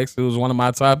wanting to ask. It was one of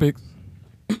my topics.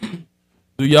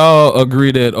 Do y'all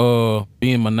agree that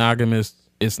being monogamous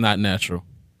is not natural?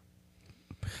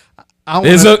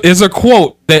 There's a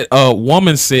quote that a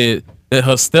woman said that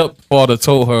her stepfather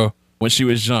told her when she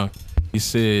was young. He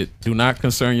said, "Do not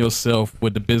concern yourself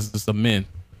with the business of men.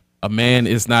 A man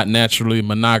is not naturally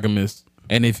monogamous,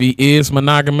 and if he is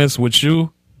monogamous with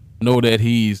you, know that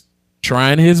he's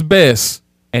trying his best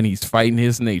and he's fighting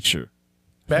his nature."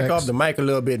 Back off the mic a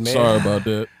little bit, man. Sorry about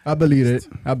that. I believe it.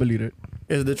 I believe it.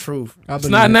 It's the truth. I It's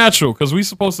believe not it. natural because we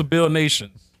supposed to build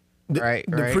nations. Right,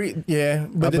 right. Yeah,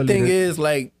 but I the believe thing it. is,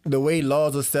 like, the way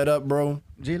laws are set up, bro.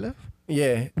 G left?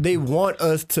 Yeah, they want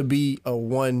us to be a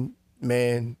one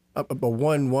man, a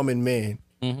one woman man.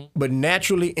 But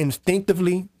naturally,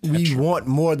 instinctively, we want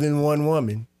more than one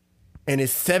woman. And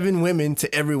it's 7 women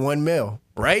to every 1 male,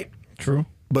 right? True.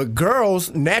 But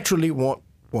girls naturally want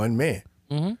 1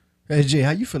 man. Hey, Jay,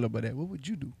 how you feel about that? What would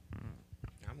you do?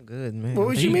 I'm good, man. What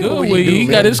would He you mean? good What would with you it. He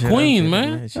do, got man? his queen,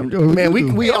 man. Man,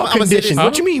 we all I'ma say conditioned. this.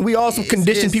 What you mean? We all some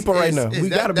conditioned people right now. We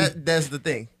gotta be. That's the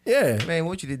thing. Yeah. Man,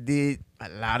 once you done did a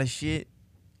lot of shit,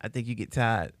 I think you get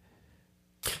tired.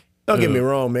 Don't get me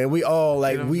wrong, man. We all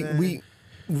like You know what I'm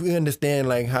we understand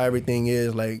like how everything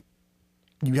is. Like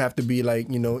you have to be like,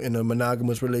 you know, in a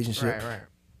monogamous relationship. Right, right.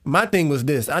 My thing was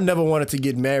this: I never wanted to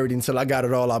get married until I got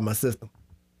it all out of my system.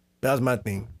 That was my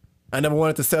thing. I never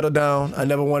wanted to settle down. I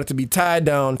never wanted to be tied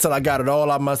down until I got it all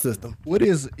out of my system. What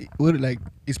like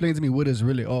explain to me what is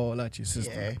really all out your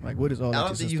system? Yeah. Like what is all I out don't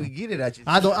your think you system? can get it at you.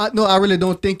 I really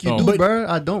don't think you No. do, But bro.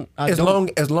 I don't. As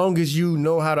long as you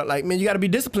know how to, like, man, you got to be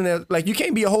disciplined. Like you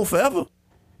can't be a hoe forever.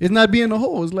 It's not being a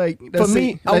hoe. It's like For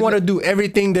me, I want to do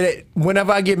everything that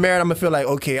whenever I get married, I'm gonna feel like,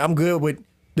 okay, I'm good with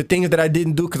the things that I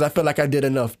didn't do because I feel like I did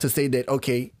enough to say that,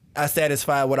 okay, I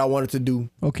satisfied what I wanted to do.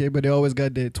 Okay, but they always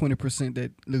got that 20%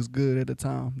 that looks good at the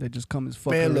time. That just come and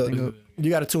fuck Man, look, everything up. you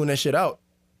got to tune that shit out.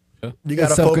 Yeah. You got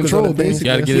to That's focus on self-control, the things. basically.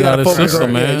 You gotta get You it out gotta of the focus system,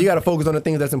 on- man. yeah, you got to focus on the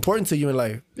things that's important to you in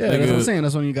life. Yeah, that's what I'm Nigga. saying.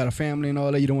 That's when you got a family and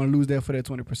all that. You don't want to lose that for that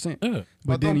 20%. Yeah.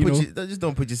 But then, you know, just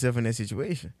don't put yourself in that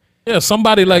situation. Yeah,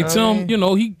 somebody like You know what I Tim, mean? you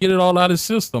know, he get it all out of his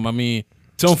system. I mean,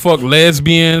 Tim fuck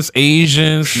lesbians,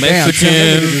 Asians, Damn,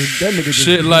 Mexicans, that nigga just-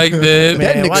 shit like that.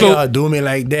 Man, why So y'all do me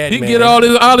like that, he man? get all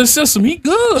this out of his system. He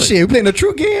good. shit, we playing a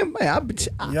true game, man.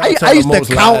 Y'all I tell used the to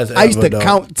most count. lies I used to ever, dog.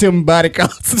 count Tim body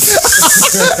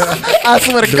counts. I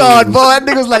swear to God, boy, that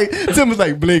nigga was like, Tim was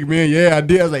like, Blake, man, yeah, I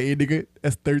did. I was like, hey, nigga,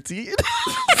 that's 13.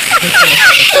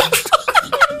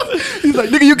 He's like,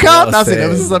 nigga, you count? Y'all I said, sad,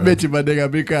 ever since I bro. met you, my nigga, I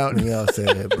been counting. Y'all said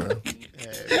that, bro.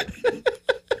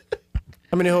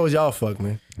 How many hoes y'all fuck,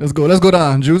 man? Let's go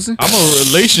down, Juicy. I'm a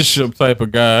relationship type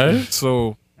of guy,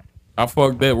 so I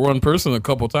fucked that one person a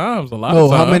couple times. A lot No,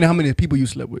 of times. how many people you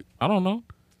slept with? I don't know.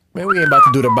 Man, we ain't about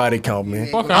to do the body count, man.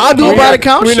 Fuck, I'll do a body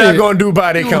count. We're not shit. gonna do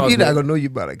body counts. You're not man. gonna know you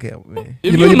about to count, man.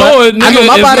 If You you, know know, your it, nigga, I know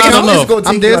my it's body not count. enough. Gonna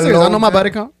I'm take dead you a serious. I long know my time. body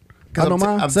count. I know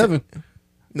mine. I'm 7.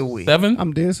 No way. 7?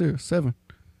 I'm dead serious. 7.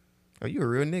 Oh, you a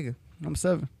real nigga. I'm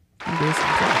 7. I'm dead serious.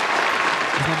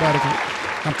 That's my body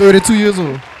count. I'm 32 years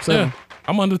old. 7. Yeah,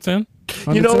 I'm under 10.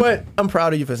 You know what? I'm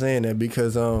proud of you for saying that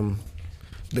because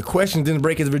the question didn't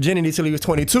break his virginity till he was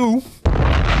 22.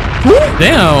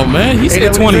 Damn, man. He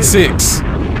said that what he 26.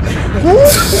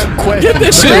 Question. Get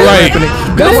that shit right.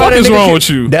 What the fuck is wrong with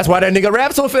you? That's why that nigga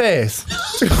rap so fast.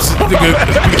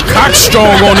 Nigga cock strong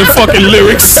on them fucking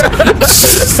lyrics.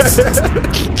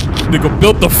 Nigga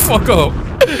built the fuck up.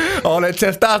 All that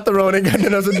testosterone ain't got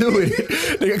nothing else to do with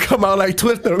it. Nigga come out like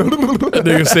Twister. That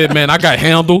nigga said, man, I got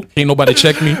handled. Ain't nobody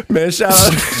check me. Man, shout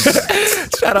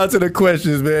out to the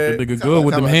questions, man. Nigga good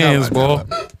with them hands, boy.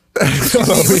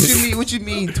 What you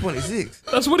mean 26?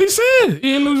 That's what he said. He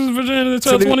didn't lose his virginity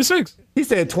until 26. He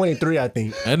said 23, I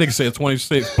think. That nigga said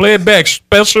 26. Play it back.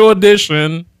 Special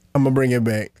edition. I'm gonna bring it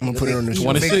back. I'm gonna put it on the show.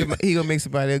 26. He gonna make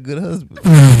somebody a good husband.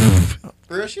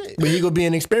 Real shit. But he gonna be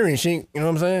an experience. She ain't- you know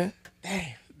what I'm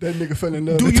saying? That nigga fell in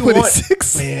love Do at you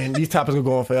 26. want? Man, these topics are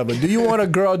going forever. Do you want a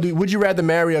girl? Would you rather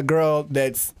marry a girl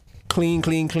that's clean,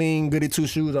 goody two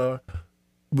shoes, or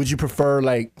would you prefer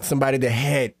like somebody that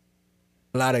had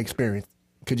a lot of experience?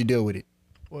 Could you deal with it?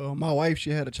 Well, my wife,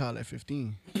 she had a child at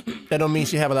 15. That don't mean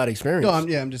she have a lot of experience. No,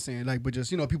 I'm just saying, like, but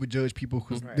just people judge people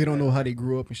because they don't know how they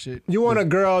grew up and shit. You want a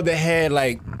girl that had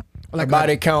like Like a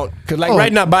body count, because like Oh.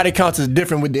 right now body counts is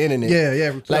different with the internet.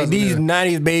 Yeah. Like these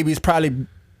 90s babies probably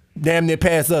damn near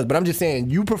past us. But I'm just saying,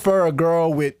 you prefer a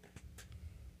girl with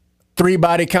 3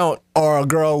 body count or a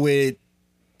girl with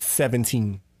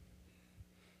 17?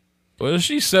 Well, if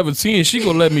she's 17, she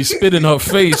gonna let me spit in her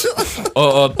face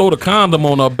or throw the condom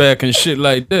on her back and shit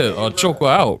like that or choke her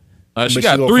out. She But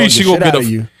got she gonna 3, fuck she the gonna shit get out of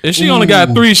you. If she only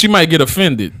got 3, she might get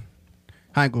offended.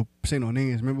 I ain't gonna say no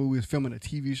names. Remember we was filming a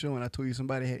TV show and I told you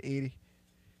somebody had 80?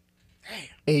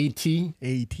 AT?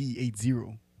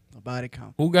 80, a body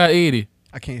count. Who got 80?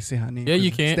 I can't say her name. Yeah, you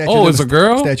 'cause can. statute Oh, of it's a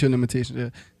girl? Statute of limitations. Yeah.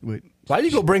 But Why you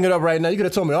go bring it up right now? You could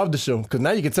have told me off the show, because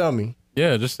now you can tell me.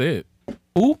 Yeah, just say it.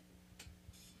 Who?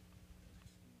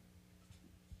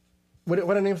 What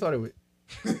her name started with?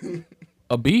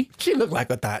 A B? She looked like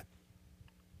a thought.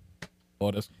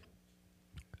 Oh, that's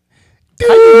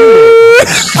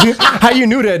How you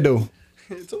knew that though?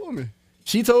 it told me.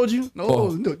 She told you? No,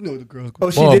 no, the girl. Oh,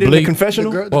 she did it in the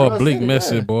confessional? Boy, bleak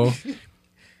message, boy.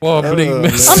 Boy, bleak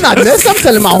message. I'm not this. I'm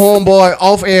telling my homeboy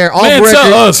off air, off Man, record.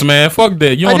 tell us, man. Fuck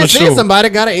that. You I on the just said show. somebody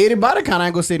got an 80 body count. I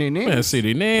ain't gonna say their name. Man, say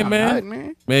their name, man. Right,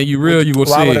 man. Man, you real, you gonna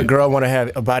Why say would a it. girl want to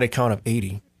have a body count of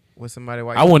 80? With somebody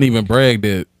white. I wouldn't even brag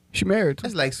that. She married.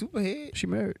 That's like Superhead. She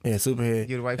married. Yeah, superhead.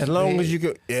 You're the wife As long superhead. as you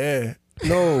could, yeah.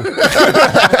 No. That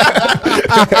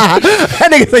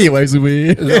nigga say you wife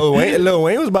superhead. Lil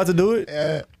Wayne was about to do it.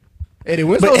 Eddie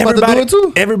Winslow was about to do it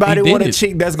too. Everybody He did want a it.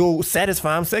 chick that's go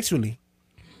satisfy him sexually.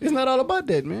 It's not all about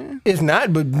that, man. It's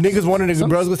not, but niggas want a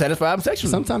brothers go satisfy him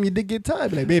sexually. Sometimes you did get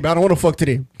tired. Be like, baby, I don't want to fuck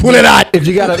today. Pull it out. If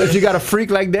you got a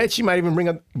freak like that, she might even bring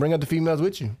up the females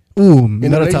with you. Ooh, the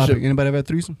another relationship. topic. Anybody ever had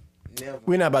threesome?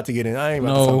 We're not about to get in. I ain't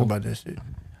about No. to talk about that shit.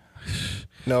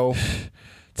 No.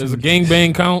 Does a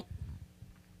gangbang count?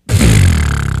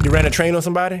 You ran a train on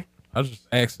somebody? I just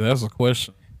asked. That's a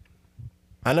question.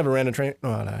 I never ran a train.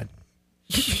 No, I lied.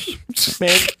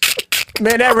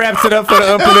 Man, that wraps it up for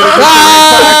the Unpolitical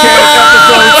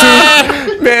Podcast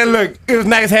episode 2. Man, look, it was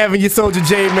nice having you, Soldier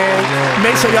J, man.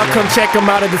 Make sure y'all come check him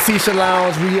out at the Sisha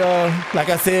Lounge. We, like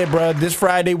I said, bro, this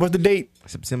Friday, what's the date?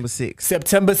 September 6th.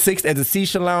 September 6th at the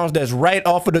Sisha Lounge. That's right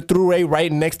off of the Thruway,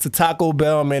 right next to Taco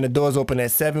Bell, man. The doors open at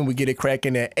 7. We get it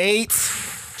cracking at 8.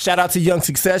 Shout out to Young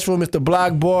Successful, Mr.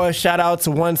 Block Boy. Shout out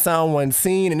to One Sound, One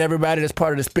Scene, and everybody that's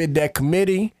part of the Spit Deck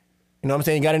committee. You know what I'm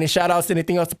saying? You got any shout outs,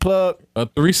 anything else to plug? A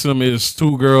threesome is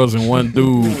 2 girls and 1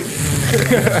 dude.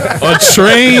 A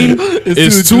train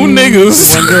is 2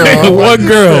 niggas and 1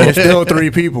 girl. It's still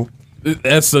 3 people.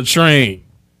 That's a train.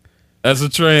 That's a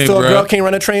train, So bro. a girl can't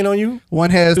run a train on you? One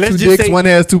has Let's 2 just dicks, say- one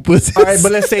has 2 pussies. All right,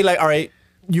 but let's say, like, all right,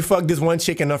 you fuck this one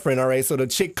chick and her friend, all right? So the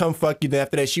chick come fuck you, then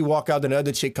after that she walk out, then the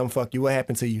other chick come fuck you. What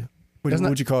happened to you? What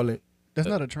would you call it? That's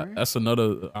not a train. That's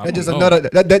another. That's just another.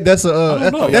 That's a.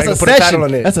 don't know. That's Yeah, a put a title session.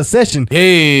 on it. That's a session.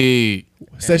 Hey,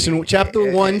 Session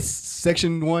chapter 1,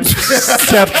 section 1,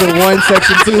 chapter 1,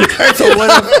 section 2. So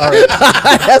whatever. All right.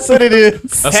 That's what it is.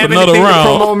 that's Have another anything round.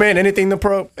 to promote, man? Anything to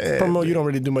promote? You don't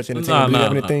really do much entertainment. Do you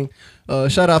have nah. anything?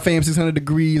 Shout out Fame 600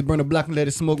 Degrees. Burn a block and let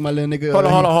it smoke, my little nigga. Hold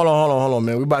on,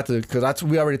 man. We about to, because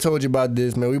we already told you about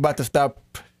this, man. We about to stop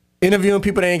interviewing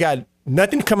people that ain't got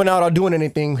nothing coming out or doing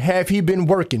anything. Have he been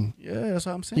working? Yeah, that's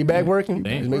what I'm saying. He back working?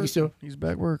 Damn. Just making sure. He's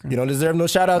back working. You don't deserve no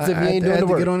shout outs if he ain't I doing had the to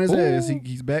work. get on his Ooh. ass.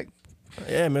 He's back.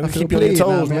 Yeah, man. I We feel keep you on your played now,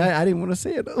 toes, man. I didn't want to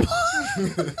say it though. You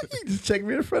just check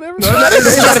me in front of No, everybody.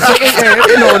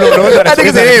 no. That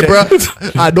nigga said, hey, bro,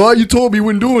 I know you told me you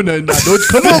wasn't doing nothing. Now, don't you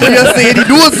come over here saying he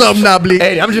doing something now, Blake.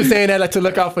 Hey, I'm just saying that like to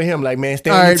look out for him. Like, man,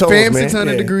 stay All on your right, toes, Fam man.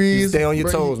 600 Yeah, Degrees. Stay on your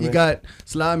Bro, toes, you man. got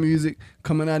Sly Music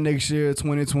coming out next year,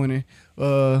 2020.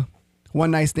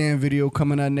 One Night Stand video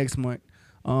coming out next month.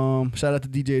 Shout out to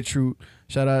DJ Truth.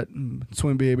 Shout out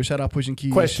Twin Baby. Shout out Pushing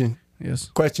Keys. Question. Yes.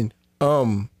 Question.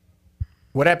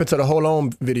 What happened to the Hold On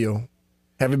video?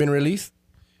 Have it been released?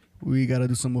 We got to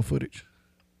do some more footage.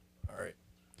 All right.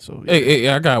 So, yeah. Hey,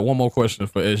 I got one more question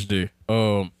for SJ.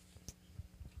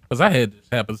 Cause I had this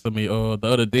happen to me the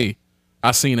other day.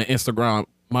 I seen an Instagram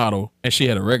model and she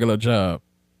had a regular job.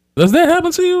 Does that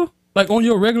happen to you? Like on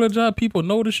your regular job, people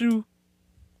notice you?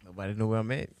 Nobody know where I'm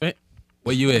at. Man,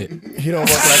 where you at? You don't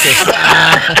work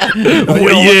like a, you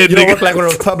don't work like one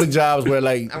of those public jobs where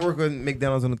like I work with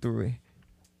McDonald's on the Thruway.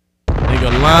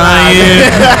 Nigga lying.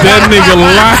 That nigga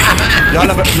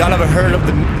lying. y'all ever heard of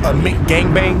the Mick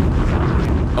Gangbang?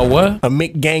 A what? A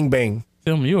Mick Gangbang.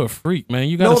 Tell me you a freak, man.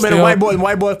 You gotta No, man, stay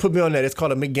white boys put me on that. It's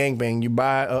called a Mick Gangbang. You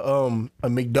buy a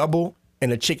McDouble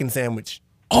and a chicken sandwich.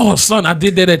 Oh, son, I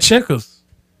did that at Checkers.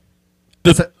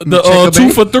 The Checker 2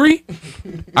 Bang? for $3.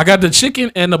 I got the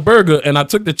chicken and the burger, and I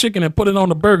took the chicken and put it on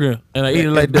the burger, and I ate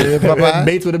it like that. Popeye?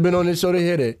 Bates would have been on this show to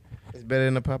hear that. It's better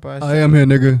than the Popeye. I am here,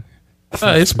 nigga.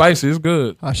 It's spicy. It's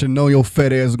good. I should know your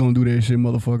fat ass is gonna do that shit,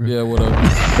 motherfucker. Yeah, whatever.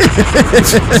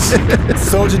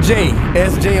 Soldier J,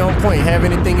 SJ on point. Have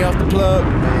anything else to plug?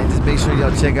 Man, just make sure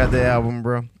y'all check out the album,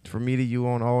 bro. From me to you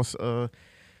on all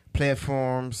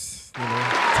platforms, you know,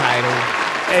 Tidal.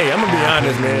 Hey, I'm gonna be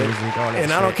honest, man. Music, all that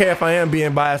And I don't shit. care if I am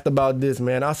being biased about this,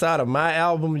 man. Outside of my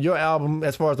album, your album,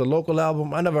 as far as the local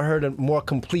album, I never heard a more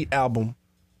complete album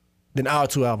than our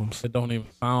two albums. It don't even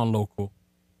sound local.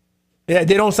 Yeah,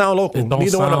 they don't sound local. It don't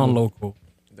Neither one of sound them. local.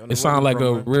 It sound like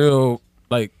a real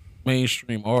like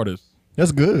mainstream artist.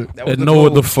 That's good. That know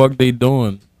what the fuck they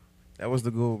doing. That was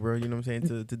the goal, bro. You know what I'm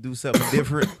saying? To do something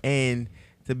different and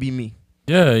to be me.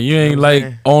 Yeah, you ain't know what I'm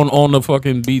like on the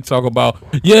fucking beat talk about,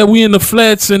 yeah, we in the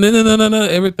flats and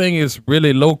everything is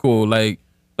really local. Like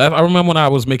I remember when I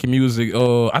was making music,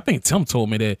 I think Tim told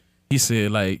me that. He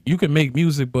said like you can make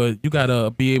music, but you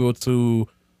gotta be able to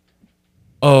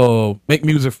make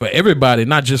music for everybody,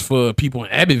 not just for people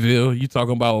in Abbeville. You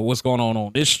talking about what's going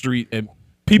on this street, and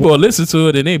people will listen to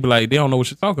it and they be like, they don't know what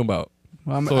you're talking about.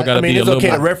 Well, So it gotta be a it's little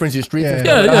okay to more- reference your streets. Yeah, and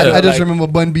stuff, but yeah. I just like- remember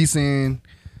Bun B saying,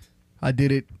 I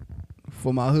did it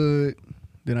for my hood,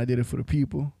 then I did it for the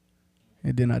people,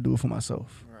 and then I do it for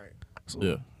myself. Right. So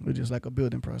Yeah. it's just like a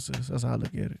building process. That's how I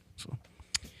look at it. So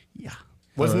yeah.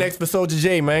 What's next for Soldier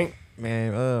J, man?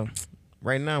 Man,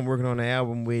 right now I'm working on an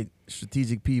album with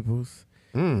Strategic Peoples.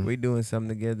 We're doing something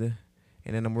together.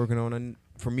 And then I'm working on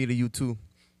For Me to You too.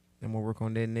 I'm gonna work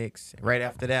on that next. Right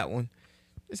after that one.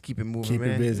 Just keep it moving, Keep it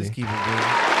man. busy. Just keep it busy.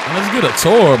 And let's get a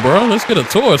tour, bro. Let's get a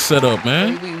tour set up,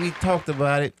 man. We talked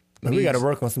about it. Man, we Me- got to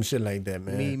work on some shit like that,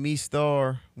 man. Me,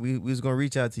 Star. We was gonna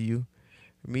reach out to you.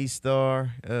 Me,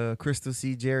 Star, Crystal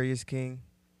C, Jarius King.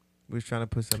 We was trying to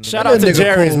put something. Shout together. out to That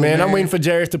nigga Jarius, cool, man. I'm man. waiting for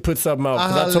Jarius to put something out.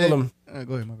 Cause I told him,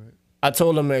 Go ahead, my bad. I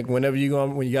told him like when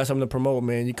you got something to promote,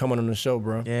 man, you come on the show,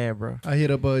 bro. Yeah, bro. I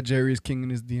hit up Jerry's King in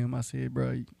his DM. I said,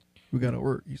 bro, we gotta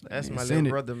work. He's like, That's man, my send little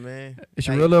it. brother, man. It's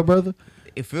your Like, real little brother?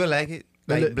 It feel like it.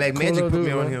 That Like Black cool Magic little put me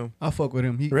dude, on man. him. I fuck with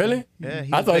him. He Really? Yeah,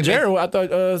 I thought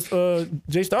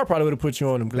J Star probably would have put you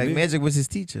on him. Black Magic was his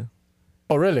teacher.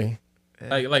 Oh, really?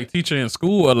 Like teacher in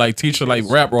school or like teacher like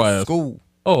rap wise? School.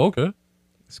 Oh, okay.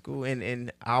 School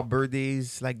and our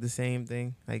birthdays like the same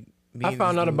thing. Like me I and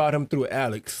found this out dude. about him through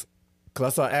Alex. Cause I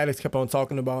saw Alex kept on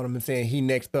talking about him and saying he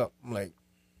next up. I'm like,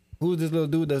 who's this little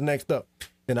dude that's next up?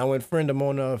 Then I went friend him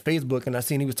on Facebook and I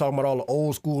seen he was talking about all the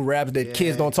old school raps that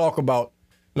kids don't talk about.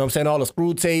 You know what I'm saying? All the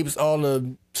screw tapes, all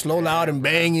the slow loud and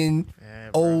banging,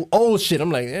 old shit.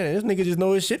 I'm like, yeah, this nigga just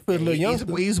know his shit for his little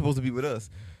youngster. He's supposed to be with us.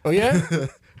 Oh yeah?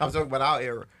 I'm talking about our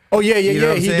era. Oh yeah, You know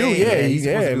what I'm he do, saying? yeah, Yeah, he's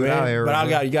supposed to be with our man. era, But I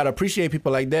bro. you gotta appreciate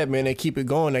people like that, man. They keep it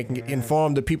going. They can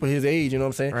inform the people his age. You know what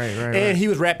I'm saying? Right, And right. he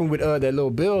was rapping with that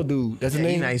little Bill dude. That's his Yeah,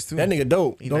 he name. nice, too. That nigga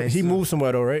dope. He Don't- nice, he too. moved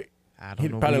somewhere though, right? I He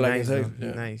don't know. probably He like nice, his age, though.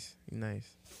 yeah. He nice. He nice.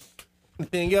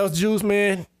 Anything else, Juice,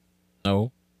 man?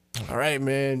 No. All right,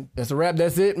 man. That's a wrap.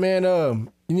 That's it, man. You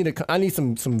need I need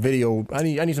some video. I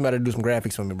need somebody to do some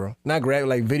graphics for me, bro. Not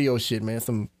like video shit, man.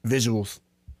 Some visuals.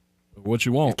 What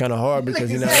you want? Kind of hard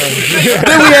because you know.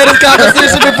 Then we had this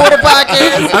conversation before the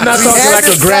podcast. I'm not We talking had like a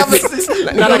this graphic,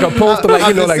 conversation. not like a poster, like I'm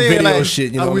you know, just like saying, video like,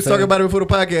 shit. You know, I what was I'm talking saying? about it before the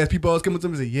podcast. People always come up to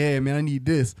me and say, "Yeah, man, I need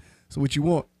this." So what you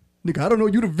want, nigga? I don't know.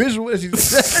 You the visual. As you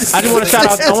said. I just want to shout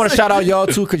out. I want to shout out y'all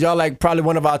too, cause y'all like probably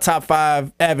one of our top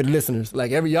 5 avid listeners. Like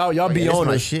y'all be that's on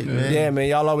my us. shit, man. Yeah, man.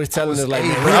 Y'all always telling us like, Hey,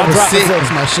 man, bro, y'all I was dropping sick.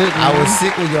 something. That's my shit. I man. was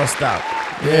sick when y'all stopped.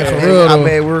 Yeah, for And real. I'm though.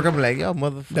 at work. I'm like, y'all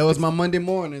motherfucker. That was my Monday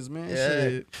mornings, man. Yeah.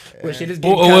 Shit. Well, shit is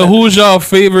getting Well, who's y'all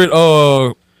favorite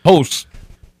host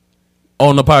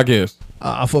on the podcast?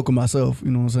 I fuck with myself. You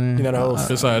know what I'm saying? You know the host.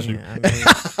 Besides you. I mean,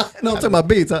 No, I'm talking about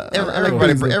beats.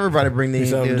 everybody bring their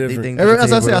something different. thing.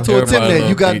 As I said, I told Tim Everybody that you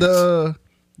love got beats.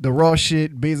 the raw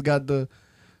shit. Bass got the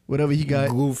whatever he got.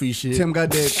 goofy shit. Tim got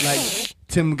that like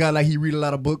Tim got like he read a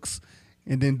lot of books,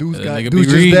 and then Deuce That got nigga Deuce be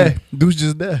just reading. there. Deuce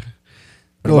just there.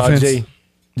 What No about offense. Jay?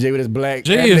 Jay with his black.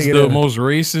 Jay that is nigga the there. most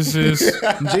racist. Jay is there.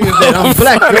 I'm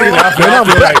black, yo. I'm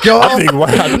black, yo. I think Look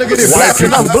at this black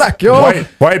and I'm black, yo.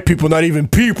 White people not even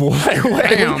people. Like,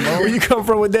 where you come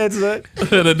from with that, son? That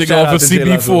nigga Shout off out of to Jay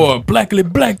CB4. Blackly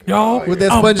black, y'all. With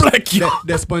that I'm sponge, black, y'all.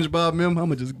 that SpongeBob meme,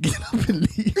 I'ma just get up and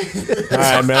leave. All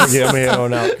right, man. Yeah, I'm head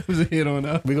on out. Just hit on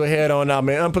up. We go head on out,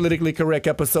 man. Unpolitically Correct,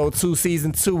 episode 2,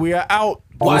 season 2. We are out.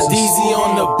 Why DZ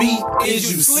on the beat?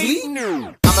 Is you sleep?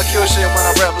 I'ma kill shit when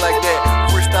I rap like that.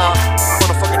 Freestyle on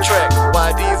the fucking track.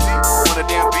 YDZ on the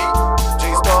damn beat.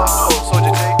 J Star,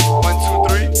 Soldier J.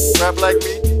 1, 2, 3. Rap like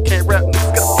me. Can't rap,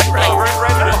 niggas gotta play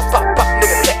right now. Pop, pop,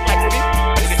 nigga, act like me.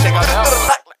 Nigga, check out the album.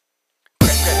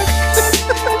 Crack, crack.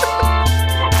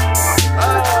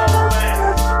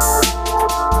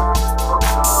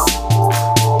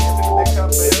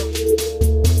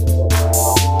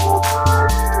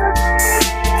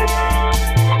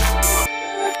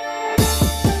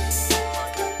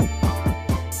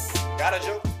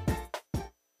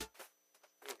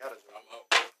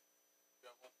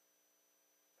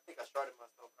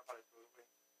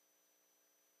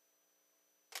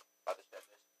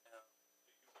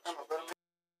 my brother.